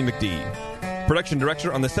at Tasty McD. Production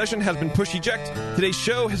director on the session has been Push Eject. Today's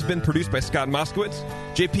show has been produced by Scott Moskowitz.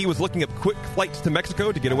 JP was looking up quick flights to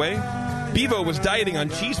Mexico to get away. Bevo was dieting on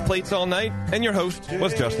cheese plates all night. And your host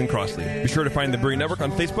was Justin Crossley. Be sure to find the Brewing Network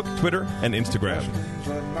on Facebook, Twitter, and Instagram.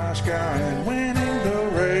 Moscow and winning the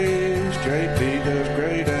race. JP does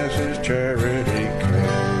great as his charity.